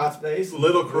Little- took Scott's base.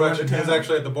 Little correction. He was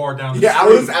actually at the bar down the Yeah, I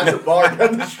street. was at the bar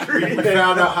down the street. We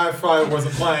found out High Five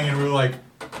wasn't playing, and we were like,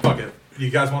 "Fuck it, you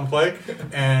guys want to play?"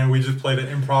 And we just played an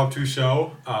impromptu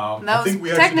show. I That was think we actually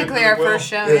did technically really our well. first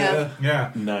show. Yeah. Yeah,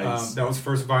 Nice. that was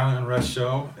first Violent Unrest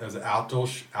show. It was an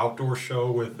outdoor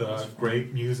show with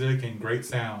great music and great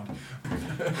sound.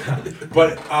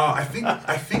 But I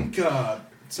think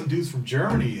some dudes from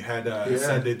Germany had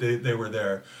said they were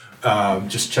there.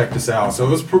 Just checked us out, so it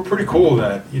was pretty cool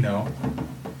that Yeah,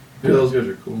 those guys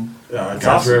are cool. guys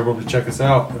awesome. were able to check us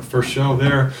out. The first show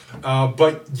there,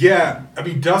 but yeah, I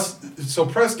mean, So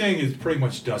Press Gang is pretty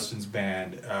much Dustin's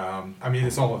band. I mean,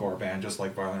 it's all of our band, just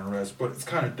like Violent Unrest, but it's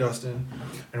kind of Dustin,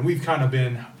 and we've kind of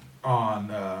been on.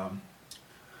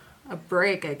 A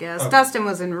break, I guess. Dustin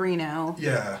was in Reno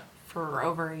Yeah, for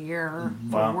over a year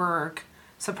for Wow. work,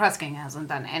 so Press Gang hasn't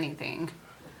done anything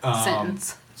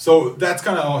since. so that's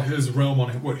kind of all his realm on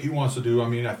what he wants to do. I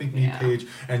mean, I think me, Yeah. Paige,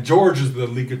 and George is the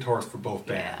lead guitarist for both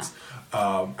Yeah. bands.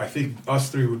 I think us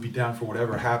 3 would be down for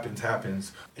whatever happens.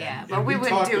 Yeah, And but we wouldn't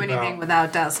talked do anything about-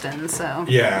 without Dustin, so.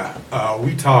 Yeah,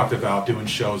 we talked about doing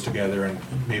shows together and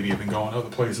maybe even going other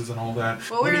places and all that.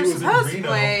 Well, we When were he was in supposed to Reno-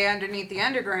 play Underneath the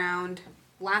Underground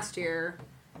last year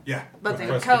Yeah, but with then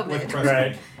Press- COVID. with Press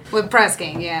Right. Gang. with Press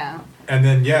Gang, yeah. And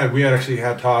then we had actually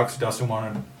had talks. Dustin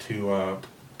wanted to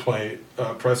play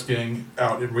Press Gang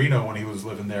out in Reno when he was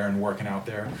living there and working out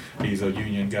there. He's a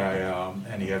union guy,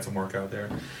 and he had some work out there.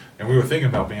 And we were thinking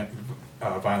about being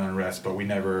Violent Unrest, but we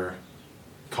never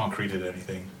concreted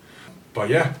anything. But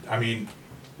yeah, I mean,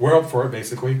 we're up for it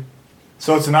basically.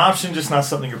 So it's an option, just not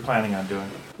something you're planning on doing.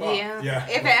 Well, yeah. yeah.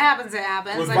 If it happens, it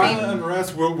happens. With I Violent mean,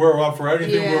 Unrest, we're up for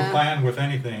anything. Yeah. We're planned with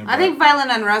anything. I think Violent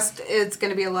Unrest, it's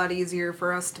going to be a lot easier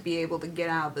for us to be able to get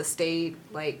out of the state.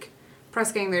 Like,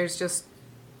 Press Gang, there's just,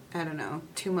 I don't know,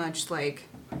 too much, like,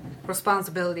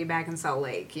 responsibility back in Salt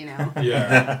Lake, you know.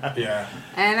 Yeah, yeah.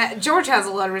 And George has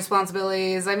a lot of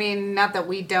responsibilities. I mean, not that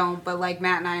we don't, but like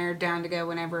Matt and I are down to go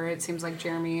whenever. It seems like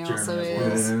Jeremy also as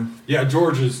well. is. Yeah,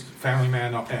 George is family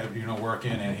man,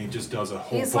 working, and he just does a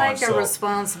whole He's bunch. like a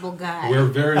responsible guy. We're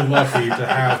very lucky to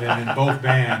have him in both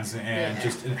bands, and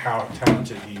just how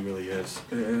talented he really is.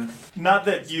 Yeah. Not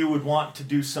that you would want to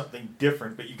do something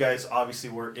different, but you guys obviously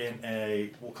were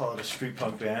in we'll call it a street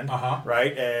punk band,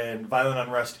 right? And Violent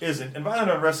Unrest isn't. And Violent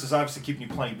Unrest is obviously keeping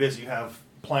you plenty busy. You have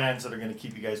plans that are going to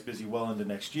keep you guys busy well into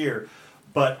next year.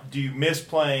 But do you miss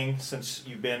playing, since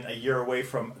you've been a year away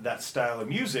from that style of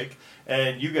music,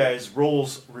 and you guys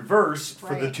roles reverse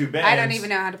for the two bands? I don't even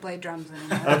know how to play drums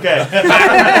anymore. Okay.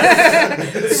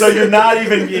 So you're not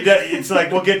even, it's like,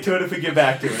 we'll get to it if we get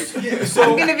back to it. Yeah, so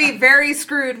I'm going to be very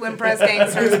screwed when Press Gang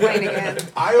starts playing again.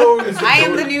 I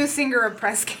am the new singer of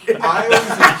Press Gang.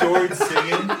 I always enjoyed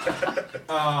singing.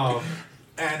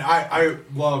 And I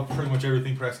love pretty much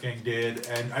everything Press Gang did,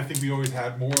 and I think we always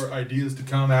had more ideas to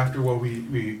come after what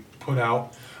we put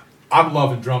out. I'm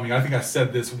loving drumming. I think I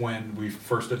said this when we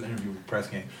first did an interview with Press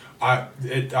Gang.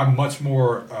 I'm much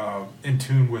more in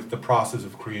tune with the process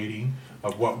of creating,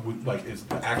 of what is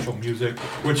the actual music,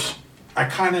 which I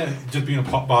kind of, just being a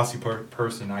bossy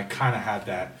person, I kind of had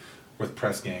that with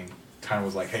Press Gang. Kind of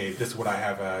was like, hey, this is what I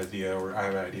have an idea, or I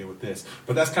have an idea with this.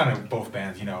 But that's kind of both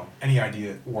bands, any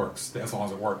idea works as long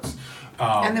as it works.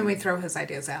 And then we throw his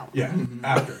ideas out. Yeah,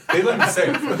 after. They let me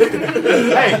say it.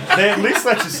 Hey, they at least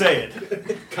let you say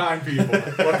it. Kind people.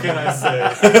 What can I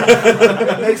say?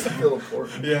 It makes them feel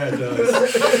important. Yeah, it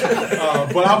does.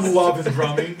 But I'm loving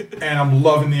drumming, and I'm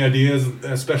loving the ideas,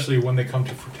 especially when they come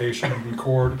to Fruitation and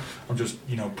record. I'm just,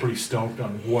 pretty stoked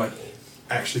on what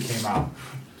actually came out.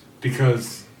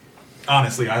 Because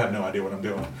honestly, I have no idea what I'm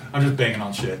doing. I'm just banging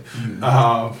on shit.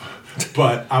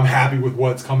 But I'm happy with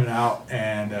what's coming out,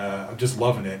 and I'm just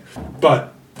loving it.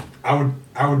 But I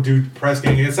would do Press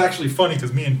Gang. It's actually funny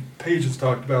because me and Paige has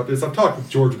talked about this. I've talked with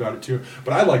George about it too.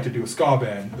 But I'd like to do a ska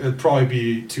band. It'd probably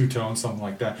be two-tone, something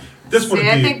like that.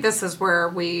 I think this is where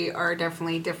we are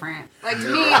definitely different. Like to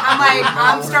me,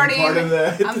 I'm starting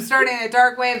a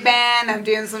dark wave band. I'm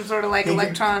doing some sort of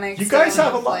electronic. You guys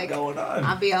have a lot going on.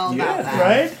 I'll be all about that.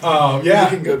 Right? Yeah. You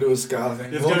can go do a ska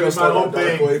thing. It's gonna be my whole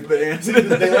dark wave band.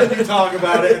 They let me talk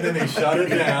about it, and then they shut it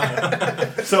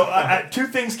down. So two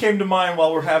things came to mind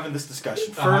while we're having this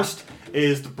discussion. First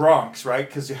is the Bronx, right?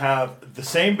 Because you have the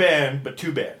same band, but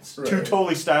two bands. Right. Two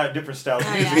totally different styles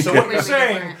of music. So what you're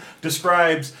saying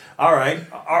describes, all right,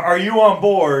 are you on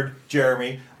board,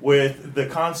 Jeremy, with the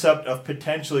concept of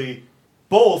potentially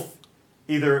both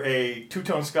either a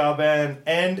two-tone ska band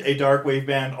and a dark wave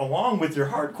band along with your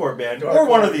hardcore band, or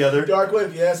one or the other? Dark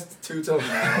wave, yes. Two-tone.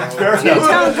 Two-tone dark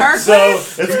wave? So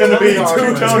it's going to be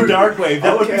two-tone dark wave.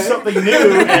 That would be something new,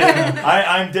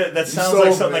 and that sounds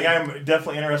like something I'm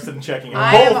definitely interested in checking out.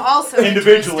 I am also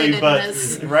individually, interested in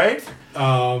this. Right?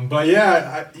 But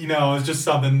yeah, it's just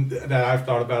something that I've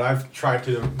thought about. I've tried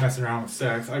to mess around with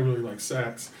sax. I really like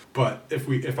sax. But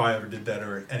if I ever did that,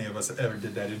 or any of us ever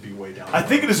did that, it'd be way down. I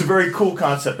think it is a very cool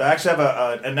concept. I actually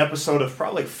have an episode of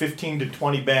probably 15 to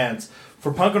 20 bands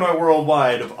for Punkanoi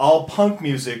Worldwide of all punk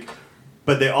music,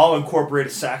 but they all incorporate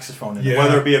a saxophone in it.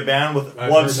 Whether it be a band with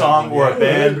one song or a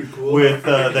band with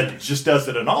that just does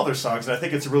it in all their songs. And I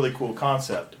think it's a really cool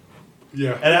concept.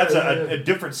 Yeah. And adds a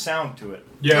different sound to it.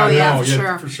 Yeah,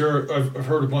 for sure. I've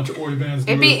heard a bunch of oi bands.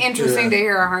 It'd be interesting to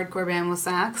hear a hardcore band with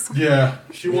sax. Yeah,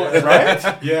 she was right.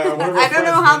 Yeah, I don't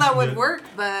know how that would work,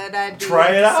 but I'd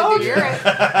try it out.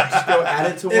 Just go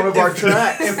add it to one of our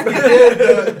tracks. If we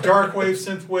did dark wave,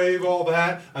 synth wave, all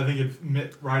that, I think it'd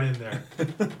fit right in there.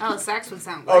 Oh, sax would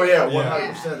sound great. Oh yeah,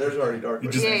 100%. There's already dark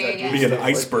wave. Yeah. Be an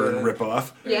Iceburn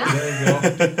ripoff. Yeah. There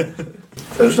you go.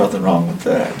 There's nothing wrong with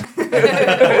that.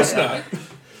 No, it's not.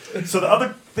 So the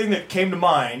other thing that came to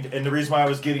mind, and the reason why I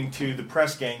was getting to the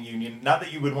Press Gang Union, not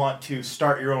that you would want to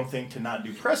start your own thing to not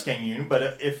do Press Gang Union,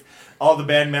 but if all the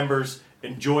band members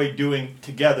enjoy doing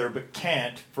together but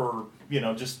can't for,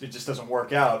 it just doesn't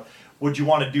work out, would you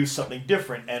want to do something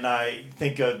different? And I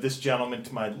think of this gentleman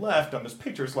to my left on this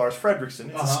picture is Lars Fredriksson.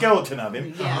 It's a skeleton of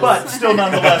him, but still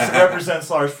nonetheless it represents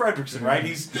Lars Fredriksson, right?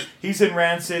 He's in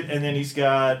Rancid, and then he's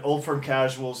got Old Firm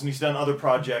Casuals, and he's done other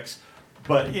projects.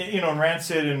 But,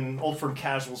 Rancid and Old Firm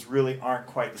Casuals really aren't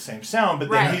quite the same sound. But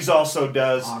then he's also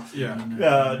does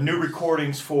new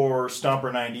recordings for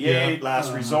Stomper 98,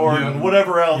 Last Resort, and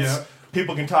whatever else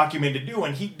people can talk him into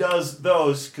doing. He does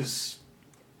those because,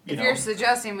 If you're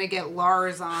suggesting we get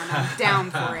Lars on, I'm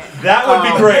down for it. That would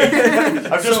be great.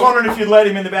 I'm just wondering if you'd let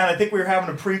him in the band. I think we were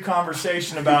having a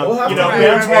pre-conversation about,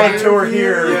 bands want to tour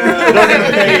here. They're going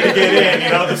to pay to get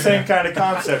in. The same kind of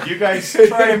concept. You guys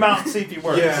try him out and see if he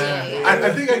works. Yeah.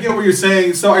 I think I get what you're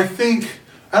saying. So I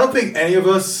don't think any of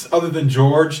us, other than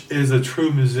George, is a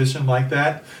true musician like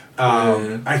that.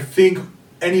 I think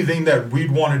anything that we'd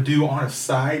want to do on a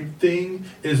side thing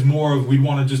is more of we'd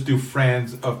want to just do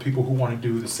friends of people who want to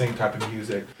do the same type of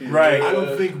music. Right. I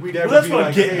don't think we'd ever Well, that's be what I'm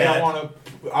like, getting hey, at.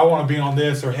 I want to be on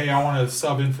this, or hey, I want to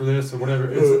sub in for this, or whatever.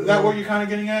 Is that what you're kind of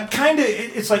getting at? Kind of.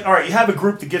 It's like, all right, you have a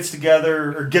group that gets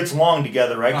together or gets along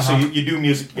together, right? So you do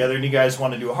music together, and you guys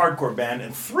want to do a hardcore band,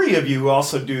 and 3 of you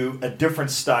also do a different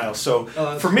style. So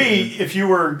for me,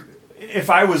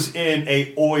 if I was in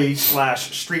a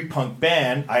oi/street punk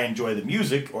band, I enjoy the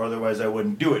music, or otherwise I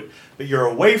wouldn't do it. But you're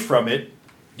away from it.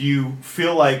 Do you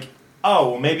feel like,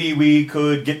 oh, well, maybe we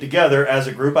could get together as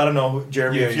a group? I don't know,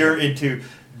 Jeremy, if you're into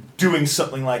doing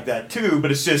something like that too,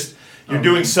 but it's just you're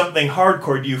doing something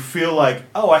hardcore. Do you feel like,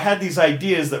 oh, I had these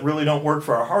ideas that really don't work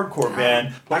for our hardcore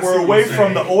band, but we're away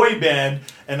from the oi band,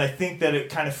 and I think that it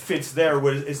kind of fits there.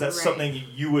 Is that something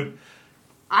you would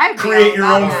create your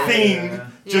own thing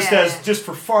just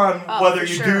for fun, whether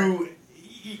you do,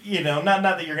 not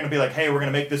that you're going to be like, hey, we're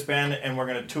going to make this band and we're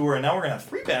going to tour, and now we're going to have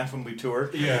 3 bands when we tour.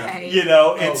 Yeah.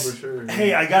 It's,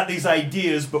 hey, I got these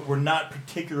ideas, but we're not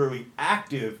particularly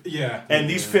active. Yeah. And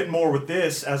these fit more with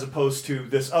this as opposed to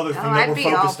this other thing that we're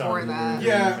focused on. That.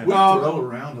 Yeah. We throw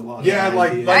around a lot. Yeah,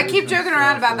 like I keep joking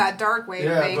around about that dark wave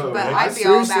thing, but I'd be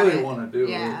all about it. I want to do it.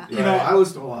 Yeah. I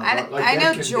listen to a lot. I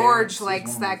know George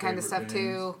likes that kind of stuff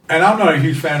too. And I'm not a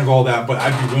huge fan of all that, but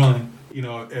I'd be willing.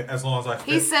 As long as I fit.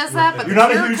 He says that, but you're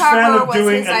not a huge fan of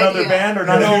doing another band, or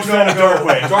not a huge fan of Dark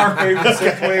Wave? Dark Wave and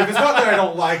Synth Wave. It's not that I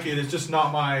don't like it. It's just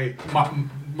not my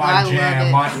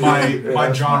jam,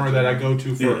 my genre that I go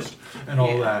to first, and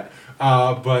all that.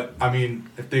 But I mean,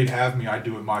 if they'd have me, I'd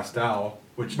do it my style.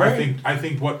 Which I think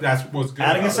that's what's good.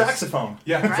 Adding a saxophone.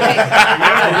 Yeah. Right.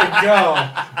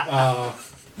 There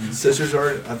we go. Sisters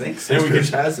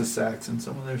has a sax in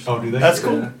some of their songs. Oh, do they? That's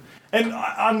cool. And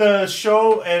on the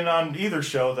show, and on either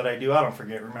show that I do, I don't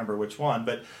remember which one,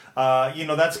 but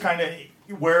that's kind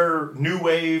of where new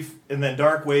wave and then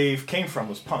dark wave came from,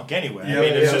 was punk anyway.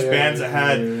 It's just bands that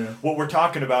had what we're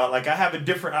talking about. Like I have a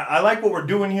different. I like what we're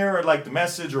doing here, or like the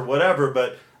message or whatever,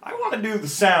 but I want to do the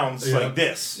sounds like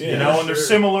this, and they're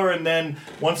similar. And then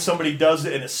once somebody does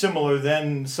it and it's similar,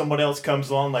 then someone else comes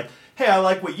along like, hey, I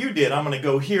like what you did. I'm going to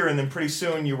go here, and then pretty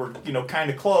soon you were, kind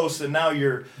of close, and now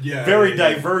you're very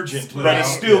divergent, Split but out, it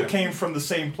still came from the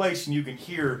same place, and you can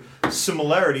hear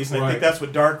similarities. And I think that's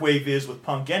what dark wave is with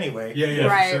punk anyway.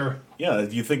 Right. For sure. Yeah,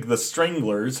 you think the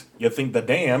Stranglers, you think the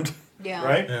Damned, Yeah.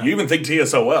 Right? Yeah. you even think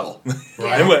TSOL.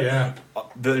 Right. Yeah.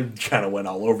 They kind of went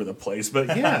all over the place, but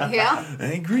yeah, Yeah.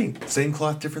 I agree. Same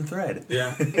cloth, different thread.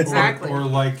 Yeah. Exactly. Or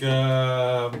like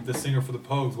the singer for the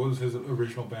Pogues. What was his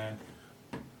original band?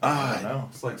 I don't know.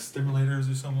 It's like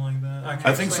Stimulators or something like that.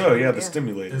 I think so. Yeah, the Yeah.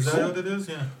 Stimulators. Is that what it is?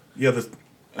 Yeah. Yeah, the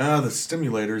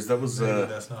Stimulators. That was. Maybe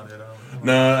that's not it. I don't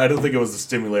know. No, I don't think it was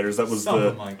the Stimulators. That was Something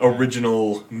the like that.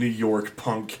 original New York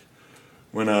punk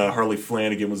when Harley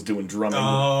Flanagan was doing drumming.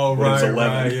 Oh, when he was right,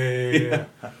 11. right.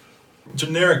 Yeah.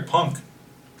 Generic punk,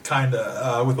 kind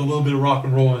of, with a little bit of rock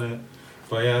and roll in it.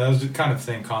 But yeah, that was kind of the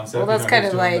same concept. Well, that's kind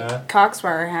of doing like that.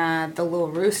 Coxbar had the Little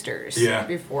Roosters Yeah.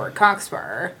 before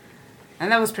Coxbar.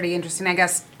 And that was pretty interesting. I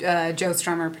guess Joe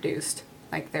Strummer produced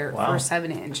like their first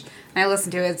 7-inch. And I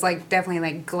listened to it. It's like definitely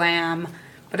like glam.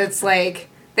 But it's like,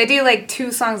 they do like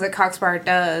 2 songs that Coxbar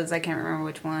does. I can't remember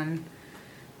which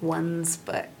ones,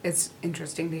 but it's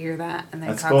interesting to hear that. And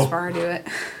then That's Coxbar do it.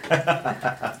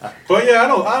 But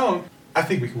yeah, I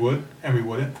think we would, and we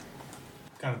wouldn't.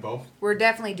 Kind of both. We're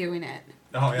definitely doing it.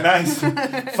 Oh, yeah. Nice.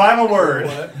 Final word.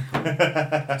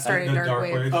 Started The Dark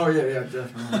Wave. Oh, yeah,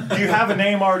 definitely. Do you have a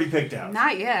name already picked out?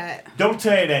 Not yet. Don't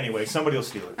say it anyway. Somebody will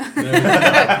steal it.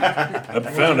 I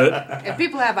found it. If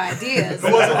people have ideas.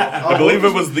 I believe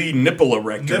it was the Nipple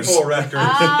Erectors. Nipple Erectors.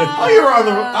 Oh, you're on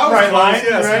the right line.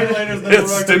 Yeah, right? Stimulators, Nipple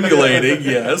It's Erectors. stimulating,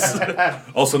 yes.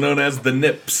 Also known as the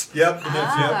Nips. Yep, the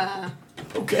Nips, yep.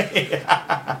 Okay.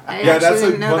 Yeah, that's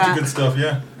a bunch of good stuff,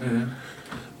 yeah.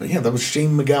 But yeah, that was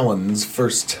Shane McGowan's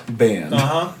first band.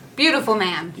 Uh-huh. Beautiful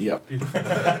man. Yep. He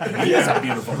is a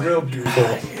beautiful man. Real beautiful.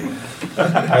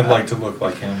 I'd like to look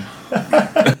like him.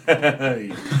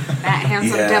 That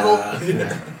handsome devil.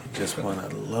 Just want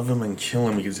to love him and kill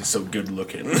him because he's so good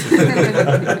looking.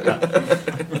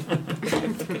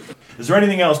 Is there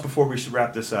anything else before we should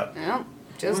wrap this up? Well,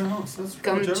 Just Well, so that's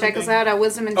come pretty much check us everything. out at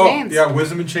Wisdom and Oh, Chains. yeah,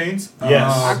 Wisdom and Chains.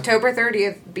 Yes. October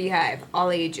 30th, Beehive,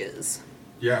 all ages.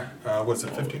 Yeah. What's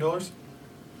it, $50?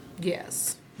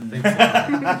 Yes. Other than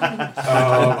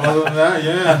that,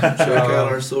 yeah. Check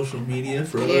out our social media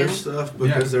for Yeah. other stuff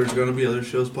because there's going to be other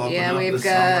shows popping Yeah, up we've this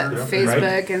got summer.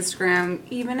 Facebook, Instagram,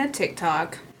 even a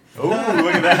TikTok. Oh,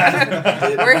 look at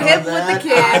that. We're hip with the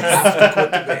kids.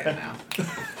 Quit the band now.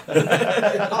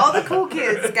 All the cool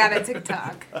kids got a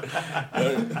TikTok.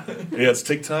 Yeah, it's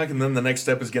TikTok, and then the next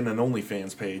step is getting an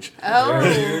OnlyFans page. Oh.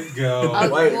 There you go. Oh,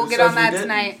 Wait, we'll who get says on that we didn't?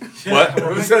 tonight. What?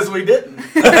 Who says we didn't?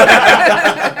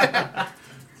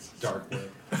 Dark web.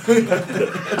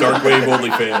 Dark Wave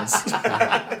OnlyFans.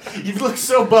 You've looked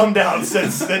so bummed out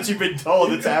since you've been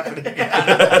told it's happening.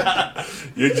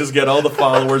 You just get all the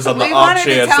followers on the We off wanted to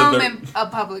chance tell that them they're. in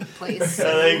a public place. So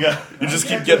there you go. You just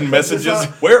keep getting messages.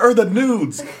 Where are the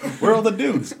nudes? Where are all the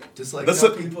nudes? Just like That's how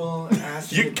it. people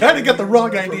ask You kinda got the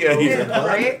wrong idea here.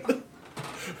 Right?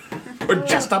 We're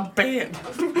just a band.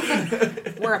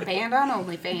 We're a band on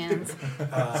OnlyFans.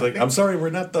 It's like, I'm sorry, we're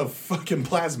not the fucking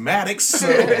Plasmatics. So.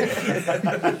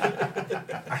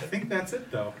 I think that's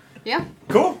it, though. Yeah.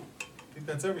 Cool. I think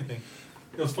that's everything.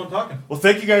 It was fun talking. Well,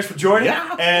 thank you guys for joining,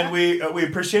 Yeah. and we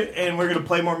appreciate it. And we're going to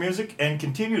play more music and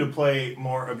continue to play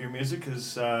more of your music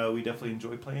because we definitely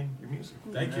enjoy playing your music.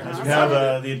 Thank you. As we have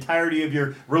the entirety of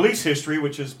your release history,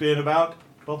 which has been about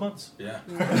 12 months. Yeah.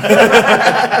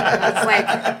 It's like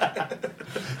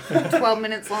 12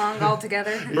 minutes long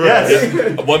altogether.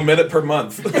 Yes. 1 minute per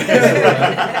month. Our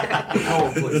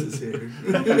place is here.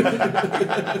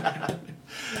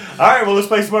 All right. Well, let's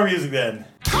play some more music then.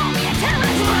 Call me a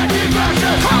terrorist.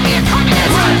 Call me a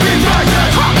communist.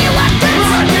 Call me a leftist.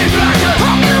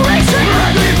 Call me a racist.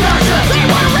 They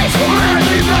want a race war.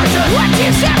 What do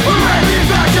you stand for?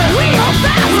 We hold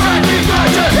fast.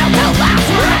 Till the last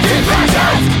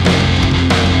anti-fascist.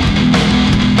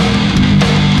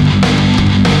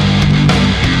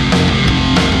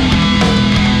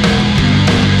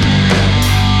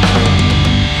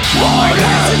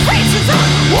 Warriors and racism.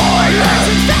 Warriors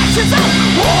and fascism.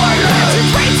 Warriors and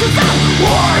racism.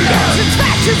 Warriors and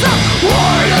fascism.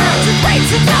 Warriors and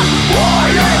racism.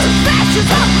 Warriors and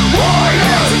fascism.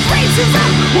 Warriors and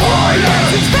racism.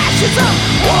 Warriors and fascism.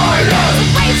 Warriors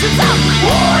and racism.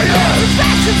 Warriors and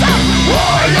fascism.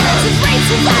 Warriors and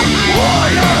racism.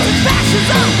 Warriors and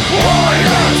fascism.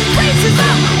 Warriors and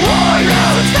racism.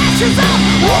 Warriors and fascism.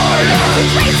 Warriors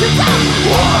and racism.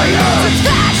 Warriors and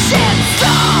fascism.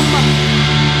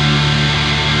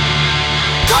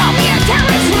 Call me a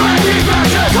terrorist.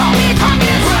 Call me a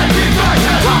communist.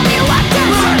 Call me a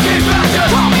leftist.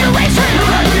 Call me a racist.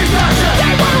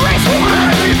 They want a race war.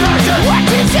 What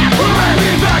do you stand for?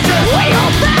 We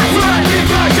hold fast.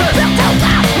 Built to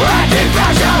last.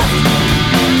 Anti-fascist.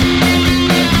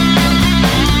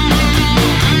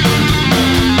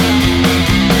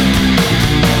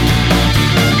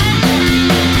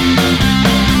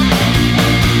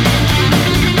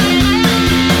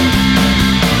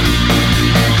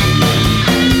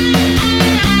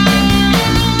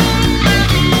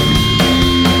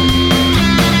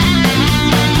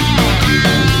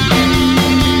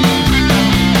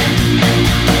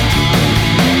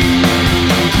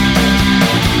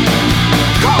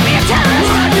 Call me a terrorist.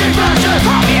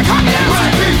 Call me a communist.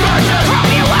 Call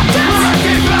me a leftist.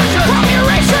 Call me a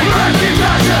racist.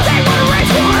 They want a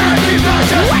race war.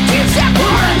 What do you stand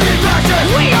for?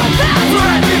 We hold fast.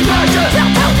 Built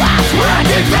to last.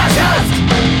 Anti-fascist.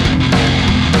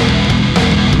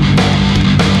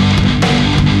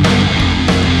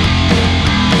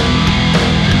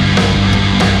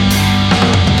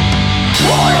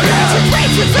 Warriors and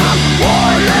racism.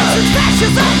 Warriors and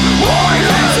fascism.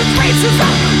 Warriors and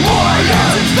racism.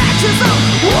 Warriors and fascism.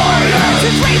 Warriors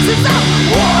and racism.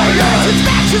 Warriors and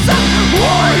fascism.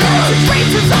 Warriors and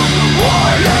racism.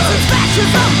 Warriors and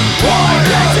fascism.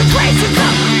 Warriors and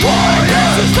racism.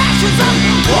 Warriors and fascism.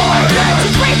 Warriors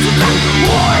and racism.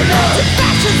 Warriors and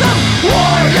fascism.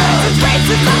 Warriors and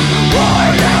racism.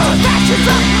 Warriors and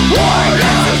fascism.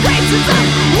 Warriors and racism.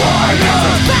 Warriors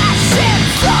and fascism.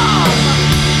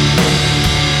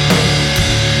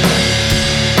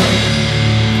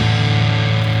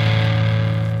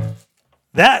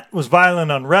 That was Violent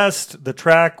Unrest. The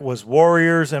track was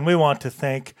Warriors, and we want to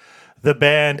thank the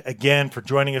band again for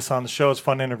joining us on the show. It's a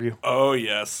fun interview. Oh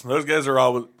yes, those guys are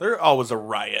always a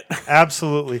riot.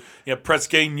 Absolutely. Yeah, Press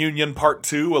Gang Union Part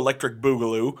 2, Electric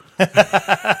Boogaloo.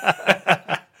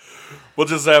 We'll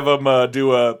just have them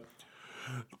do a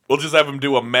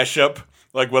mashup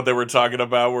like what they were talking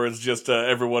about, where it's just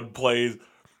everyone plays.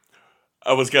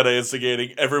 I was kind of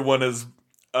instigating. Everyone is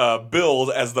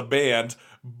billed as the band,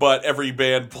 but every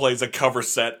band plays a cover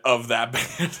set of that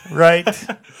band. Right.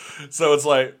 So it's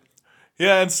like,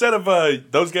 yeah, instead of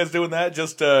those guys doing that,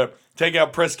 just take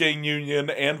out Press Gang Union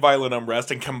and Violent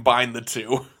Unrest and combine the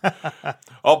two.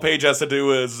 All Paige has to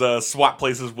do is swap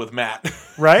places with Matt.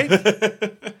 Right?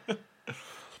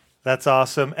 That's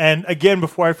awesome. And again,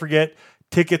 before I forget,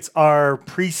 tickets are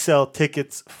pre-sale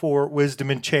tickets for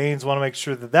Wisdom in Chains. Want to make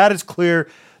sure that that is clear.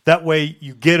 That way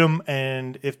you get them,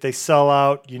 and if they sell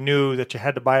out, you knew that you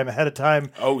had to buy them ahead of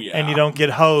time. Oh, yeah. And you don't get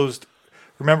hosed.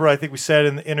 Remember, I think we said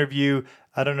in the interview,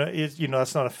 I don't know,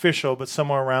 that's not official, but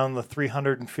somewhere around the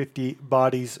 350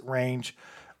 bodies range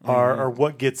are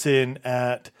what gets in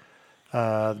at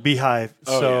the Beehive.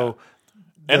 Oh,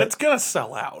 and it's going to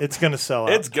sell out. It's going to sell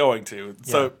out. It's going to.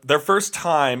 Yeah. So their first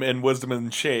time in Wisdom in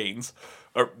Chains,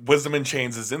 or Wisdom in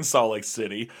Chains is in Salt Lake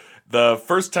City. The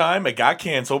first time it got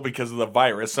canceled because of the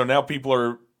virus. So now people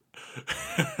are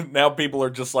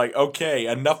just like, okay,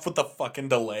 enough with the fucking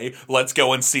delay. Let's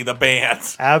go and see the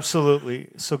bands. Absolutely.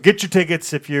 So get your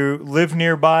tickets if you live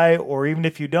nearby, or even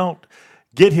if you don't.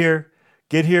 Get here.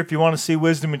 Get here if you want to see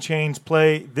Wisdom in Chains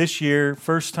play this year.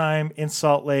 First time in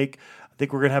Salt Lake. I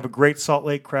think we're going to have a great Salt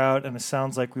Lake crowd, and it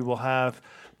sounds like we will have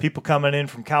people coming in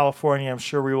from California. I'm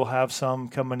sure we will have some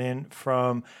coming in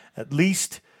from at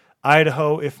least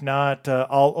Idaho, if not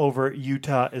all over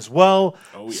Utah as well.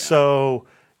 Oh, yeah. So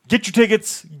get your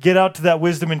tickets. Get out to that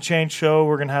Wisdom in Chains show.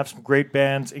 We're going to have some great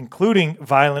bands, including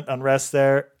Violent Unrest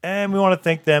there. And we want to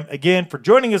thank them again for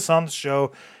joining us on the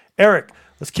show. Eric,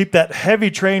 let's keep that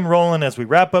heavy train rolling as we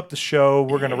wrap up the show.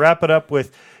 We're going to wrap it up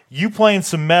with you playing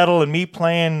some metal and me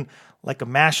playing like a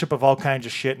mashup of all kinds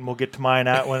of shit, and we'll get to mine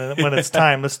out when it's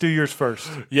time. Let's do yours first.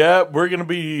 Yeah, we're going to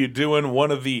be doing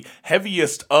one of the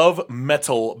heaviest of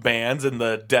metal bands in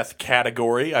the death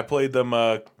category. I played them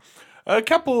a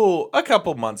couple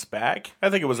months back.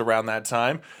 I think it was around that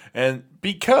time. And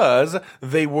because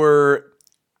they were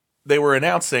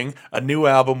announcing a new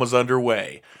album was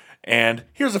underway. And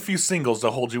here's a few singles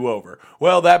to hold you over.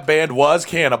 Well, that band was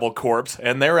Cannibal Corpse,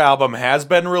 and their album has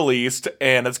been released,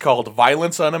 and it's called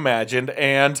Violence Unimagined,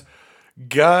 and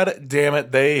god damn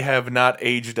it, they have not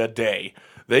aged a day.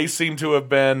 They seem to have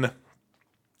been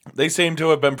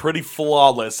pretty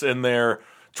flawless in their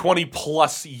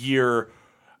 20-plus year.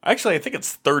 Actually, I think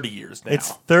it's 30 years now.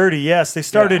 It's 30, yes. They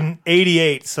started in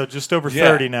 88, so just over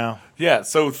 30 now. Yeah,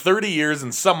 so 30 years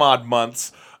and some odd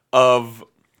months of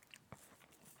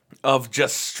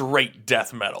just straight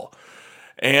death metal.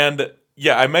 And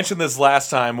yeah, I mentioned this last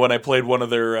time when I played one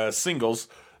of their singles,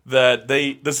 that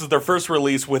this is their first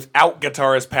release without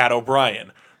guitarist Pat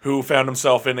O'Brien, who found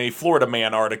himself in a Florida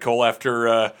Man article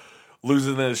after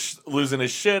losing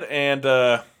his shit and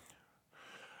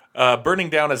burning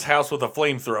down his house with a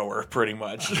flamethrower, pretty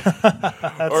much.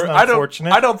 That's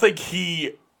unfortunate. I don't think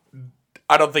he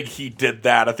did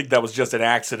that. I think that was just an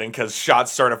accident because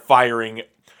shots started firing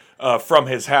from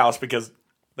his house because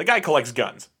the guy collects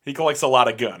guns. He collects a lot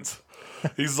of guns.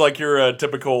 He's like your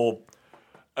typical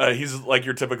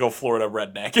Florida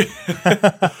redneck.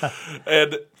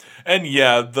 and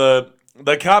yeah,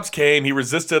 the cops came. He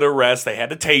resisted arrest. They had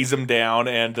to tase him down,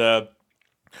 and and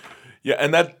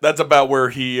that's about where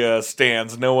he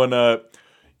stands. No one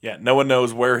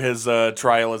knows where his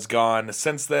trial has gone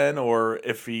since then, or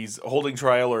if he's holding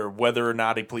trial, or whether or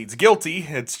not he pleads guilty.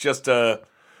 It's just kind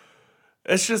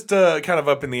of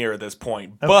up in the air at this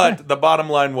point. Okay. But the bottom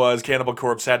line was Cannibal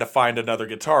Corpse had to find another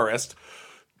guitarist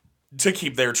to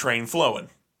keep their train flowing.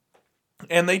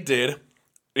 And they did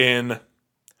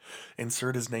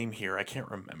insert his name here. I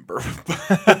can't remember.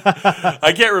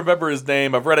 I can't remember his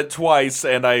name. I've read it twice,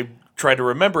 and I tried to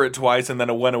remember it twice, and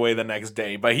then it went away the next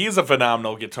day. But he's a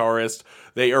phenomenal guitarist.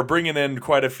 They are bringing in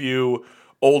quite a few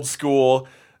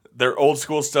their old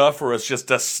school stuff where it's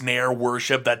just a snare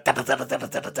worship and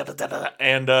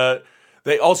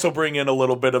they also bring in a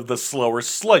little bit of the slower,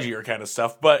 sludgier kind of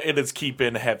stuff, but it is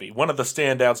keeping heavy. One of the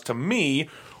standouts to me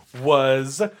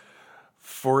was Not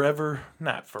Forever.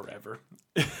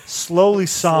 Slowly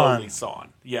Sawn. Slowly Sawn.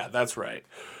 Yeah, that's right.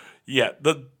 Yeah,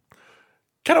 the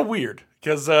kind of weird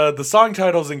because the song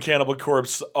titles in Cannibal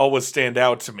Corpse always stand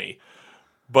out to me,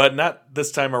 but not this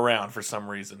time around for some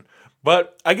reason.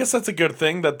 But I guess that's a good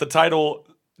thing that the title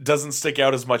doesn't stick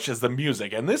out as much as the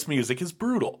music, and this music is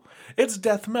brutal. It's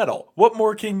death metal. What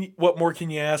more can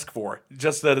you ask for?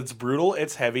 Just that it's brutal,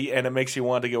 it's heavy, and it makes you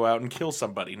want to go out and kill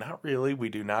somebody. Not really. We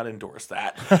do not endorse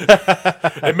that.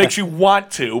 It makes you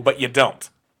want to, but you don't.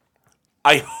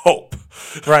 I hope.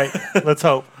 Right. Let's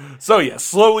hope. So yeah,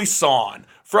 Slowly Sawn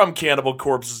from Cannibal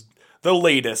Corpse, the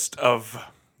latest of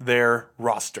their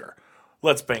roster.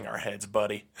 Let's bang our heads,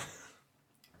 buddy.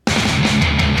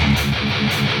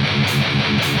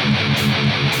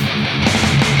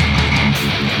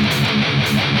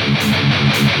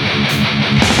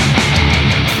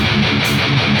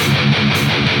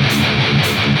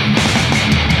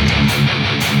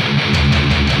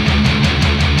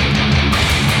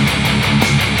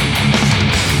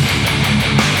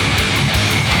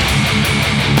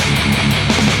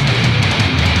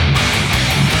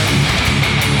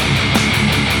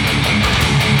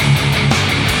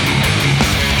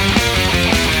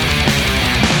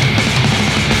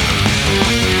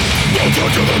 Return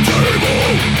to the table,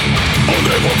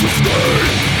 unable to stay.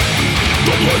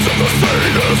 The blades of the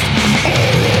sadist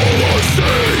are all I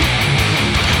see.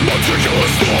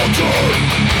 Meticulous slaughter,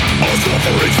 a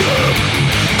suffering zip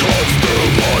cuts through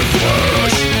my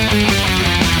flesh.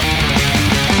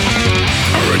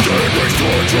 Every day brings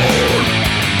torture,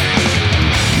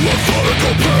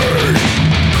 methodical pain.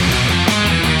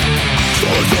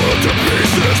 Slowly torn to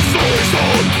pieces, slowly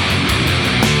sown.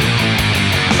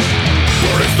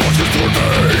 Burning stalks into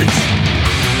veins,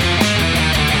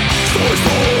 slowly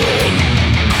sown.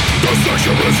 The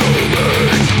section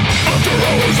resuming after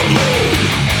hours alone.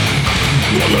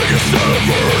 One leg is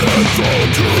severed and thrown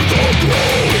to the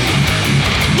ground.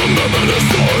 The memory is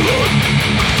silent,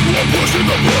 while pushing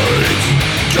the blades,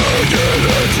 gagging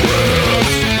its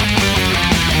ribs.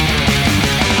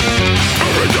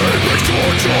 Every day brings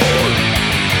torture,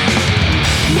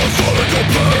 methodical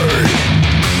pain.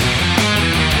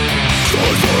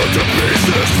 Slowly torn to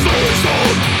pieces, slowly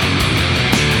sown.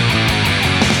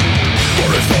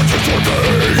 Burning stalks into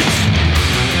veins,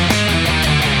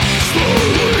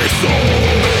 slowly sown.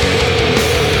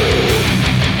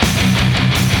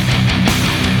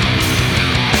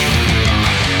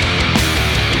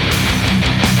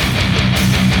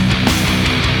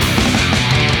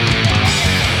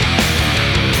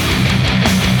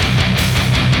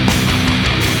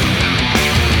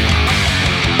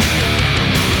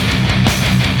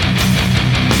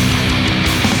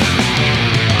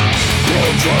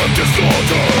 Protract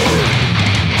disorder,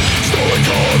 slowly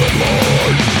caught in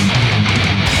line.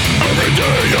 Every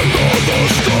day another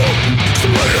stroke,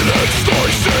 serrated and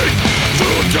slicing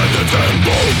through tendons and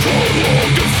bone,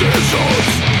 prolonged incisions.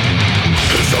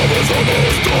 His job is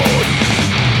almost done.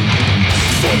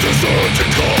 Splinter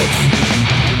surging cuts,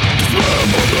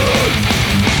 dismemberment,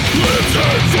 limbs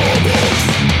and fragments.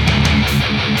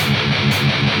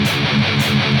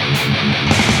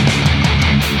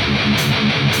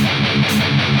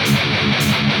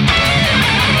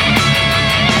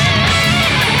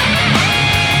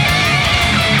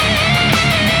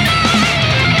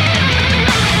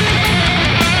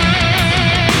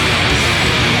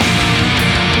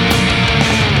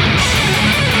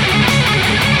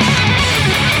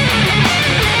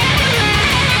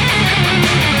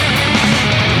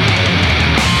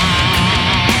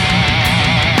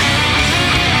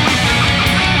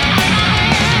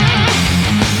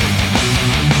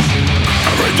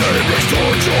 Every day brings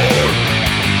torture,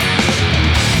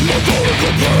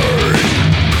 methodical pain.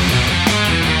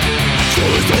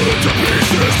 Slowly torn into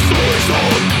pieces, slowly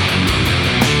sown.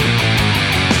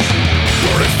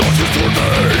 Burning stalks into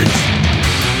veins,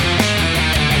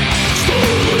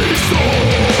 slowly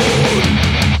sown.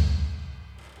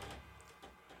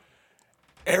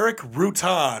 Eric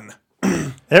Rutan.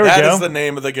 There we That go. is the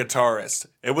name of the guitarist.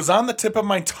 It was on the tip of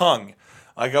my tongue.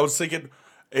 Like, I was thinking,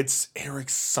 it's Eric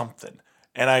something.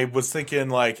 And I was thinking,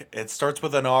 like, it starts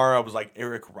with an R. I was like,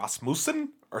 Eric Rasmussen?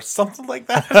 Or something like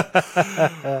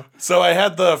that. So I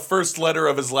had the first letter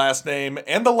of his last name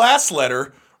and the last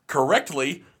letter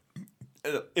correctly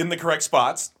in the correct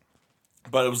spots.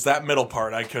 But it was that middle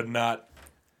part I could not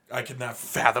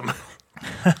fathom.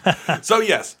 So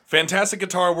yes, fantastic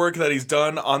guitar work that he's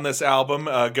done on this album,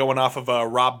 going off of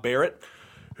Rob Barrett,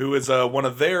 who is one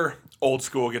of their old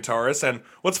school guitarists. And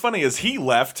what's funny is he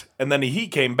left and then he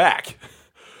came back.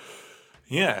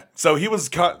 Yeah, so he was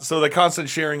so the constant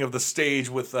sharing of the stage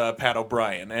with Pat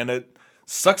O'Brien, and it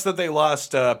sucks that they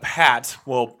lost Pat.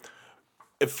 Well,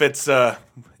 if it's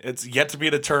yet to be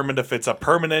determined if it's a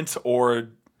permanent or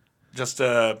just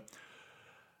a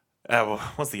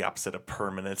what's the opposite of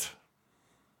permanent?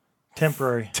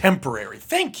 Temporary. Temporary.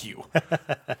 Thank you.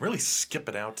 Really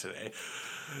skipping out today.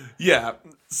 Yeah,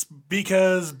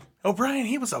 because O'Brien,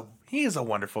 he is a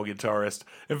wonderful guitarist.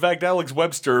 In fact, Alex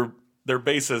Webster, their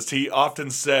bassist, he often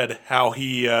said how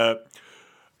he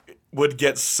would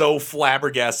get so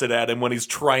flabbergasted at him when he's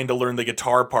trying to learn the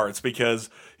guitar parts because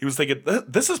he was thinking,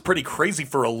 this is pretty crazy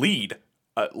for a lead.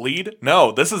 Lead?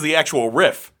 No, this is the actual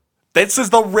riff. This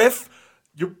is the riff?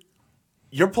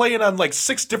 You're playing on like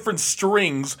 6 different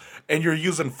strings and you're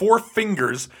using 4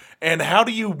 fingers. And how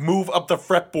do you move up the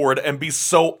fretboard and be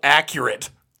so accurate?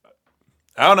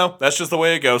 I don't know. That's just the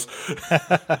way it goes.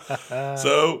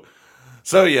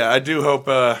 So yeah, I do hope.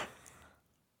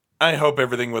 I hope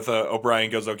everything with O'Brien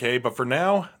goes okay. But for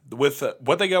now, with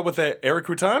what they got with Eric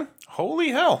Rutan,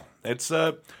 holy hell, it's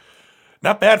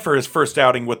not bad for his first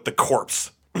outing with the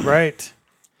Corpse. Right.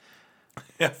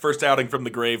 Yeah, first outing from the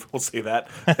grave. We'll say that.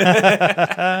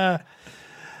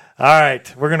 All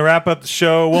right, we're going to wrap up the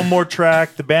show. One more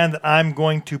track. The band that I'm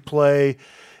going to play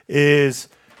is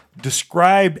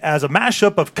described as a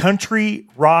mashup of country,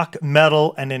 rock,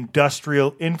 metal, and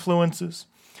industrial influences.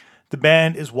 The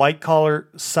band is White Collar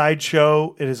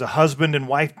Sideshow. It is a husband and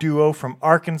wife duo from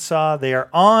Arkansas. They are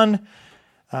on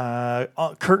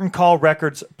Curtain Call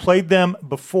Records. Played them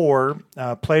before.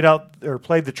 Played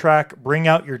the track "Bring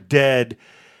Out Your Dead,"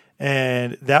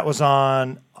 and that was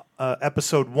on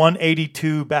episode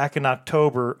 182 back in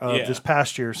October of this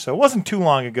past year. So it wasn't too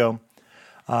long ago.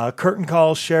 Curtain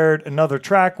Call shared another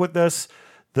track with us.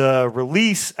 The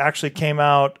release actually came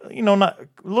out, not a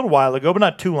little while ago, but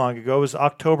not too long ago. It was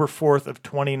October 4th of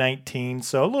 2019,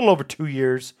 so a little over 2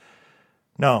 years.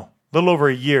 No, a little over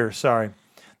a year, sorry.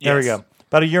 There we go.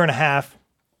 About a year and a half.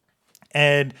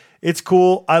 And it's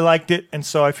cool. I liked it, and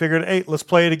so I figured, hey, let's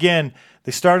play it again.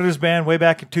 They started as band way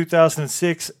back in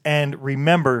 2006, and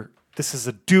remember, this is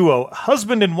a duo, a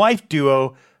husband and wife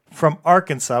duo from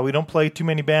Arkansas. We don't play too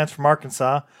many bands from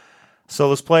Arkansas. So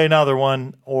let's play another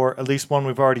one, or at least one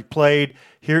we've already played.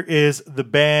 Here is the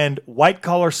band White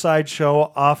Collar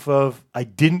Sideshow off of I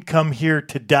Didn't Come Here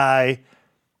to Die.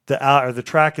 The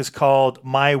track is called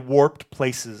My Warped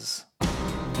Places.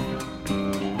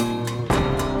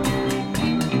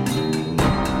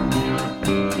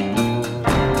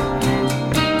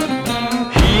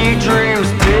 He dreams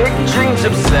big dreams,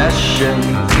 obsession,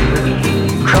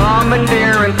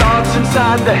 commandeering thoughts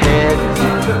inside the head.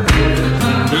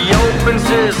 He opens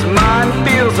his mind,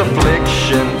 feels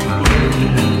affliction.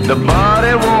 The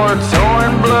body wore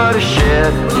torn, blood is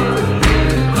shed.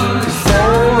 His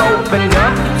soul opened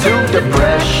up to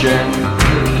depression.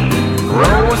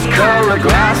 Rose-colored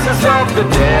glasses of the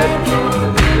dead.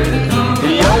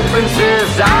 He opens his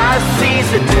eyes,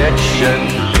 sees addiction.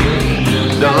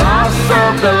 The loss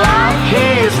of the life he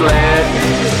has led.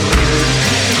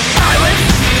 Violence,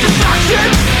 destruction,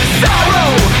 sorrow,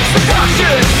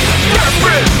 seduction.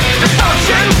 Desperate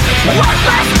dysfunction.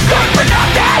 Worthless, good for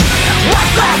nothing.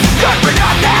 Worthless, good for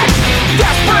nothing.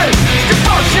 Desperate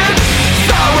dysfunction.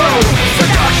 Sorrow,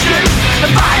 seduction,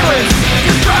 violence,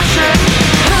 destruction.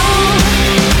 Who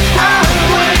are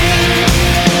we?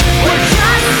 We're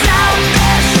just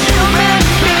selfish human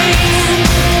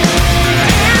beings.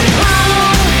 And who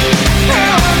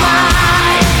am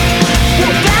I?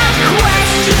 That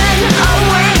question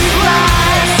always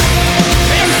lies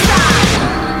inside.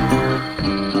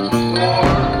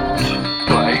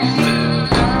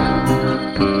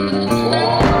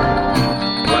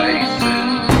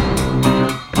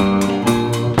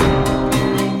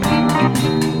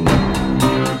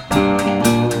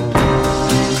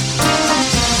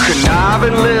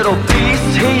 Little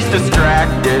beast, he's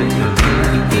distracted.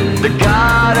 The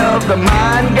god of the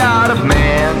mind, god of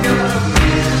man.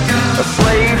 A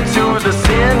slave to the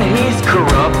sin, he's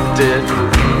corrupted.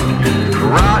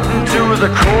 Rotten to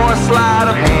the core, sleight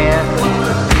of hand.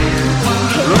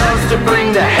 Loves to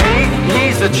bring the hate,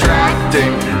 he's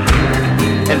attracting.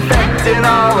 Infecting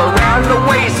all around the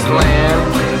wasteland.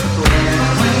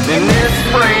 In this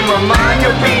frame of mind,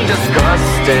 you'll be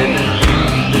disgusted.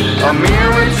 A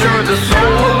mirror to the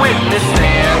soul, a witness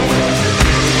stands.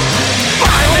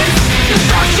 Violence,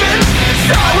 destruction,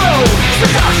 sorrow,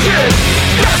 seduction.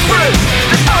 Desperate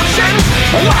dysfunction.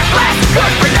 Worthless,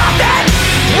 good for nothing.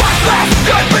 Worthless,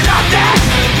 good for nothing.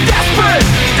 Desperate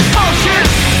dysfunction.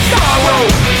 Sorrow,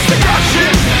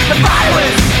 seduction.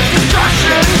 Violence,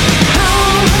 destruction. Who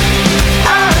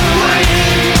are we?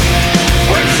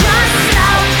 We're just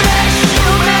selfish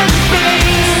human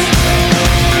beings.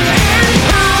 And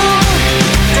who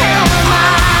am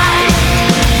I?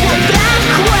 That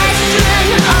question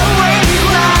always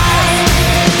lies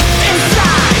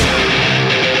inside.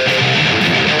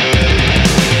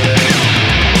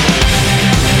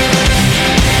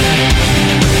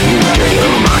 You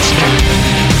little monster.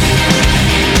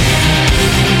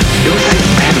 You think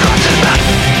Vanguard's about?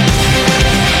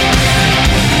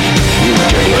 You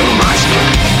little monster.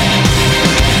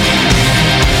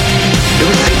 You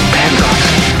think Vanguard's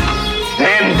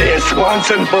end this once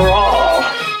and for all.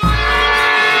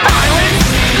 Violence,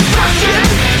 destruction,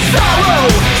 sorrow,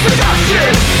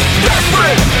 seduction,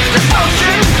 desperate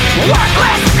dysfunction,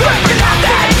 worthless, good for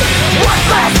nothing,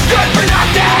 worthless, good for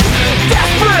nothing,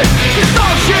 desperate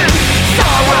dysfunction,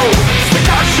 sorrow,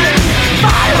 seduction,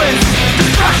 violence,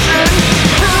 destruction.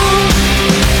 Who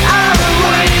are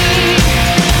we?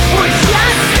 We're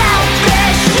just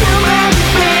selfish human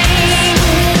beings.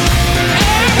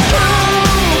 And who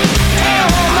am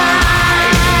I?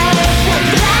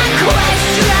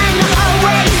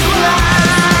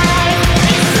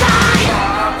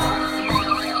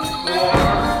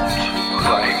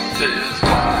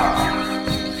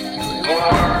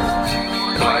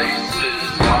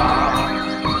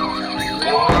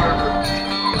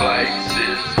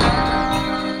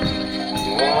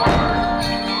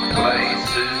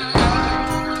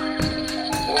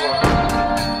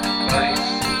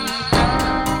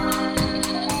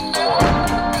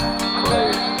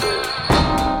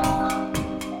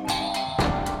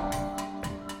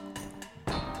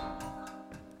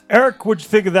 Eric, what'd you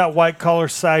think of that White Collar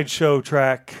Sideshow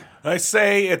track? I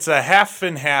say it's a half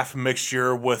and half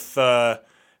mixture with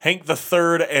Hank the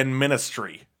Third and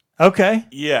Ministry. Okay.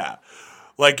 Yeah.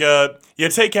 Like, you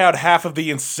take out half of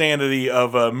the insanity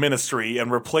of Ministry and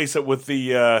replace it with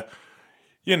the,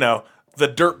 the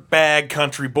dirtbag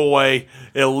country boy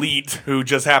elite who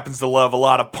just happens to love a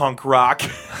lot of punk rock.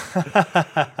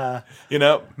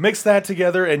 Mix that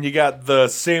together and you got the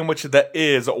sandwich that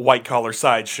is White Collar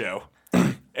Sideshow.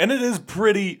 And it is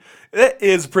pretty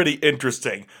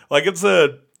interesting. Like, it's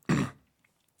a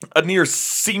near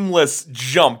seamless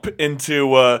jump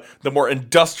into the more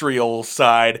industrial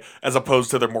side as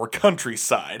opposed to the more country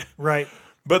side. Right.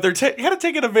 But they're kind of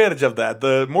taking advantage of that.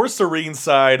 The more serene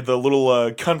side, the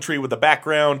little country with the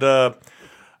background,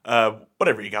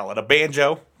 whatever you call it, a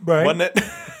banjo, right? Wasn't it?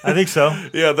 I think so.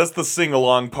 Yeah, that's the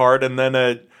sing-along part. And then,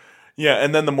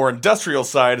 and then the more industrial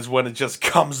side is when it just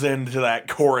comes into that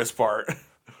chorus part.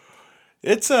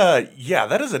 It's,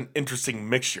 that is an interesting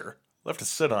mixture. I'll have to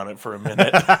sit on it for a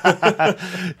minute.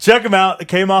 Check them out. It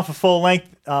came off a full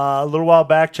length a little while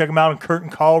back. Check them out on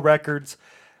Curtain Call Records.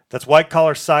 That's White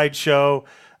Collar Sideshow.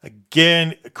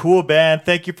 Again, a cool band.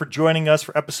 Thank you for joining us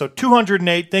for episode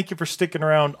 208. Thank you for sticking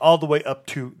around all the way up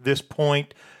to this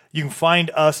point. You can find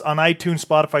us on iTunes,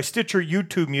 Spotify, Stitcher,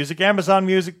 YouTube Music, Amazon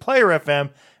Music, Player FM,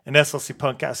 and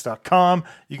slcpunkcast.com.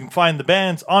 You can find the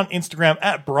bands on Instagram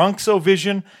at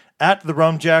Bronxovision, at The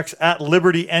Rumjacks, at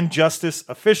Liberty and Justice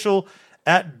Official,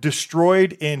 at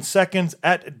Destroyed in Seconds,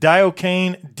 at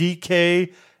Diocane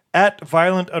DK, at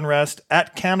Violent Unrest,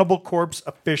 at Cannibal Corpse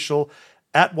Official,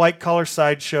 at White Collar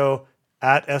Sideshow,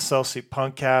 at SLC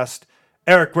Punkcast.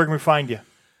 Eric, where can we find you?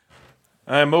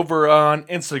 I'm over on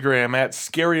Instagram at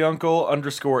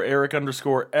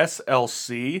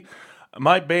scaryuncle_Eric_SLC.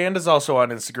 My band is also on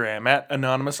Instagram at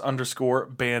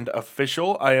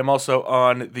anonymous_bandofficial. I am also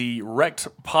on the Wrecked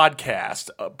podcast,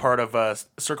 part of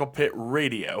Circle Pit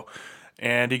Radio,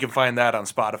 and you can find that on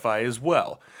Spotify as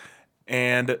well.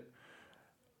 And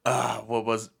what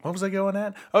was I going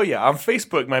at? Oh yeah, on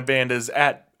Facebook my band is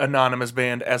at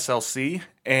AnonymousBandSLC,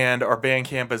 and our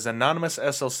Bandcamp is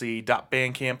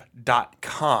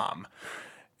anonymousslc.bandcamp.com.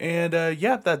 And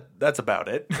that's about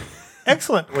it.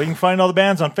 Excellent. Well, you can find all the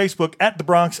bands on Facebook at The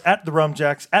Bronx, at The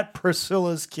Rumjacks, at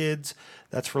Priscilla's Kids,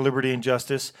 that's for Liberty and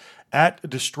Justice, at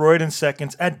Destroyed in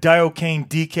Seconds, at Diocane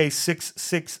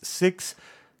DK666.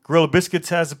 Gorilla Biscuits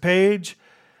has a page,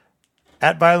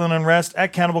 at Violent Unrest,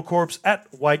 at Cannibal Corpse, at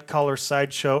White Collar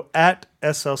Sideshow, at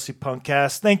SLC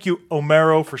Punkcast. Thank you,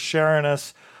 Omero, for sharing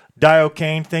us.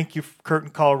 Diocane, thank you, Curtain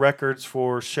Call Records,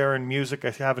 for sharing music. I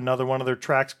have another one of their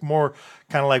tracks, more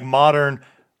kind of like modern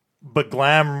but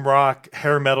glam rock,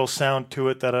 hair metal sound to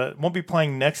it that won't be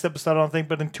playing next episode, I don't think,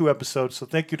 but in 2 episodes. So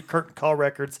thank you to Curtain Call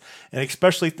Records, and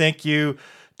especially thank you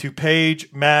to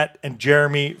Paige, Matt, and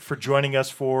Jeremy for joining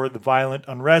us for the Violent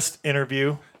Unrest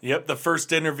interview. Yep, the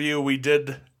first interview we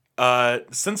did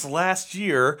since last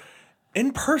year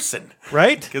in person.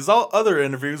 Right? Because all other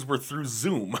interviews were through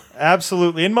Zoom.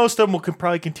 Absolutely. And most of them will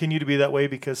probably continue to be that way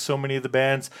because so many of the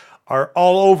bands are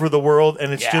all over the world,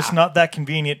 and it's just not that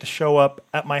convenient to show up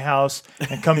at my house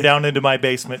and come down into my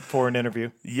basement for an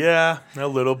interview. Yeah, a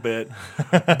little bit.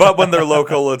 But when they're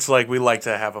local, it's like we like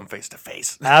to have them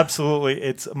face-to-face. Absolutely.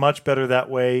 It's much better that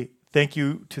way. Thank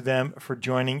you to them for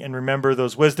joining. And remember,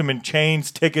 those Wisdom in Chains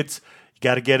tickets, you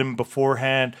got to get them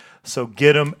beforehand. So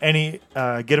get them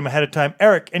ahead of time.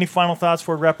 Eric, any final thoughts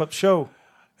for a wrap-up show?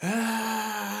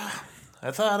 I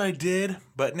thought I did,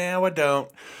 but now I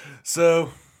don't.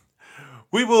 So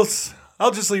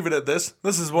I'll just leave it at this.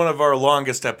 This is one of our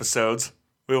longest episodes.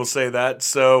 We will say that.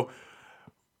 So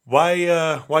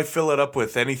why fill it up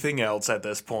with anything else at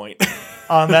this point?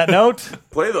 On that note,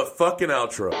 play the fucking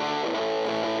outro.